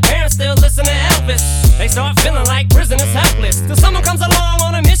 embarrassed. The parents still listen to Elvis. They start feeling like prisoners helpless. Till someone comes along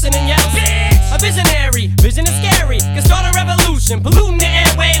on a mission and yells, bitch! A visionary, vision is scary. Can start a revolution, polluting the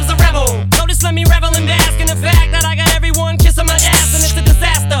airwaves, a rebel. So just let me revel and bask in the fact that I got everyone kissing my ass. And it's a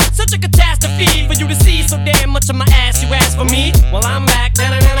disaster, such a catastrophe for you to see so damn much of my ass. You ask for me? Well, I'm back.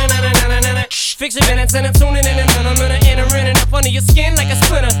 Fix your minutes and I'm tuning in and I'm gonna enter in and up under your skin like a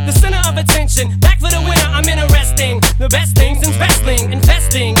splinter. The center of attention, back for the winner, I'm interesting. The best things in wrestling,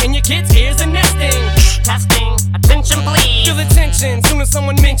 investing in your kids' ears and nesting. Testing, attention please. Feel the tension, soon as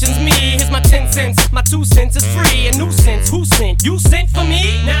someone mentions me. Here's my 10 cents, my 2 cents is free. A nuisance, who sent? You sent for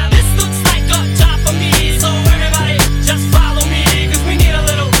me? Now this looks like a job for me. So everybody just follow me. Cause we need a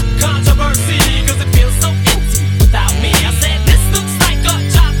little controversy. Cause it feels so empty without me. I said this looks like a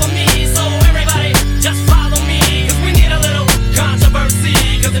job for me. So everybody just follow me. Cause we need a little controversy.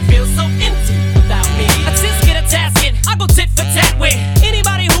 Cause it feels so empty without me. A tisket, a tasket, I go tit for tat with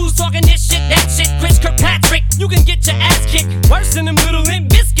anybody who's talking this shit, that shit. Chris Kirkpatrick, you can get your ass kicked worse than them little Limp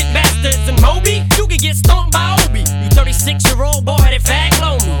Biscuit bastards. And Moby, you can get stomped by Obi. You 36-year-old boy that fag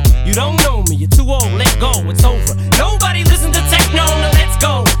blow me. You don't know me, you're too old, let go, it's over. Nobody listen to techno, now let's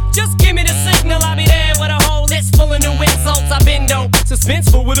go. Just give me the signal, I'll be there with a whole list full of new insults. I've been dope,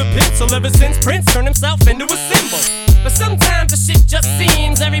 suspenseful with a pencil ever since Prince turned himself into a symbol. But sometimes the shit just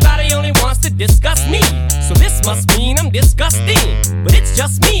seems everybody only wants to discuss me. So this must mean I'm disgusting. But it's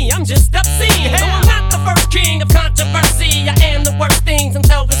just me, I'm just obscene. Though I'm not the first king of controversy, I am the worst things in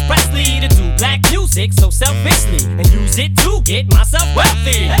Elvis Presley to do black music so selfishly and use it to get myself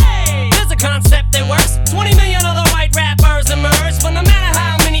wealthy. Hey, there's a concept that works. 20 million other white rappers emerge, but no matter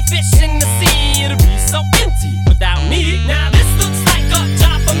how many fish in the sea, it'll be so empty without me. Now this looks like a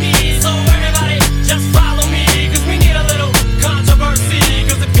job for me. So everybody just follow me. Cause we need a little controversy.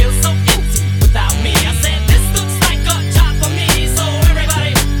 Cause it feels so empty without me. I said this looks like a job for me. So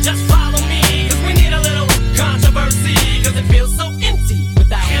everybody just follow me. Cause we need a little controversy. Cause it feels so empty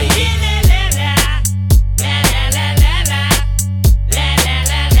without me.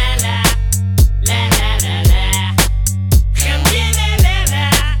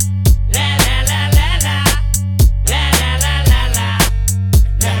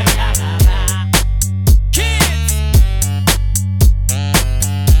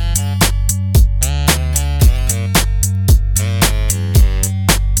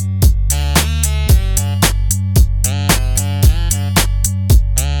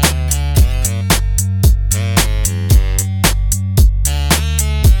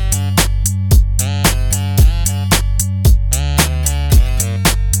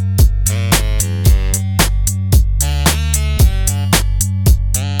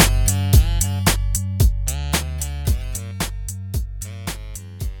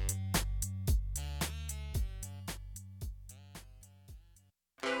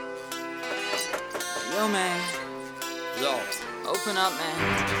 Yo, man. Yo. Open up, man.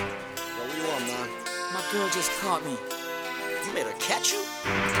 Yo, what you want, man? My girl just caught me. You made her catch you?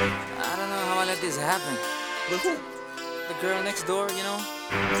 I don't know how I let this happen. With who? The girl next door, you know?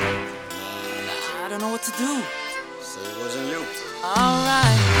 I don't know what to do. So it wasn't you.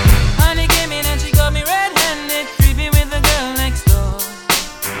 Alright. Honey came in and she got me red-handed, creepy with the girl next door.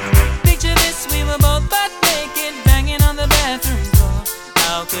 Picture this, we were both butt naked, banging on the bathroom door.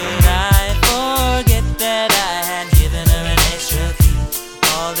 How could I forget that I had given her an extra key?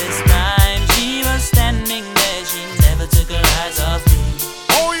 All this time she was standing there, she never took her eyes off me.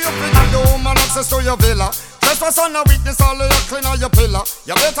 Oh, you figure the woman access to your villa. Trespass on a weakness, all of your clean on your pillar.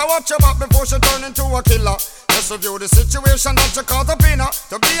 You better watch your back before she turn into a killer. Just review the situation that you caught up in her.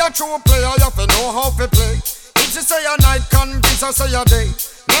 To be a true player, you have to know how to play. If she say a night, convince her say a day.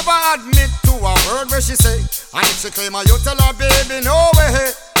 Never admit to a word where she say. And if she claim her, you tell her, baby, no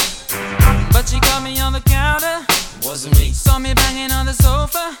way. But she caught me on the counter. Wasn't me. Saw me banging on the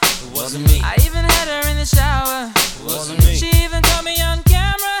sofa. Wasn't me. I even had her in the shower. Wasn't me. She even caught me on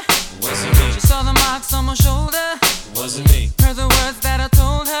camera. Wasn't me. She saw the marks on my shoulder. Wasn't me. Heard the words that I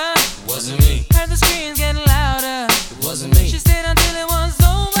told her. Wasn't me. Heard the screams getting louder. Wasn't me. She stayed until it was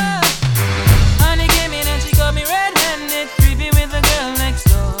over. Honey came in and she got me red-handed, creepy with the girl next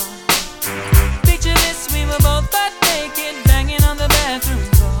door. Picture this, we were both butt naked, banging on the bathroom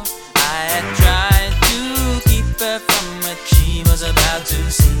door. I had tried to keep her from what she was about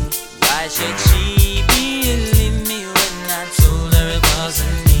to say.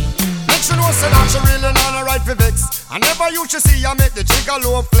 I never used to see you make the jigger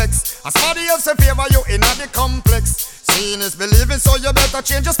low flex. As somebody else in favor you in the complex. Seeing is believing, so you better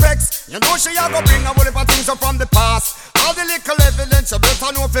change your specs. You know she a go bring a whole heap of things up from the past. All the little evidence you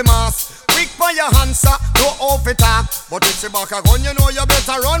better know for mass. Quick for your answer, no off it talk. But if she back a gun, you know you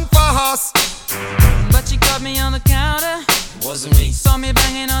better run fast. But she caught me on the counter. It wasn't me. Saw me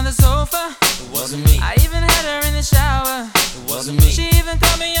banging on the sofa. It wasn't me. I even had her in the shower. It wasn't me. She even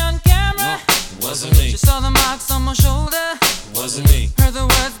caught me on camera. No, it wasn't me. She saw the marks on my shoulder. It wasn't me. Heard the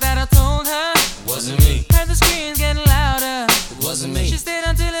words that I told her. It wasn't me. Heard the screams getting louder. It wasn't me. She stayed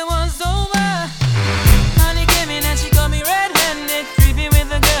until it was over. Honey came in and she caught me red-handed, creepy with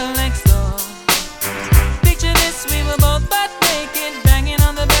the girl next door. Picture this, we were both butt naked, banging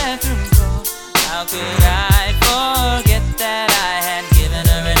on the bathroom floor. How could I forget that I had given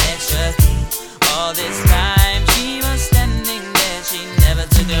her an extra key? All this time she was standing there, she never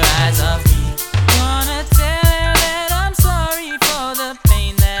took her eyes off me. Wanna tell her that I'm sorry for the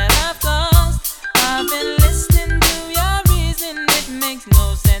pain that I've caused. I've been listening to your reason, it makes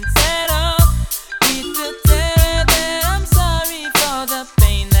no sense at all. Need to tell her that I'm sorry for the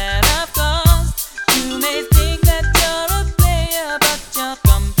pain that I've caused. You may think that you're a player, but you're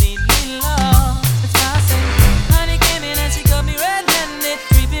completely lost. That's why I say, honey came in and she caught me red-handed,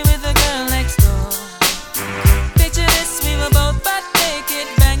 creepy with the girl next door. Picture this, we were both butt naked,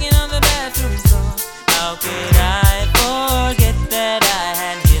 banging on the bathroom floor. How could I forget that I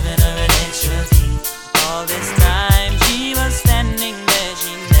had given her an extra key? All this time she was standing there,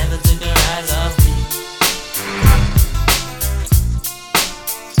 she never took her eyes off me.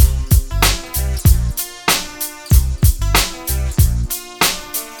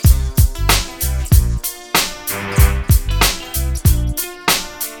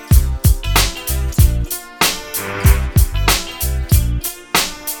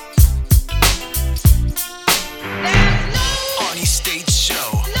 Arnie State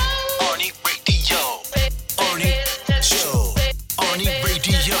Show. Arnie Radio. Arnie Show. Arnie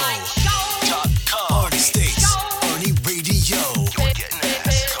Radio.com. Arnie States. Arnie Radio. You're getting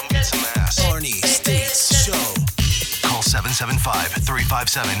ass. Come get some ass. Arnie States Show. Call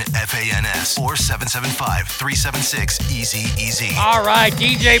 775-357-FANS or 775-376-EASY. All right,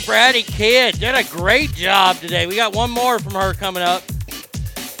 DJ Bratty Kid did a great job today. We got one more from her coming up.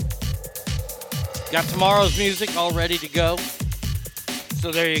 Got tomorrow's music all ready to go.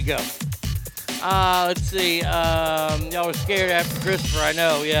 So there you go. Let's see. Y'all were scared after Christopher, I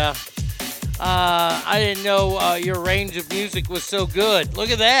know, yeah. I didn't know your range of music was so good. Look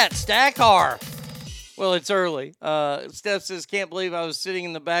at that, Stackar. Well, it's early. Steph says, can't believe I was sitting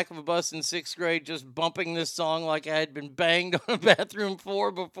in the back of a bus in 6th grade just bumping this song like I had been banged on a bathroom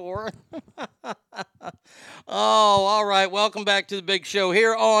floor before. Oh, all right. Welcome back to the big show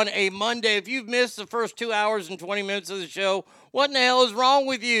here on a Monday. If you've missed the first 2 hours and 20 minutes of the show, what in the hell is wrong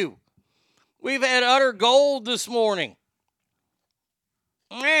with you? We've had utter gold this morning.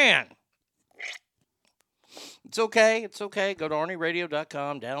 Man. It's okay. It's okay. Go to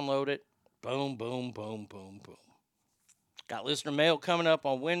ArnieRadio.com, download it. Boom, boom, boom, boom, boom. Got listener mail coming up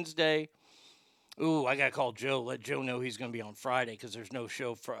on Wednesday. Ooh, I got to call Joe. Let Joe know he's going to be on Friday because there's no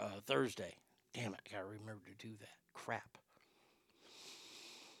show for Thursday. Damn it, got to remember to do that. Crap.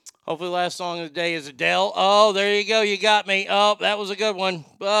 Hopefully last song of the day is Adele. Oh, there you go. You got me. Oh, that was a good one.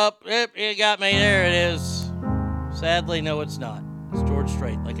 Oh, yep, you got me. There it is. Sadly, no, it's not. It's George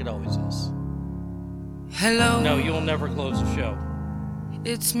Strait, like it always is. Hello. No, you'll never close the show.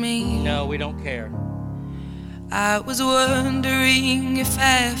 It's me. No, we don't care. I was wondering if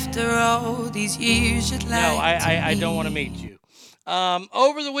after all these years you'd like No, I don't want to meet you.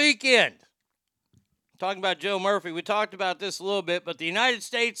 Over the weekend, talking about Joe Murphy, we talked about this a little bit, but the United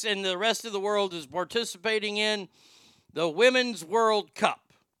States and the rest of the world is participating in the Women's World Cup.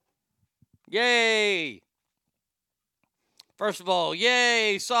 Yay! First of all,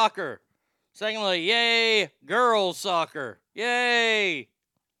 yay, soccer. Secondly, yay, girls soccer. Yay!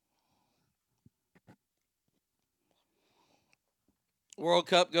 World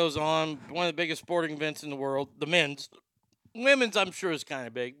Cup goes on. One of the biggest sporting events in the world. The men's. Women's, I'm sure, is kind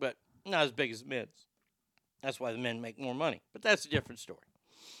of big, but not as big as men's. That's why the men make more money. But that's a different story.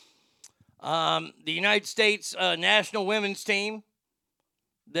 The United States national women's team,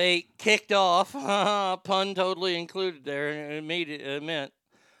 they kicked off. Pun totally included there. It meant.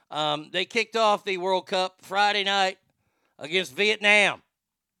 They kicked off the World Cup Friday night against Vietnam.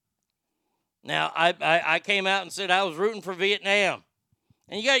 Now, I came out and said I was rooting for Vietnam.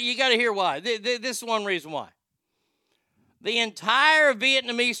 And you got to hear why. This is one reason why. The entire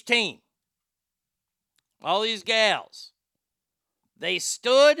Vietnamese team, all these gals, They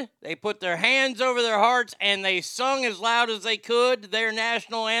stood, they put their hands over their hearts, and they sung as loud as they could their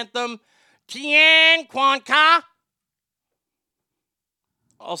national anthem, Tien Quan Ka,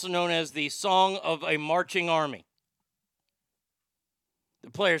 also known as the Song of a Marching Army.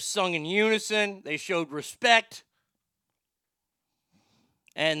 The players sung in unison, they showed respect,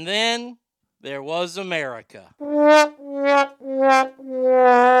 and then there was America.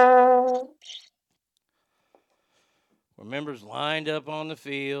 Where members lined up on the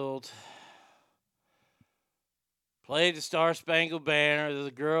field, played the Star Spangled Banner. The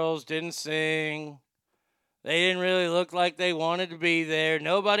girls didn't sing. They didn't really look like they wanted to be there.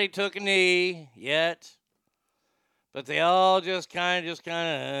 Nobody took a knee yet. But they all just kind of,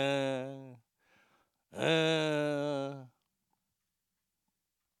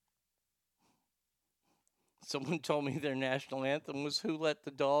 Someone told me their national anthem was Who Let the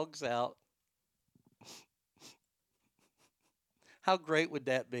Dogs Out. How great would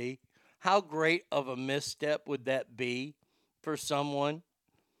that be? How great of a misstep would that be for someone?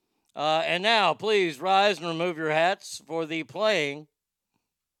 And now, please rise and remove your hats for the playing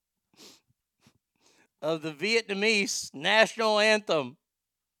of the Vietnamese national anthem.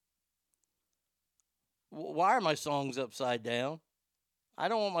 Why are my songs upside down? I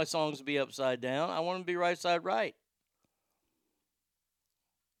don't want my songs to be upside down. I want them to be right side right.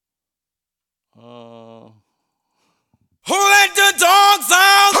 Who let the dogs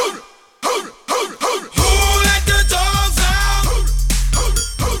out? Who let the dogs out?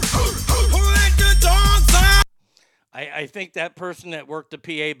 Who let the dogs out? I think that person that worked the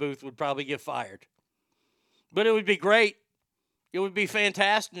PA booth would probably get fired. But it would be great. It would be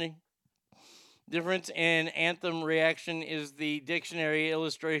fantastic. Difference in anthem reaction is the dictionary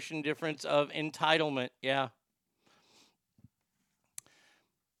illustration difference of entitlement. Yeah.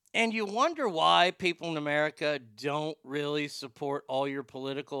 And you wonder why people in America don't really support all your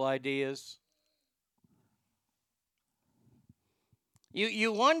political ideas.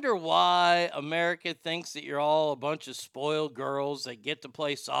 You wonder why America thinks that you're all a bunch of spoiled girls that get to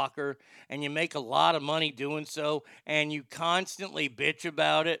play soccer and you make a lot of money doing so and you constantly bitch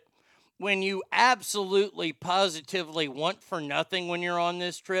about it when you absolutely positively want for nothing when you're on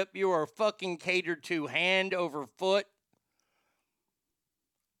this trip. You are fucking catered to hand over foot.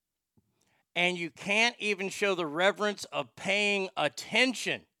 And you can't even show the reverence of paying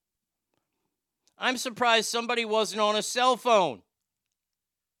attention. I'm surprised somebody wasn't on a cell phone.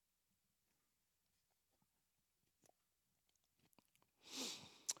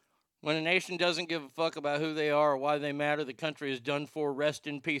 When a nation doesn't give a fuck about who they are or why they matter, the country is done for. Rest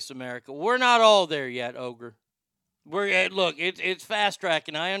in peace, America. We're not all there yet, Ogre. Look, it's fast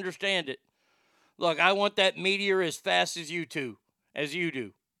tracking. I understand it. Look, I want that meteor as fast as you do.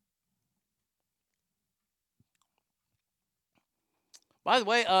 By the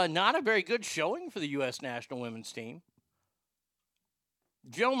way, not a very good showing for the U.S. national women's team.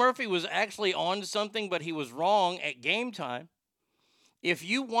 Joe Murphy was actually on to something, but he was wrong at game time. If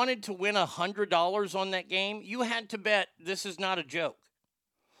you wanted to win $100 on that game, you had to bet, this is not a joke.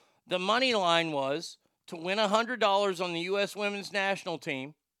 The money line was, to win $100 on the U.S. women's national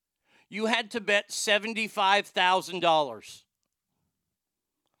team, you had to bet $75,000.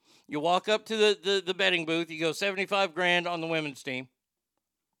 You walk up to the betting booth, you go $75,000 on the women's team,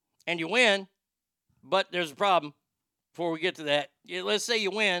 and you win, but there's a problem before we get to that. Let's say you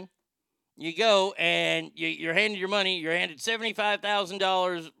win. You go and you're handed your money. You're handed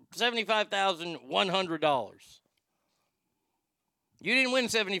 $75,100. You didn't win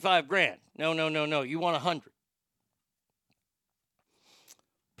 $75,000. No. You won $100.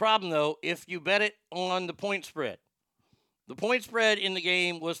 Problem though, if you bet it on the point spread, the point spread in the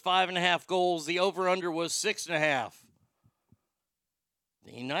game was 5.5 goals. The over/under was 6.5.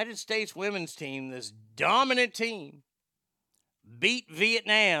 The United States women's team, this dominant team, beat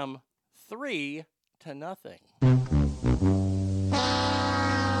Vietnam 3-0.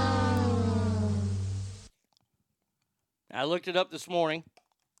 I looked it up this morning.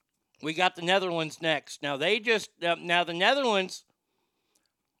 We got the Netherlands next. Now the Netherlands,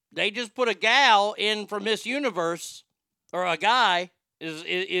 they just put a gal in for Miss Universe, or a guy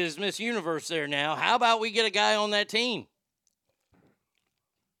is Miss Universe there now. How about we get a guy on that team?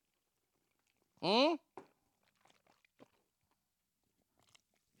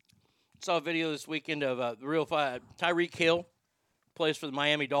 Saw a video this weekend of the real fight. Tyreek Hill plays for the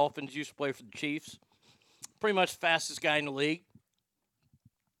Miami Dolphins, used to play for the Chiefs. Pretty much the fastest guy in the league.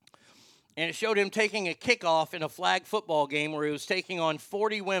 And it showed him taking a kickoff in a flag football game where he was taking on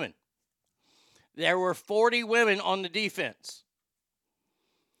 40 women. There were 40 women on the defense.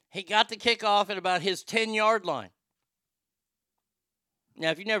 He got the kickoff at about his 10-yard line. Now,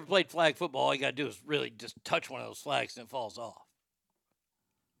 if you never played flag football, all you got to do is really just touch one of those flags and it falls off.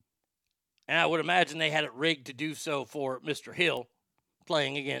 And I would imagine they had it rigged to do so for Mr. Hill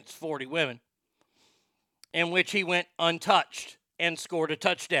playing against 40 women, in which he went untouched and scored a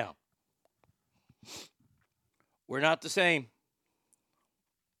touchdown. We're not the same.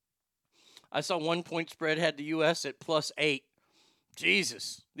 I saw 1 point spread had the U.S. at +8.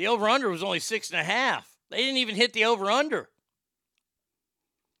 Jesus. The over-under was only 6.5. They didn't even hit the over-under.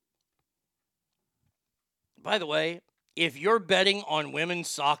 By the way, if you're betting on women's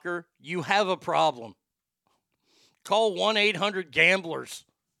soccer, you have a problem. Call 1-800-GAMBLERS.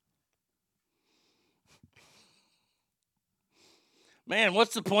 Man,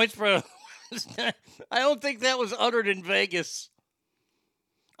 what's the point spread? I don't think that was uttered in Vegas.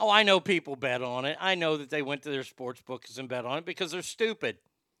 Oh, I know people bet on it. I know that they went to their sports books and bet on it because they're stupid.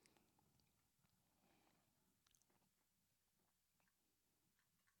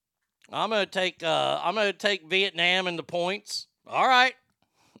 I'm gonna take Vietnam and the points. All right,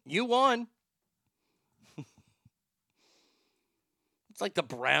 you won. It's like the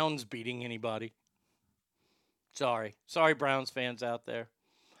Browns beating anybody. Sorry, Browns fans out there.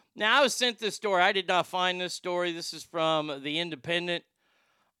 Now, I was sent this story. I did not find this story. This is from The Independent.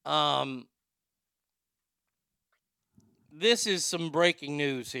 This is some breaking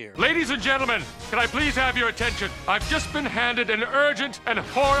news here. Ladies and gentlemen, can I please have your attention? I've just been handed an urgent and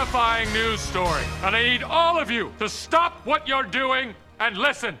horrifying news story, and I need all of you to stop what you're doing and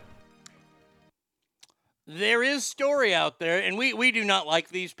listen. There is story out there, and we do not like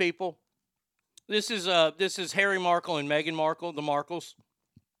these people. This is Harry Markle and Meghan Markle, the Markles.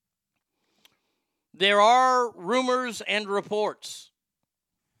 There are rumors and reports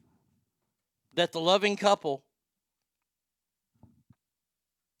that the loving couple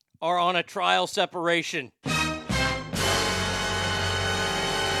are on a trial separation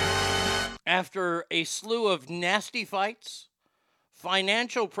after a slew of nasty fights,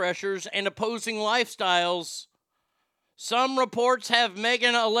 financial pressures, and opposing lifestyles. Some reports have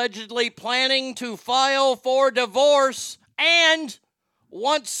Meghan allegedly planning to file for divorce and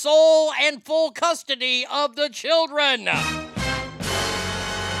wants sole and full custody of the children.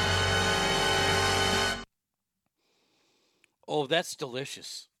 Oh, that's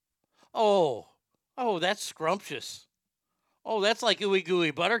delicious. Oh, that's scrumptious. Oh, that's like ooey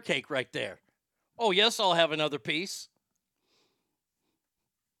gooey butter cake right there. Oh, yes, I'll have another piece.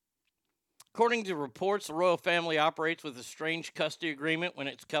 According to reports, the royal family operates with a strange custody agreement when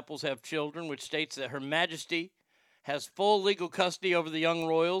its couples have children, which states that Her Majesty has full legal custody over the young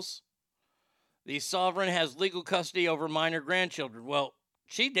royals. The sovereign has legal custody over minor grandchildren. Well,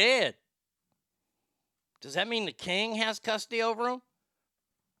 she did. Does that mean the king has custody over them?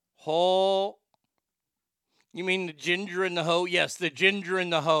 Oh, you mean the Ginger and the Hoe? Yes, the Ginger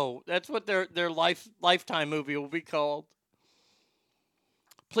and the Hoe. That's what their Lifetime movie will be called.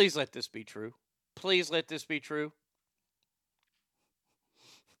 Please let this be true. Please let this be true.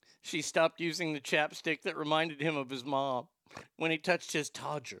 She stopped using the chapstick that reminded him of his mom when he touched his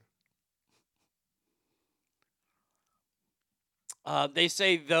todger. They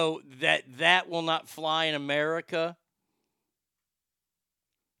say, though, that will not fly in America.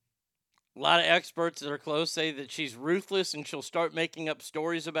 A lot of experts that are close say that she's ruthless and she'll start making up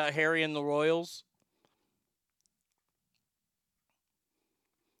stories about Harry and the royals.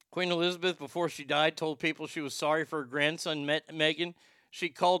 Queen Elizabeth, before she died, told people she was sorry for her grandson, Meghan. She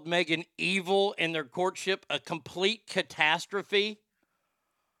called Meghan evil and their courtship a complete catastrophe.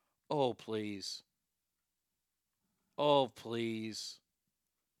 Oh, please. Oh, please.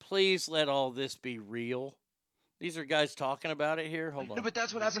 Please let all this be real. These are guys talking about it here. Hold on. No, but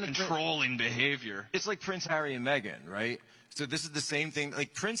that's what happened to Controlling behavior. It's like Prince Harry and Meghan, right? So this is the same thing.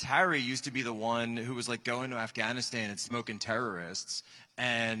 Like Prince Harry used to be the one who was like going to Afghanistan and smoking terrorists,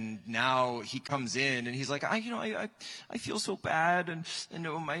 and now he comes in and he's like, I feel so bad, and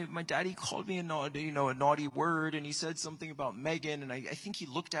my daddy called me a naughty word, and he said something about Meghan, and I think he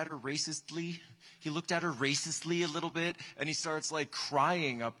looked at her racistly. He looked at her racistly a little bit, and he starts like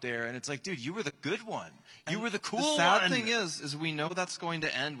crying up there, and it's like, dude, you were the good one. You were the cool one. The sad thing is we know that's going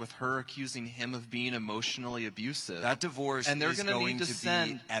to end with her accusing him of being emotionally abusive. That divorce and they're is gonna going need to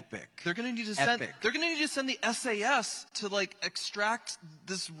send, be epic. They're going to need to send. They're going to need to send the SAS to like extract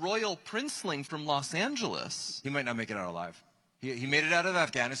this royal princeling from Los Angeles. He might not make it out alive. He made it out of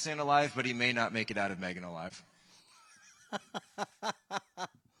Afghanistan alive, but he may not make it out of Meghan alive.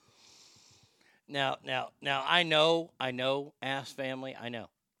 Now, I know, ass family, I know.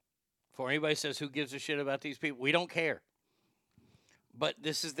 Before anybody says who gives a shit about these people, we don't care. But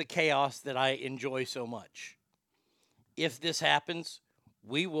this is the chaos that I enjoy so much. If this happens,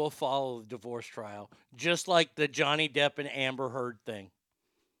 we will follow the divorce trial, just like the Johnny Depp and Amber Heard thing.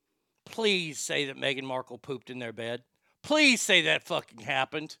 Please say that Meghan Markle pooped in their bed. Please say that fucking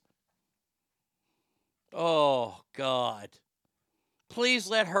happened. Oh, God. Please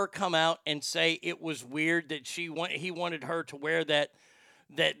let her come out and say it was weird that he wanted her to wear that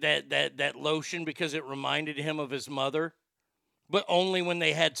lotion because it reminded him of his mother, but only when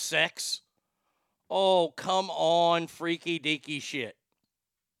they had sex. Oh, come on, freaky deaky shit.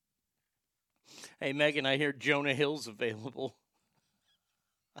 Hey, Megan, I hear Jonah Hill's available.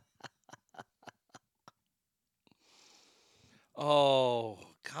 Oh,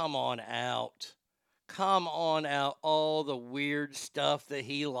 come on out. Come on out. All the weird stuff that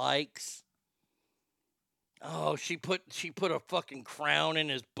he likes. Oh, she put a fucking crown in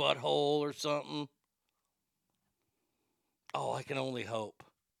his butthole or something. Oh, I can only hope.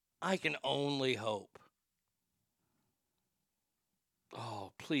 I can only hope.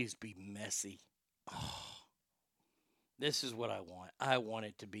 Oh, please be messy. Oh, this is what I want. I want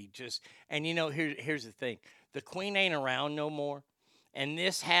it to be just, and you know, here's the thing. The Queen ain't around no more, and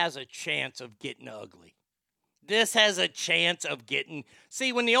this has a chance of getting ugly. This has a chance of getting,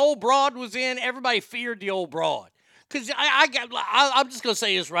 see, when the old broad was in, everybody feared the old broad. Because I'm just going to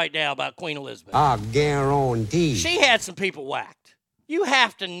say this right now about Queen Elizabeth. I guarantee. She had some people whacked. You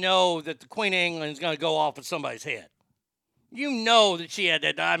have to know that the Queen of England is going to go off with somebody's head. You know that she had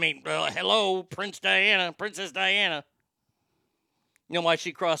that. I mean, hello, Princess Diana. You know why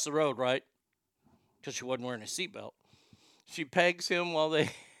she crossed the road, right? Because she wasn't wearing a seatbelt. She pegs him while they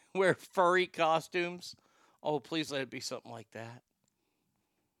wear furry costumes. Oh, please let it be something like that.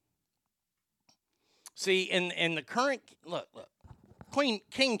 See, in the current, look,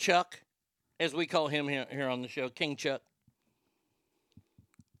 King Chuck, as we call him here on the show, King Chuck.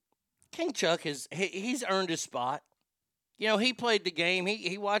 King Chuck he's earned his spot. You know, he played the game.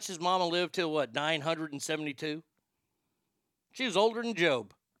 He watched his mama live till, 972? She was older than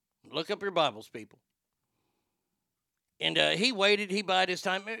Job. Look up your Bibles, people. And he waited. He bided his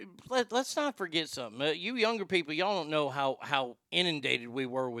time. Let's not forget something. You younger people, y'all don't know how inundated we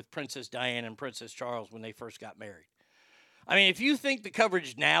were with Princess Diana and Princess Charles when they first got married. I mean, if you think the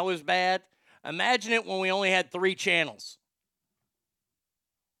coverage now is bad, imagine it when we only had 3 channels.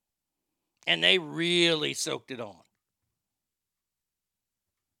 And they really soaked it on.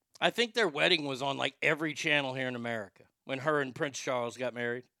 I think their wedding was on like every channel here in America when her and Prince Charles got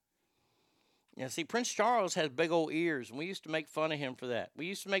married. Yeah, see, Prince Charles has big old ears, and we used to make fun of him for that. We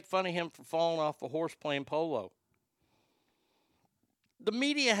used to make fun of him for falling off a horse playing polo. The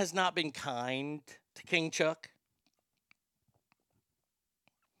media has not been kind to King Chuck.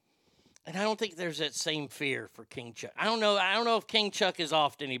 And I don't think there's that same fear for King Chuck. I don't know if King Chuck is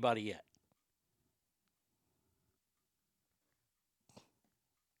off to anybody yet.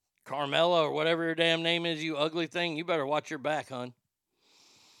 Carmela or whatever your damn name is, you ugly thing, you better watch your back, hon.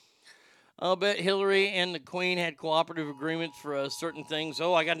 I'll bet Hillary and the Queen had cooperative agreements for certain things.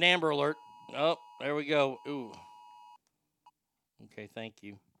 Oh, I got an Amber Alert. Oh, there we go. Ooh. Okay, thank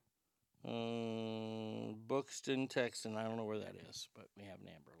you. Buxton, Texan. I don't know where that is, but we have an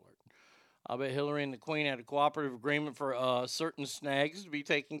Amber Alert. I'll bet Hillary and the Queen had a cooperative agreement for certain snags to be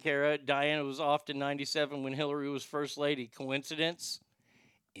taken care of. Diana was off in 97 when Hillary was First Lady. Coincidence?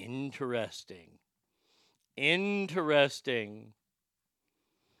 Interesting.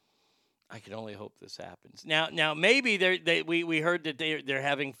 I can only hope this happens. Now maybe we heard that they're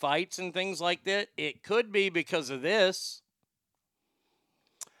having fights and things like that. It could be because of this.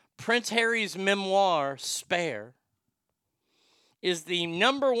 Prince Harry's memoir, Spare, is the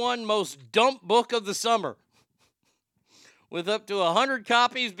 #1 most dumped book of the summer, with up to 100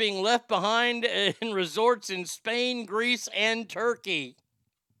 copies being left behind in resorts in Spain, Greece, and Turkey.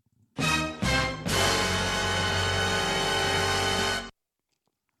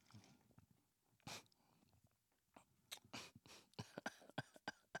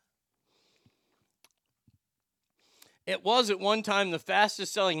 It was at one time the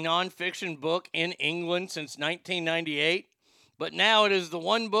fastest-selling nonfiction book in England since 1998, but now it is the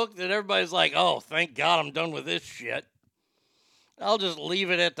one book that everybody's like, oh, thank God I'm done with this shit. I'll just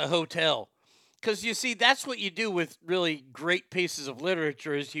leave it at the hotel. Because, you see, that's what you do with really great pieces of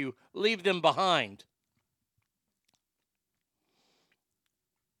literature is you leave them behind.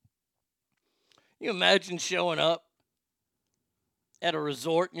 You imagine showing up at a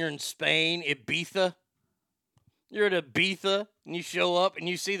resort and you're in Spain, Ibiza. You're at Ibiza, and you show up, and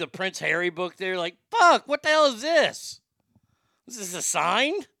you see the Prince Harry book there, like, fuck, what the hell is this? Is this a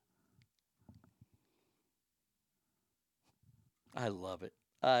sign? I love it.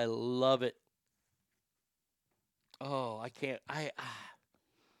 Oh, I can't,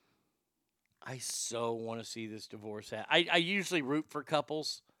 I so want to see this divorce happen. I usually root for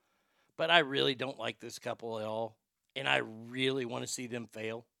couples, but I really don't like this couple at all. And I really want to see them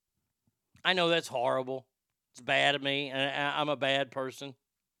fail. I know that's horrible. It's bad of me, and I'm a bad person.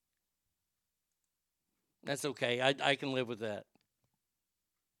 That's okay. I can live with that.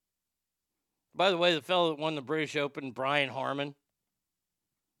 By the way, the fellow that won the British Open, Brian Harman.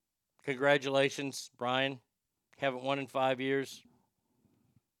 Congratulations, Brian. Haven't won in 5 years.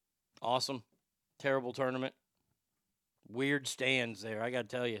 Awesome. Terrible tournament. Weird stands there, I got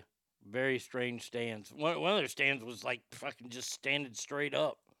to tell you. Very strange stands. One of their stands was like fucking just standing straight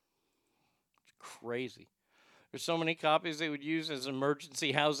up. It's crazy. There's so many copies they would use as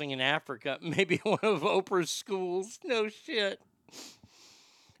emergency housing in Africa. Maybe one of Oprah's schools. No shit.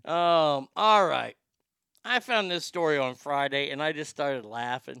 All right. I found this story on Friday, and I just started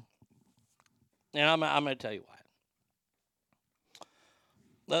laughing. And I'm going to tell you why.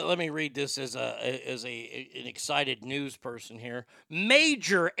 Let me read this as an excited news person here.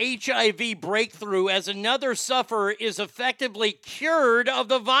 Major HIV breakthrough as another sufferer is effectively cured of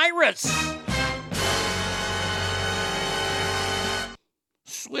the virus.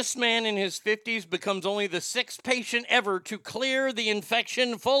 Swiss man in his 50s becomes only the 6th patient ever to clear the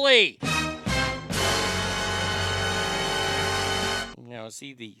infection fully. Now, is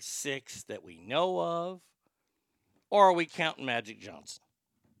he the 6th that we know of? Or are we counting Magic Johnson?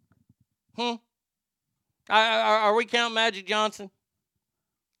 Are we counting Magic Johnson?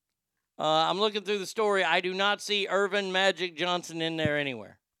 I'm looking through the story. I do not see Irvin Magic Johnson in there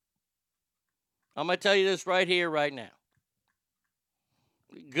anywhere. I'm going to tell you this right here, right now.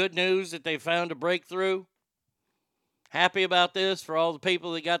 Good news that they found a breakthrough. Happy about this for all the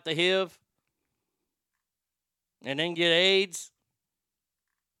people that got the HIV and then get AIDS.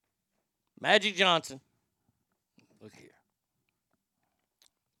 Magic Johnson. Look here.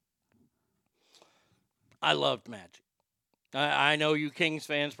 I loved Magic. I know you Kings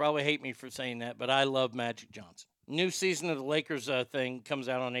fans probably hate me for saying that, but I love Magic Johnson. New season of the Lakers thing comes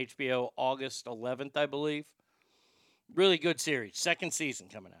out on HBO August 11th, I believe. Really good series. Second season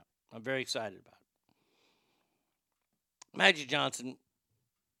coming out. I'm very excited about it. Magic Johnson,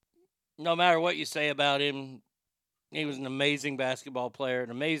 no matter what you say about him, he was an amazing basketball player,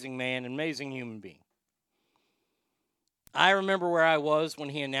 an amazing man, an amazing human being. I remember where I was when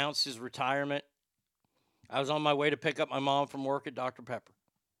he announced his retirement. I was on my way to pick up my mom from work at Dr. Pepper.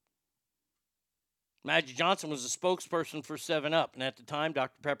 Magic Johnson was a spokesperson for 7-Up, and at the time,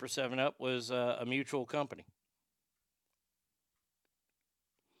 Dr. Pepper 7-Up was a mutual company.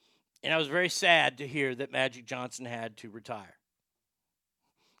 And I was very sad to hear that Magic Johnson had to retire.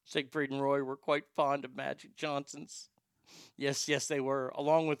 Siegfried and Roy were quite fond of Magic Johnsons. Yes, they were,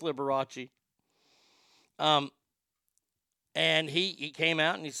 along with Liberace. And he came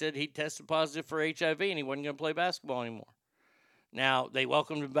out and he said he tested positive for HIV and he wasn't going to play basketball anymore. Now, they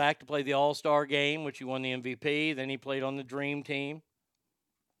welcomed him back to play the All-Star game, which he won the MVP. Then he played on the Dream Team.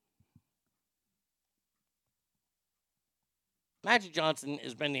 Magic Johnson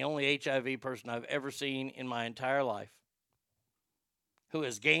has been the only HIV person I've ever seen in my entire life who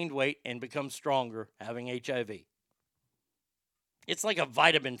has gained weight and become stronger having HIV. It's like a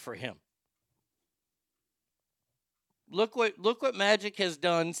vitamin for him. Look what Magic has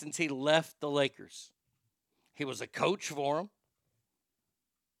done since he left the Lakers. He was a coach for them.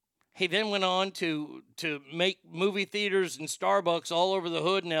 He then went on to make movie theaters and Starbucks all over the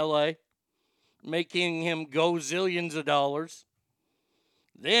hood in L.A., making him gazillions of dollars.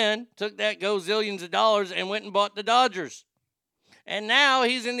 Then took that gazillions of dollars and went and bought the Dodgers. And now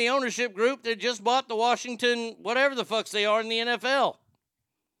he's in the ownership group that just bought the Washington, whatever the fucks they are in the NFL.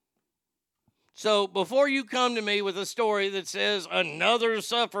 So before you come to me with a story that says another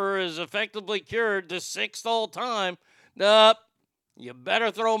sufferer is effectively cured, the 6th all time, you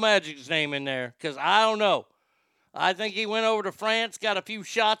better throw Magic's name in there, because I don't know. I think he went over to France, got a few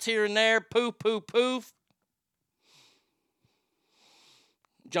shots here and there, poof, poof, poof.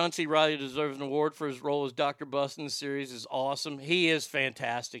 John C. Reilly deserves an award for his role as Dr. Bust in the series. Is awesome. He is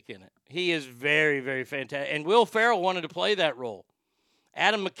fantastic in it. He is very, very fantastic. And Will Ferrell wanted to play that role.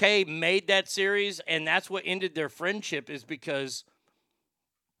 Adam McKay made that series, and that's what ended their friendship, is because,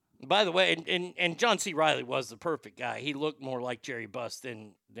 by the way, and John C. Reilly was the perfect guy. He looked more like Jerry Buss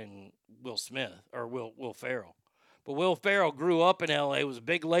than Will Smith or Will Ferrell. But Will Ferrell grew up in L.A., was a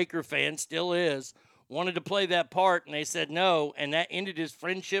big Laker fan, still is, wanted to play that part, and they said no, and that ended his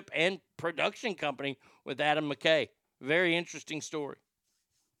friendship and production company with Adam McKay. Very interesting story.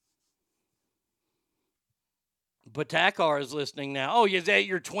 Batakar is listening now. Oh, is that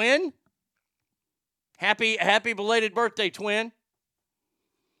your twin? Happy belated birthday, twin.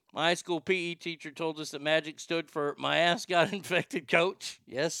 My high school PE teacher told us that magic stood for my ass got infected, coach.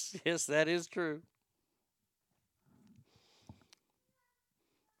 Yes, that is true.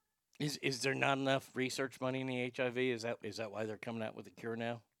 Is there not enough research money in the HIV? Is that why they're coming out with a cure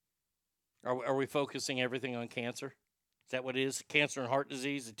now? Are we focusing everything on cancer? Is that what it is? Cancer and heart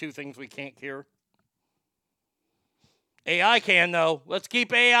disease, the two things we can't cure? AI can, though. Let's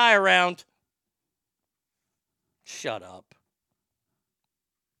keep AI around. Shut up.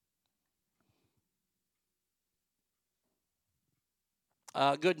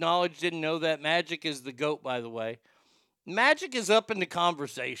 Good knowledge, didn't know that. Magic is the GOAT, by the way. Magic is up in the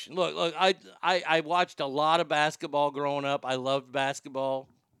conversation. Look, I watched a lot of basketball growing up. I loved basketball.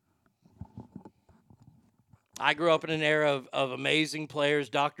 I grew up in an era of amazing players.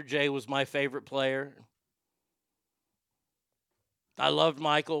 Dr. J was my favorite player. I loved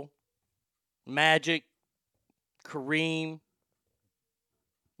Michael, Magic, Kareem,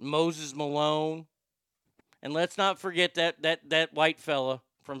 Moses Malone. And let's not forget that white fella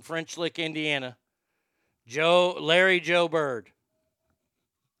from French Lick, Indiana, Larry Joe Bird.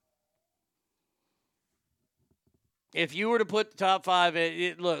 If you were to put the top five,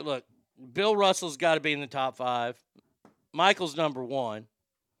 look, Bill Russell's got to be in the top five. Michael's number one.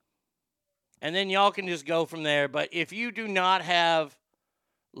 And then y'all can just go from there. But if you do not have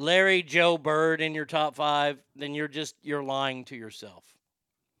Larry Joe Bird in your top five, then you're lying to yourself.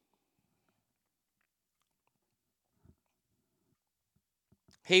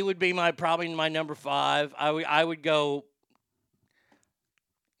 He would be probably my number five. I would go,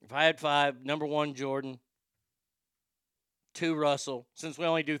 if I had five, number one, Jordan. Two, Russell. Since we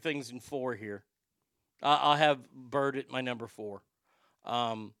only do things in four here, I'll have Bird at my number four.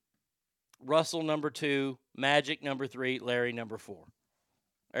 Russell, number two. Magic, number three. Larry, number four.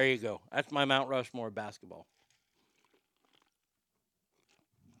 There you go. That's my Mount Rushmore of basketball.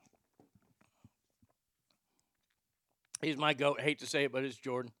 He's my GOAT. I hate to say it, but it's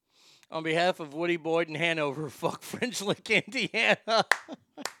Jordan. On behalf of Woody Boyd and Hanover, fuck French Lick, Indiana.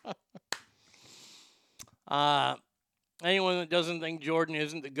 Anyone that doesn't think Jordan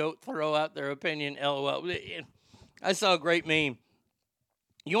isn't the GOAT, throw out their opinion, LOL. I saw a great meme.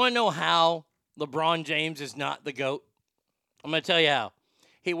 You want to know how LeBron James is not the GOAT? I'm going to tell you how.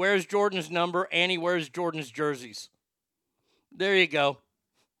 He wears Jordan's number and he wears Jordan's jerseys. There you go.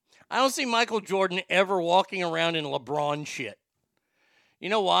 I don't see Michael Jordan ever walking around in LeBron shit. You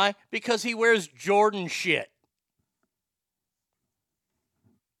know why? Because he wears Jordan shit.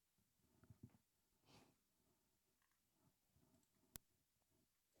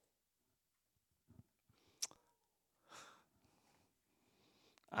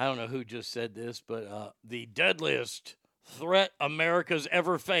 I don't know who just said this, but the deadliest threat America's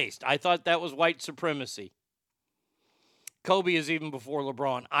ever faced. I thought that was white supremacy. Kobe is even before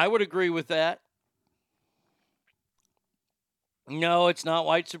LeBron. I would agree with that. No, it's not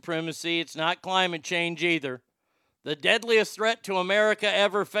white supremacy. It's not climate change either. The deadliest threat to America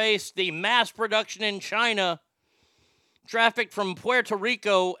ever faced, the mass production in China, trafficked from Puerto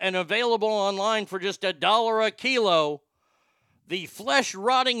Rico and available online for just $1 a kilo, the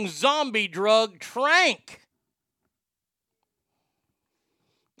flesh-rotting zombie drug Trank.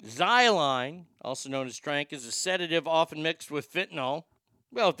 Xyline, also known as Trank, is a sedative often mixed with fentanyl.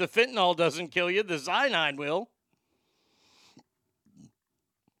 Well, if the fentanyl doesn't kill you, the cyanide will.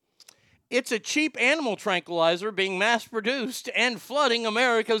 It's a cheap animal tranquilizer being mass-produced and flooding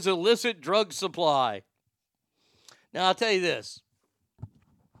America's illicit drug supply. Now, I'll tell you this.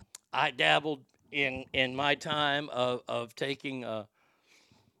 I dabbled in my time of taking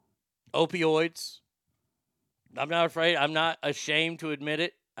opioids. I'm not afraid. I'm not ashamed to admit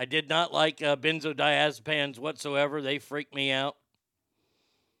it. I did not like benzodiazepines whatsoever. They freaked me out.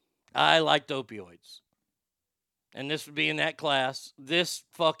 I liked opioids. And this would be in that class. This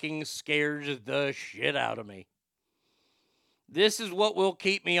fucking scares the shit out of me. This is what will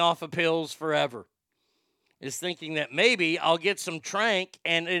keep me off of pills forever. Is thinking that maybe I'll get some Trank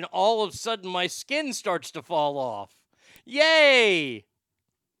and then all of a sudden my skin starts to fall off. Yay!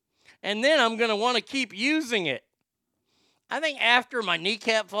 And then I'm going to want to keep using it. I think after my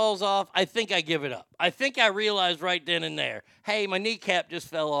kneecap falls off, I think I give it up. I think I realize right then and there, hey, my kneecap just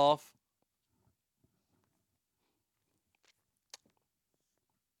fell off.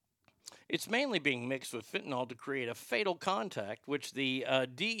 It's mainly being mixed with fentanyl to create a fatal contact, which the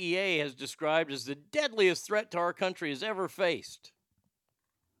DEA has described as the deadliest threat to our country has ever faced.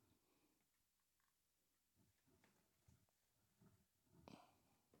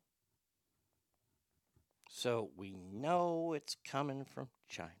 So we know it's coming from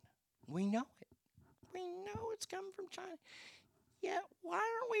China. We know it. We know it's coming from China. Yeah, why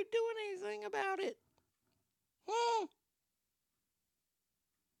aren't we doing anything about it?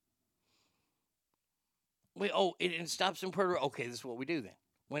 It stops in Puerto Rico. Okay, this is what we do then.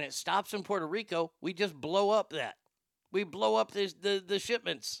 When it stops in Puerto Rico, we just blow up that. We blow up the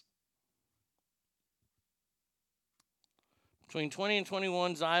shipments. Between 20 and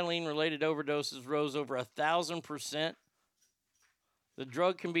 21, xylene-related overdoses rose over 1,000%. The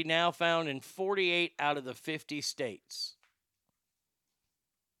drug can be now found in 48 out of the 50 states.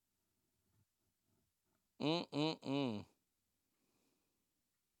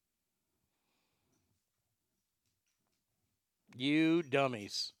 You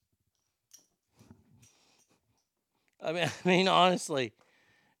dummies. I mean, honestly,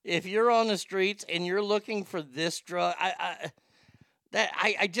 if you're on the streets and you're looking for this drug, I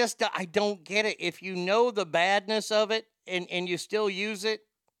don't get it. If you know the badness of it and you still use it.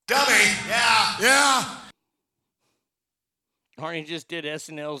 Dummy, yeah. Arnie just did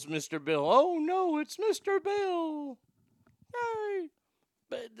SNL's Mr. Bill. Oh, no, it's Mr. Bill. Hey.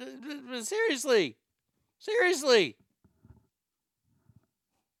 But seriously.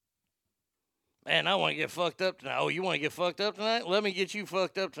 Man, I want to get fucked up tonight. Oh, you want to get fucked up tonight? Let me get you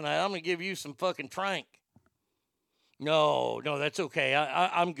fucked up tonight. I'm going to give you some fucking trank. No, that's okay.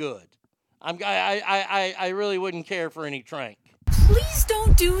 I'm good. I really wouldn't care for any trank. Please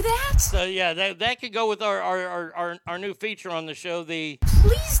don't do that. So yeah, that could go with our new feature on the show.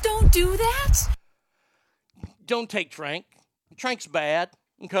 Please don't do that. Don't take trank. Trank's bad.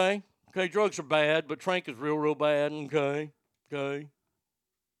 Okay, drugs are bad, but trank is real bad. Okay.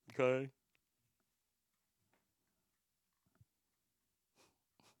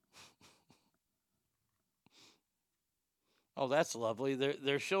 Oh, that's lovely.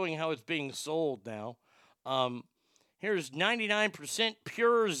 They're showing how it's being sold now. Here's 99%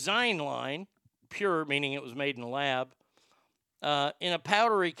 pure Zyline, pure meaning it was made in a lab, in a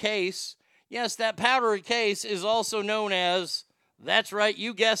powdery case. Yes, that powdery case is also known as, that's right,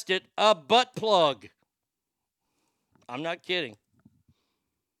 you guessed it, a butt plug. I'm not kidding.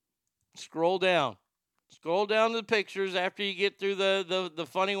 Scroll down to the pictures after you get through the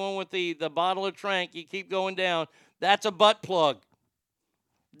funny one with the bottle of trank. You keep going down. That's a butt plug.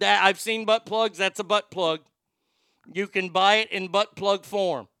 I've seen butt plugs. That's a butt plug. You can buy it in butt plug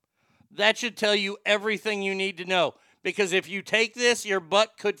form. That should tell you everything you need to know. Because if you take this, your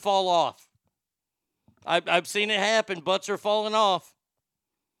butt could fall off. I've seen it happen. Butts are falling off.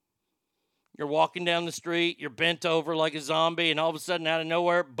 You're walking down the street. You're bent over like a zombie. And all of a sudden, out of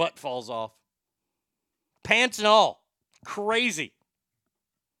nowhere, butt falls off. Pants and all. Crazy.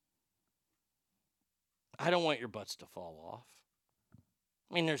 I don't want your butts to fall off.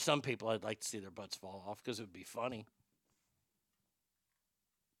 I mean, there's some people I'd like to see their butts fall off because it would be funny.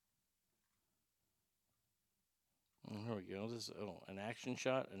 Here we go. This is an action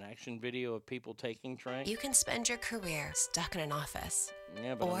shot, an action video of people taking trank. You can spend your career stuck in an office.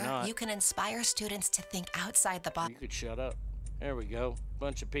 Yeah, but I'm not. You can inspire students to think outside the box. You could shut up. There we go.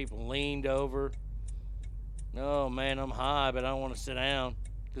 Bunch of people leaned over. Oh, man, I'm high, but I don't want to sit down.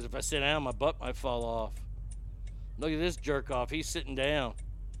 Because if I sit down, my butt might fall off. Look at this jerk off. He's sitting down.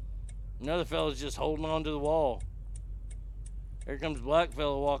 Another fella's just holding on to the wall. Here comes a black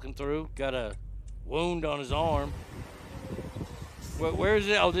fella walking through. Got a wound on his arm. Where is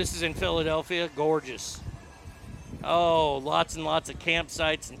it? Oh, this is in Philadelphia. Gorgeous. Oh, lots and lots of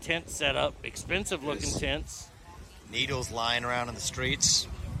campsites and tents set up. Expensive looking tents. Needles lying around in the streets.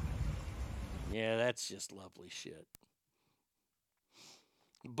 Yeah, that's just lovely shit.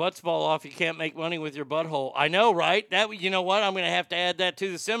 Butts fall off, you can't make money with your butthole. I know, right? You know what? I'm going to have to add that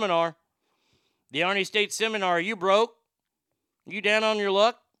to the seminar. The Arnie State Seminar. Are you broke? You down on your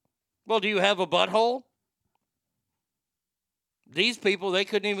luck? Well, do you have a butthole? These people, they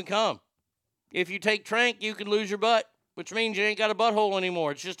couldn't even come. If you take trank, you could lose your butt, which means you ain't got a butthole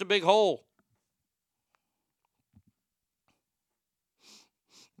anymore. It's just a big hole.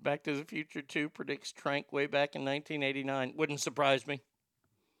 Back to the Future 2 predicts trank way back in 1989. Wouldn't surprise me.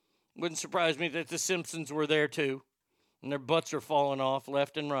 Wouldn't surprise me that the Simpsons were there too. And their butts are falling off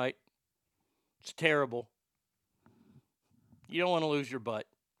left and right. It's terrible. You don't want to lose your butt.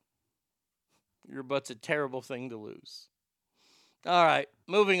 Your butt's a terrible thing to lose. All right,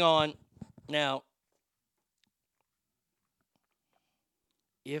 moving on. Now,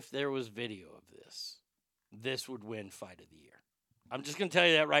 if there was video of this, this would win Fight of the Year. I'm just going to tell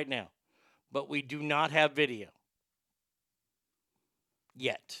you that right now. But we do not have video.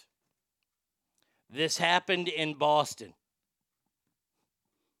 Yet. This happened in Boston.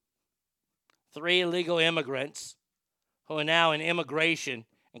 3 illegal immigrants who are now in Immigration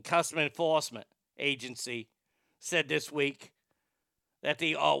and Customs Enforcement Agency said this week that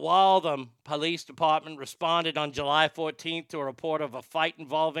the Waltham Police Department responded on July 14th to a report of a fight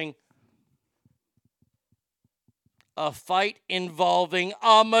involving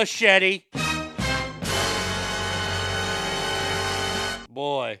a machete.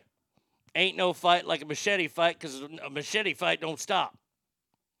 Boy, ain't no fight like a machete fight, because a machete fight don't stop.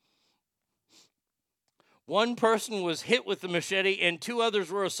 One person was hit with the machete and 2 others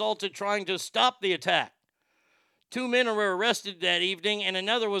were assaulted trying to stop the attack. 2 men were arrested that evening and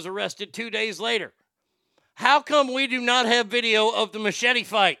another was arrested 2 days later. How come we do not have video of the machete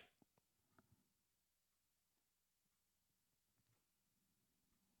fight?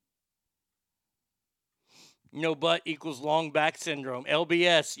 No butt equals long back syndrome.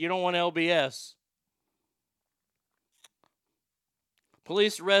 LBS. You don't want LBS.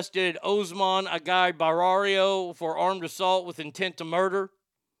 Police arrested Osman Agai Barrario for armed assault with intent to murder.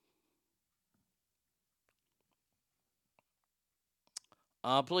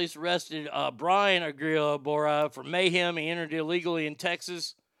 Police arrested Brian Aguirre Bora for mayhem. He entered illegally in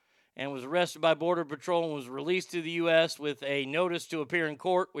Texas and was arrested by Border Patrol and was released to the U.S. with a notice to appear in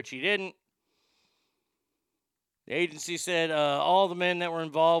court, which he didn't. The agency said all the men that were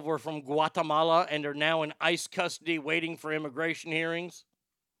involved were from Guatemala and are now in ICE custody waiting for immigration hearings.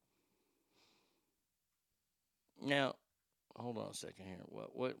 Now, hold on a second here.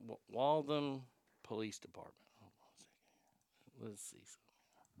 What Waltham Police Department. Hold on a second. Let's see something.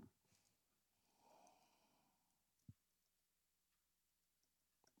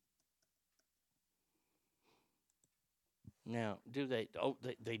 Now, do they? Oh,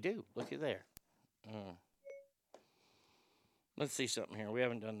 they do. Look at there. Let's see something here. We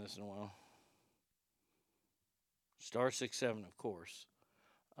haven't done this in a while. Star 67, of course.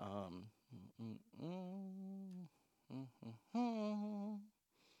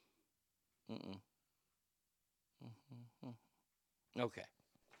 Okay.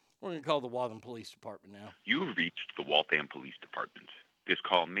 We're going to call the Waltham Police Department now. You've reached the Waltham Police Department. This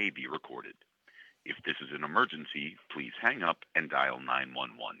call may be recorded. If this is an emergency, please hang up and dial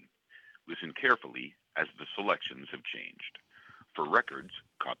 911. Listen carefully as the selections have changed. For records,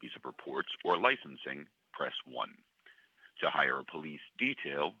 copies of reports, or licensing, press 1. To hire a police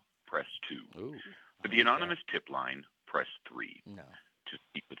detail, press 2. Ooh, For the anonymous tip line, press 3. No. To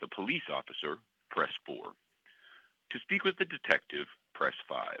speak with a police officer, press 4. To speak with a detective, press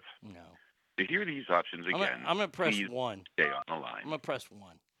 5. No. To hear these options again, I'm going to press please 1. stay on the line. I'm going to press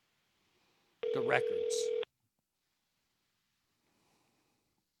 1. The records.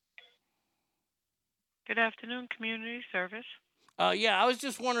 Good afternoon, community service. Yeah, I was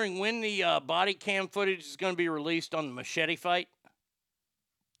just wondering when the body cam footage is going to be released on the machete fight.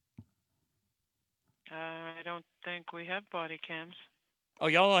 I don't think we have body cams. Oh,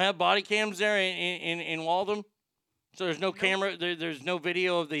 y'all don't have body cams there in Waltham? So there's no camera, there's no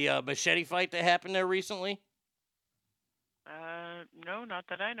video of the machete fight that happened there recently? No, not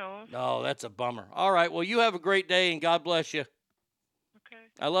that I know of. Oh, that's a bummer. All right, well, you have a great day, and God bless you. Okay.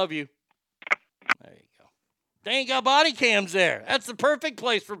 I love you. There you go. They ain't got body cams there. That's the perfect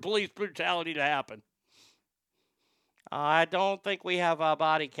place for police brutality to happen. I don't think we have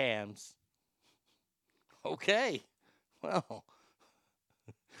body cams. Okay. Well,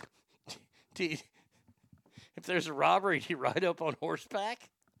 if there's a robbery, do you ride up on horseback?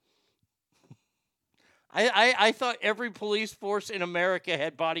 I thought every police force in America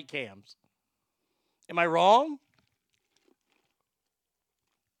had body cams. Am I wrong?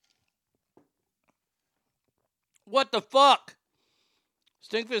 What the fuck?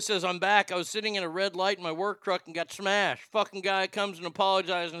 Stinkfist says, I'm back. I was sitting in a red light in my work truck and got smashed. Fucking guy comes and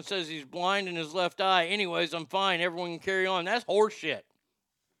apologizes and says he's blind in his left eye. Anyways, I'm fine. Everyone can carry on. That's horseshit.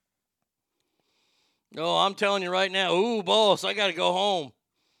 No, I'm telling you right now. Ooh, boss, I got to go home.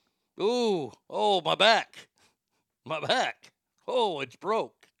 Ooh, oh, my back. My back. Oh, it's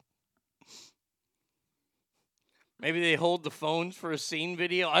broke. Maybe they hold the phones for a scene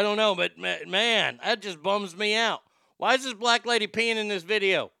video. I don't know, but man, that just bums me out. Why is this black lady peeing in this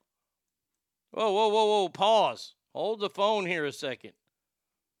video? Whoa, whoa, whoa, whoa, pause. Hold the phone here a second.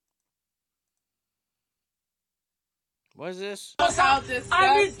 What is this? I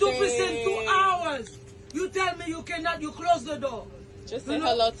need 2%, 2 hours. You tell me you cannot, you close the door. Just say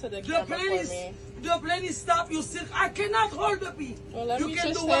hello to the camera for me. The plane is stopped, you sick. I cannot hold the pee. Well, you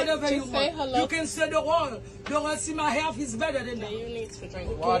can do whatever you want. Hello. You can say the word. The rest of my health is better than that. You need to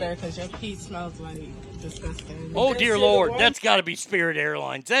drink water because your pee smells like disgusting. Oh, dear Lord. That's got to be Spirit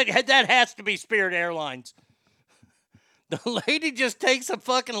Airlines. That has to be Spirit Airlines. The lady just takes a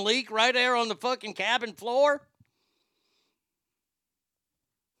fucking leak right there on the fucking cabin floor.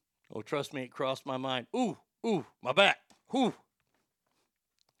 Oh, trust me, it crossed my mind. Ooh, my back. Ooh.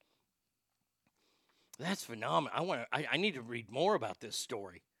 That's phenomenal. I need to read more about this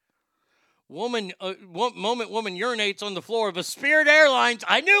story. Woman urinates on the floor of a Spirit Airlines.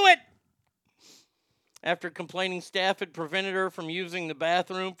 I knew it. After complaining staff had prevented her from using the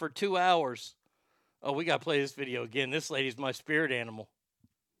bathroom for 2 hours. Oh, we got to play this video again. This lady's my spirit animal.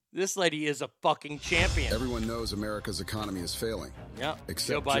 This lady is a fucking champion. Everyone knows America's economy is failing. Yeah.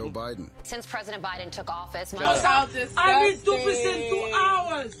 Except Joe Biden. Since President Biden took office, I need 2%, 2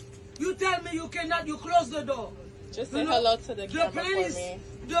 hours. You tell me you cannot, you close the door. Just say hello to the camera for me.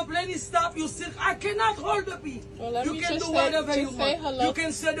 The plane is stopped, you sick. I cannot hold the pee. Well, let you me can just do say, whatever you just say want. hello. You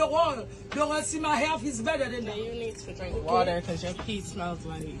can say the wall. The wall, see my health is better than that. You need to drink water because your pee smells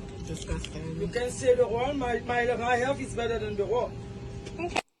like disgusting. You can say the wall, my health is better than the wall.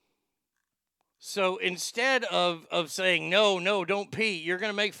 So instead of saying, no, don't pee, you're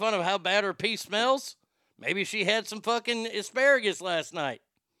going to make fun of how bad her pee smells? Maybe she had some fucking asparagus last night.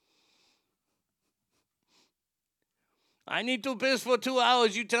 I need to piss for 2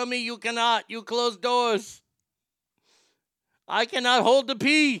 hours. You tell me you cannot. You close doors. I cannot hold the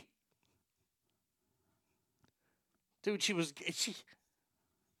pee. Dude,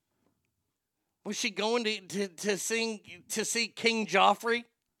 was she going to see King Joffrey?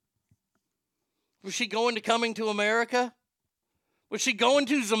 Was she going to Coming to America? Was she going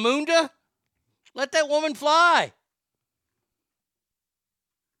to Zamunda? Let that woman fly.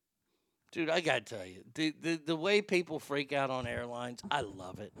 Dude, I got to tell you, the way people freak out on airlines, I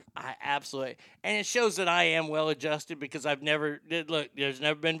love it. I absolutely, and it shows that I am well-adjusted because there's never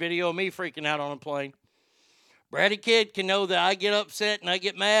been video of me freaking out on a plane. Bratty Kid can know that I get upset and I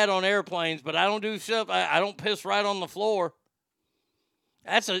get mad on airplanes, but I don't do stuff, I don't piss right on the floor.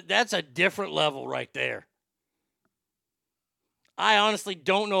 That's a different level right there. I honestly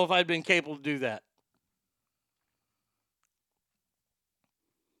don't know if I'd been capable to do that.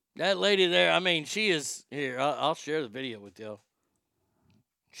 That lady there, I mean, she is here. I'll share the video with y'all.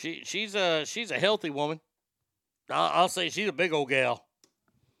 She's a healthy woman. I'll say she's a big old gal.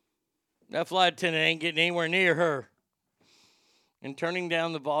 That flight attendant ain't getting anywhere near her. And turning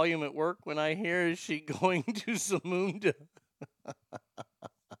down the volume at work when I hear, is she going to Zamunda?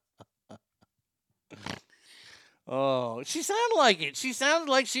 Oh, she sounded like it. She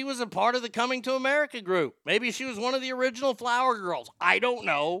sounded like she was a part of the Coming to America group. Maybe she was one of the original Flower Girls. I don't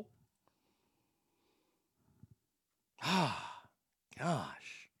know. Gosh.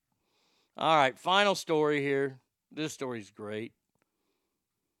 All right, final story here. This story's great.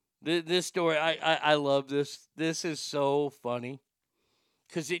 This story, I love this. This is so funny.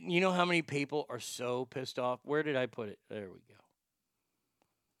 Because you know how many people are so pissed off? Where did I put it? There we go.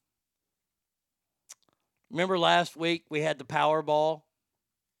 Remember last week we had the Powerball?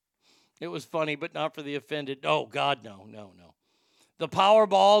 It was funny, but not for the offended. Oh, God, no. The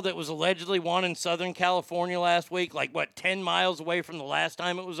Powerball that was allegedly won in Southern California last week, 10 miles away from the last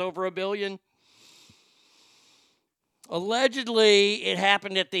time it was over $1 billion? Allegedly, it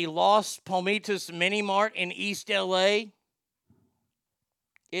happened at the Los Palmitos Mini Mart in East L.A.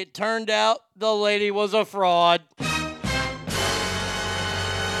 It turned out the lady was a fraud.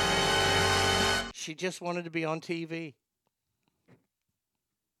 She just wanted to be on TV.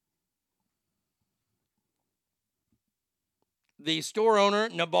 The store owner,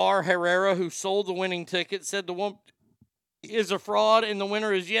 Nabar Herrera, who sold the winning ticket, said the woman is a fraud and the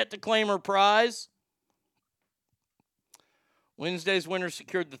winner is yet to claim her prize. Wednesday's winner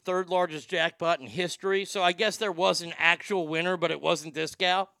secured the third largest jackpot in history. So I guess there was an actual winner, but it wasn't this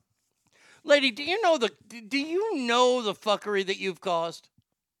gal. Lady, do you know the fuckery that you've caused?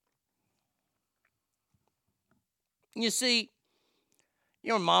 You see,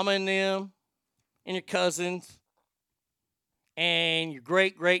 your mama and them, and your cousins, and your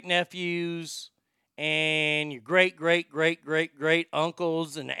great-great-nephews, and your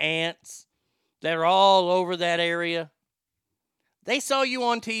great-great-great-great-great-uncles and aunts that are all over that area. They saw you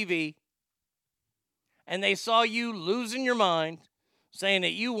on TV, and they saw you losing your mind, saying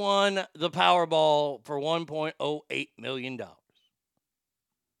that you won the Powerball for $1.08 million.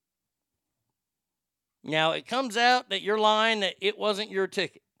 Now, it comes out that you're lying, that it wasn't your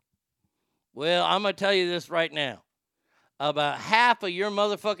ticket. Well, I'm going to tell you this right now. About half of your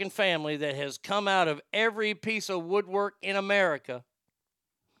motherfucking family that has come out of every piece of woodwork in America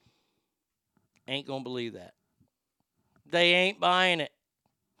ain't going to believe that. They ain't buying it.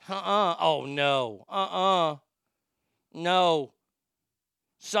 Oh, no. No.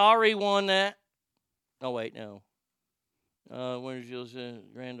 Sorry won that. Oh, wait, no. Where's your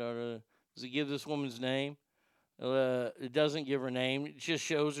granddaughter? Does it give this woman's name? It doesn't give her name. It just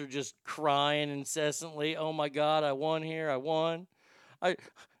shows her just crying incessantly. Oh, my God, I won here. I won.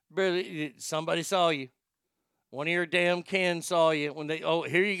 Really, somebody saw you. One of your damn cans saw you when they. Oh,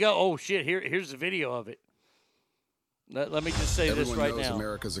 here you go. Oh shit! Here's the video of it. Let me just say Everyone this right knows now.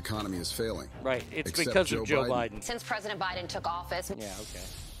 America's economy is failing. Right. It's Except because of Joe Biden. Since President Biden took office. Yeah. Okay.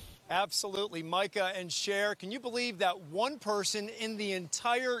 Absolutely, Micah and Cher. Can you believe that one person in the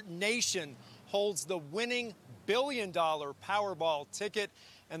entire nation holds the winning billion-dollar Powerball ticket?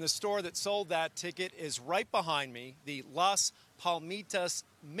 And the store that sold that ticket is right behind me, the Las Palmitas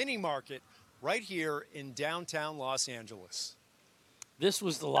Mini Market, right here in downtown Los Angeles. This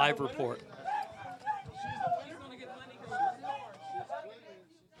was the live report.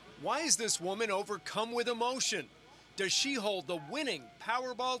 Why is this woman overcome with emotion? Does she hold the winning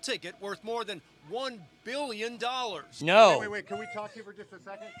Powerball ticket worth more than $1 billion? No. Wait. Can we talk to you for just a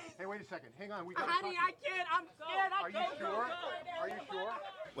second? Hey, wait a second. Hang on. Honey, I can't. I'm scared. Are you sure? Are you sure?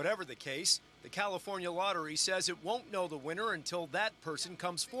 Whatever the case, the California Lottery says it won't know the winner until that person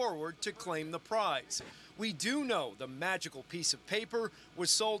comes forward to claim the prize. We do know the magical piece of paper was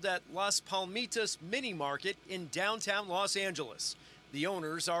sold at Las Palmitas Mini Market in downtown Los Angeles. The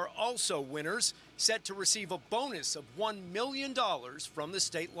owners are also winners, set to receive a bonus of $1 million from the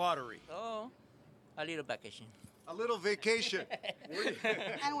state lottery. Oh, a little vacation. A little vacation.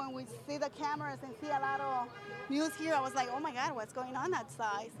 And when we see the cameras and see a lot of news here, I was like, oh my God, what's going on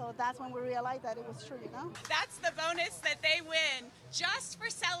outside? So that's when we realized that it was true, you know? That's the bonus that they win just for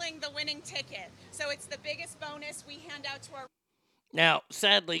selling the winning ticket. So it's the biggest bonus we hand out to our... Now,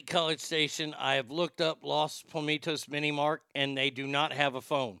 sadly, College Station, I have looked up Los Palmitos Mini Mart, and they do not have a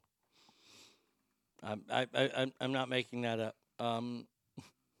phone. I'm not making that up.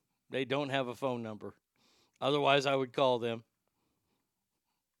 They don't have a phone number. Otherwise, I would call them.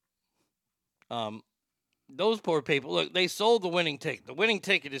 Those poor people, look, they sold the winning ticket. The winning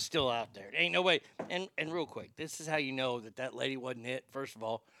ticket is still out there. There ain't no way. And real quick, this is how you know that lady wasn't it. First of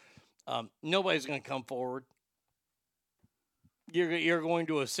all, nobody's going to come forward. You're going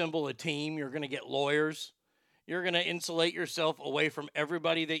to assemble a team. You're going to get lawyers. You're going to insulate yourself away from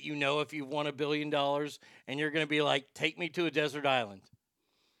everybody that you know if you've won $1 billion, and you're going to be like, take me to a desert island.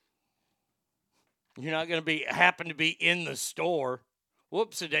 You're not going to happen to be in the store.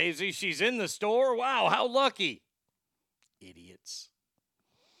 Whoops-a-daisy, she's in the store? Wow, how lucky. Idiots.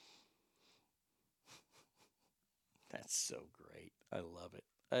 That's so great. I love it.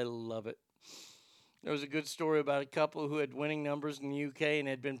 I love it. There was a good story about a couple who had winning numbers in the UK and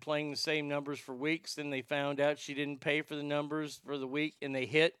had been playing the same numbers for weeks. Then they found out she didn't pay for the numbers for the week, and they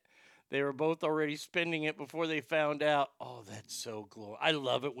hit. They were both already spending it before they found out. Oh, that's so glorious. I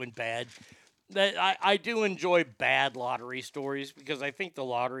love it when bad. I do enjoy bad lottery stories because I think the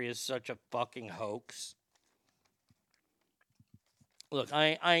lottery is such a fucking hoax. Look,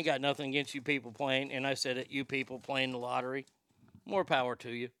 I ain't got nothing against you people playing, and I said it, you people playing the lottery. More power to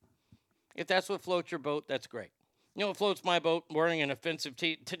you. If that's what floats your boat, that's great. You know what floats my boat? Wearing an offensive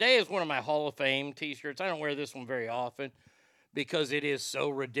Today is one of my Hall of Fame T-shirts. I don't wear this one very often because it is so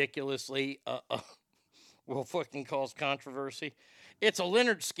ridiculously, will fucking cause controversy. It's a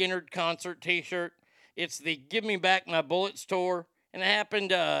Lynyrd Skynyrd concert T-shirt. It's the Give Me Back My Bullets tour. And it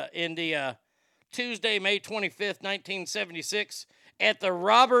happened in the Tuesday, May 25th, 1976 at the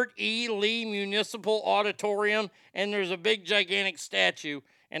Robert E. Lee Municipal Auditorium. And there's a big, gigantic statue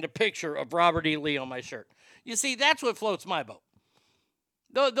and a picture of Robert E. Lee on my shirt. You see, that's what floats my boat.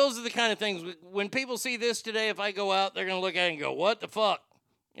 Those are the kind of things, when people see this today, if I go out, they're going to look at it and go, what the fuck?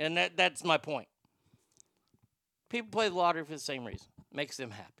 And that's my point. People play the lottery for the same reason. It makes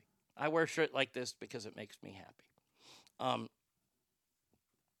them happy. I wear a shirt like this because it makes me happy.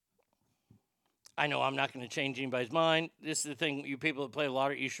 I know I'm not going to change anybody's mind. This is the thing, you people that play the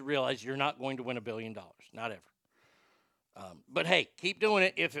lottery, you should realize you're not going to win $1 billion. Not ever. But hey, keep doing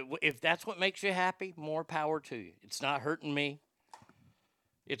it. If that's what makes you happy, more power to you. It's not hurting me.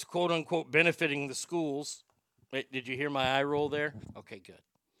 It's quote unquote benefiting the schools. Wait, did you hear my eye roll there? Okay, good.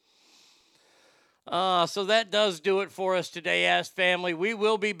 So that does do it for us today, Ask Family. We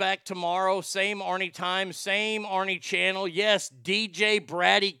will be back tomorrow. Same Arnie time, same Arnie channel. Yes, DJ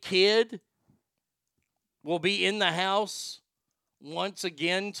Bratty Kid will be in the house once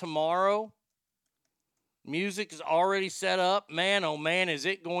again tomorrow. Music is already set up. Man, oh man, is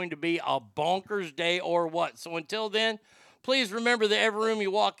it going to be a bonkers day or what? So until then, please remember that every room you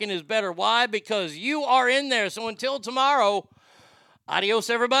walk in is better. Why? Because you are in there. So until tomorrow,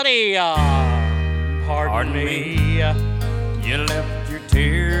 adios, everybody. Pardon me. You left your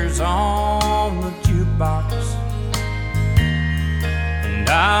tears on the jukebox, and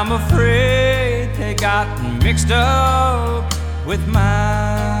I'm afraid they got mixed up with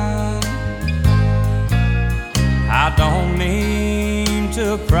mine. I don't mean to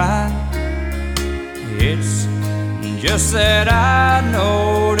to cry. It's just that I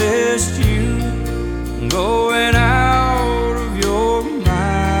noticed you going out of your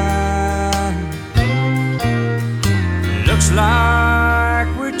mind. Looks like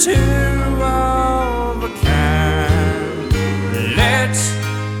we're two of a kind. Let's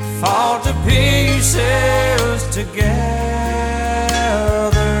fall to pieces together.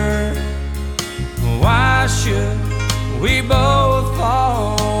 Why should we both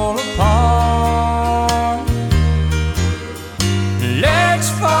fall apart? Let's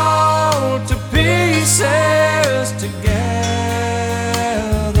fall to pieces together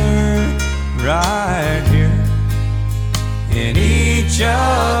right here in each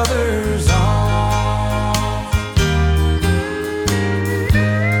other's arms.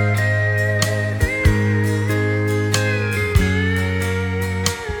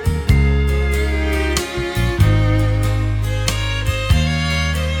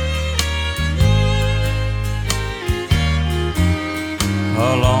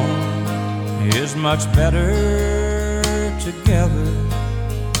 Alone is much better together.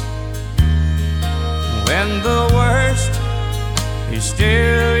 When the worst is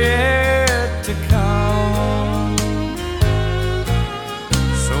still yet to come,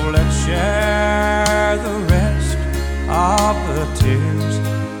 so let's share the rest of the tears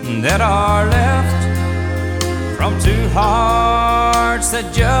that are left from two hearts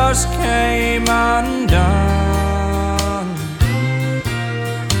that just came undone.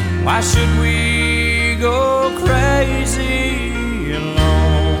 Why should we go crazy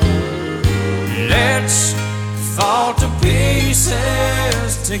alone? Let's fall to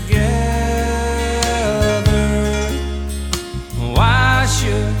pieces together. Why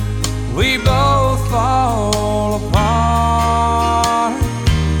should we both fall apart?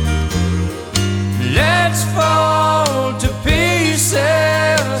 Let's fall to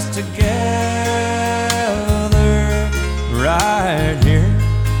pieces together right here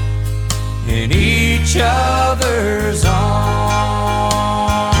in each other's arms.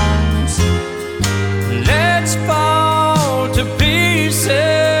 Let's fall to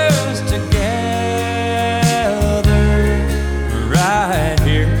pieces together right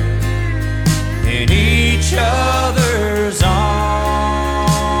here in each other's arms.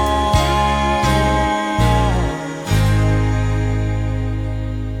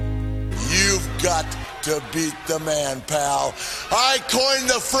 You've got to beat the man, pal. I coined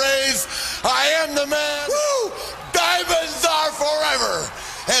the phrase, I am the man. Woo! Diamonds are forever,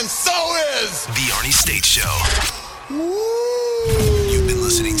 and so is The Arnie State Show. Woo! You've been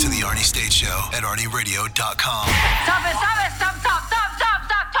listening to The Arnie State Show at ArnieRadio.com. Stop it, stop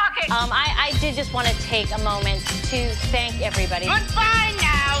talking. I did just want to take a moment to thank everybody. Goodbye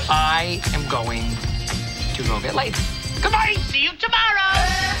now. I am going to go get laid. Goodbye. See you tomorrow.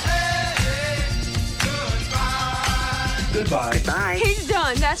 Goodbye. Goodbye. He's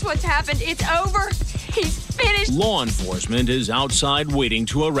done. That's what's happened. It's over. He's finished. Law enforcement is outside waiting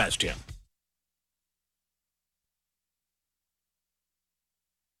to arrest him.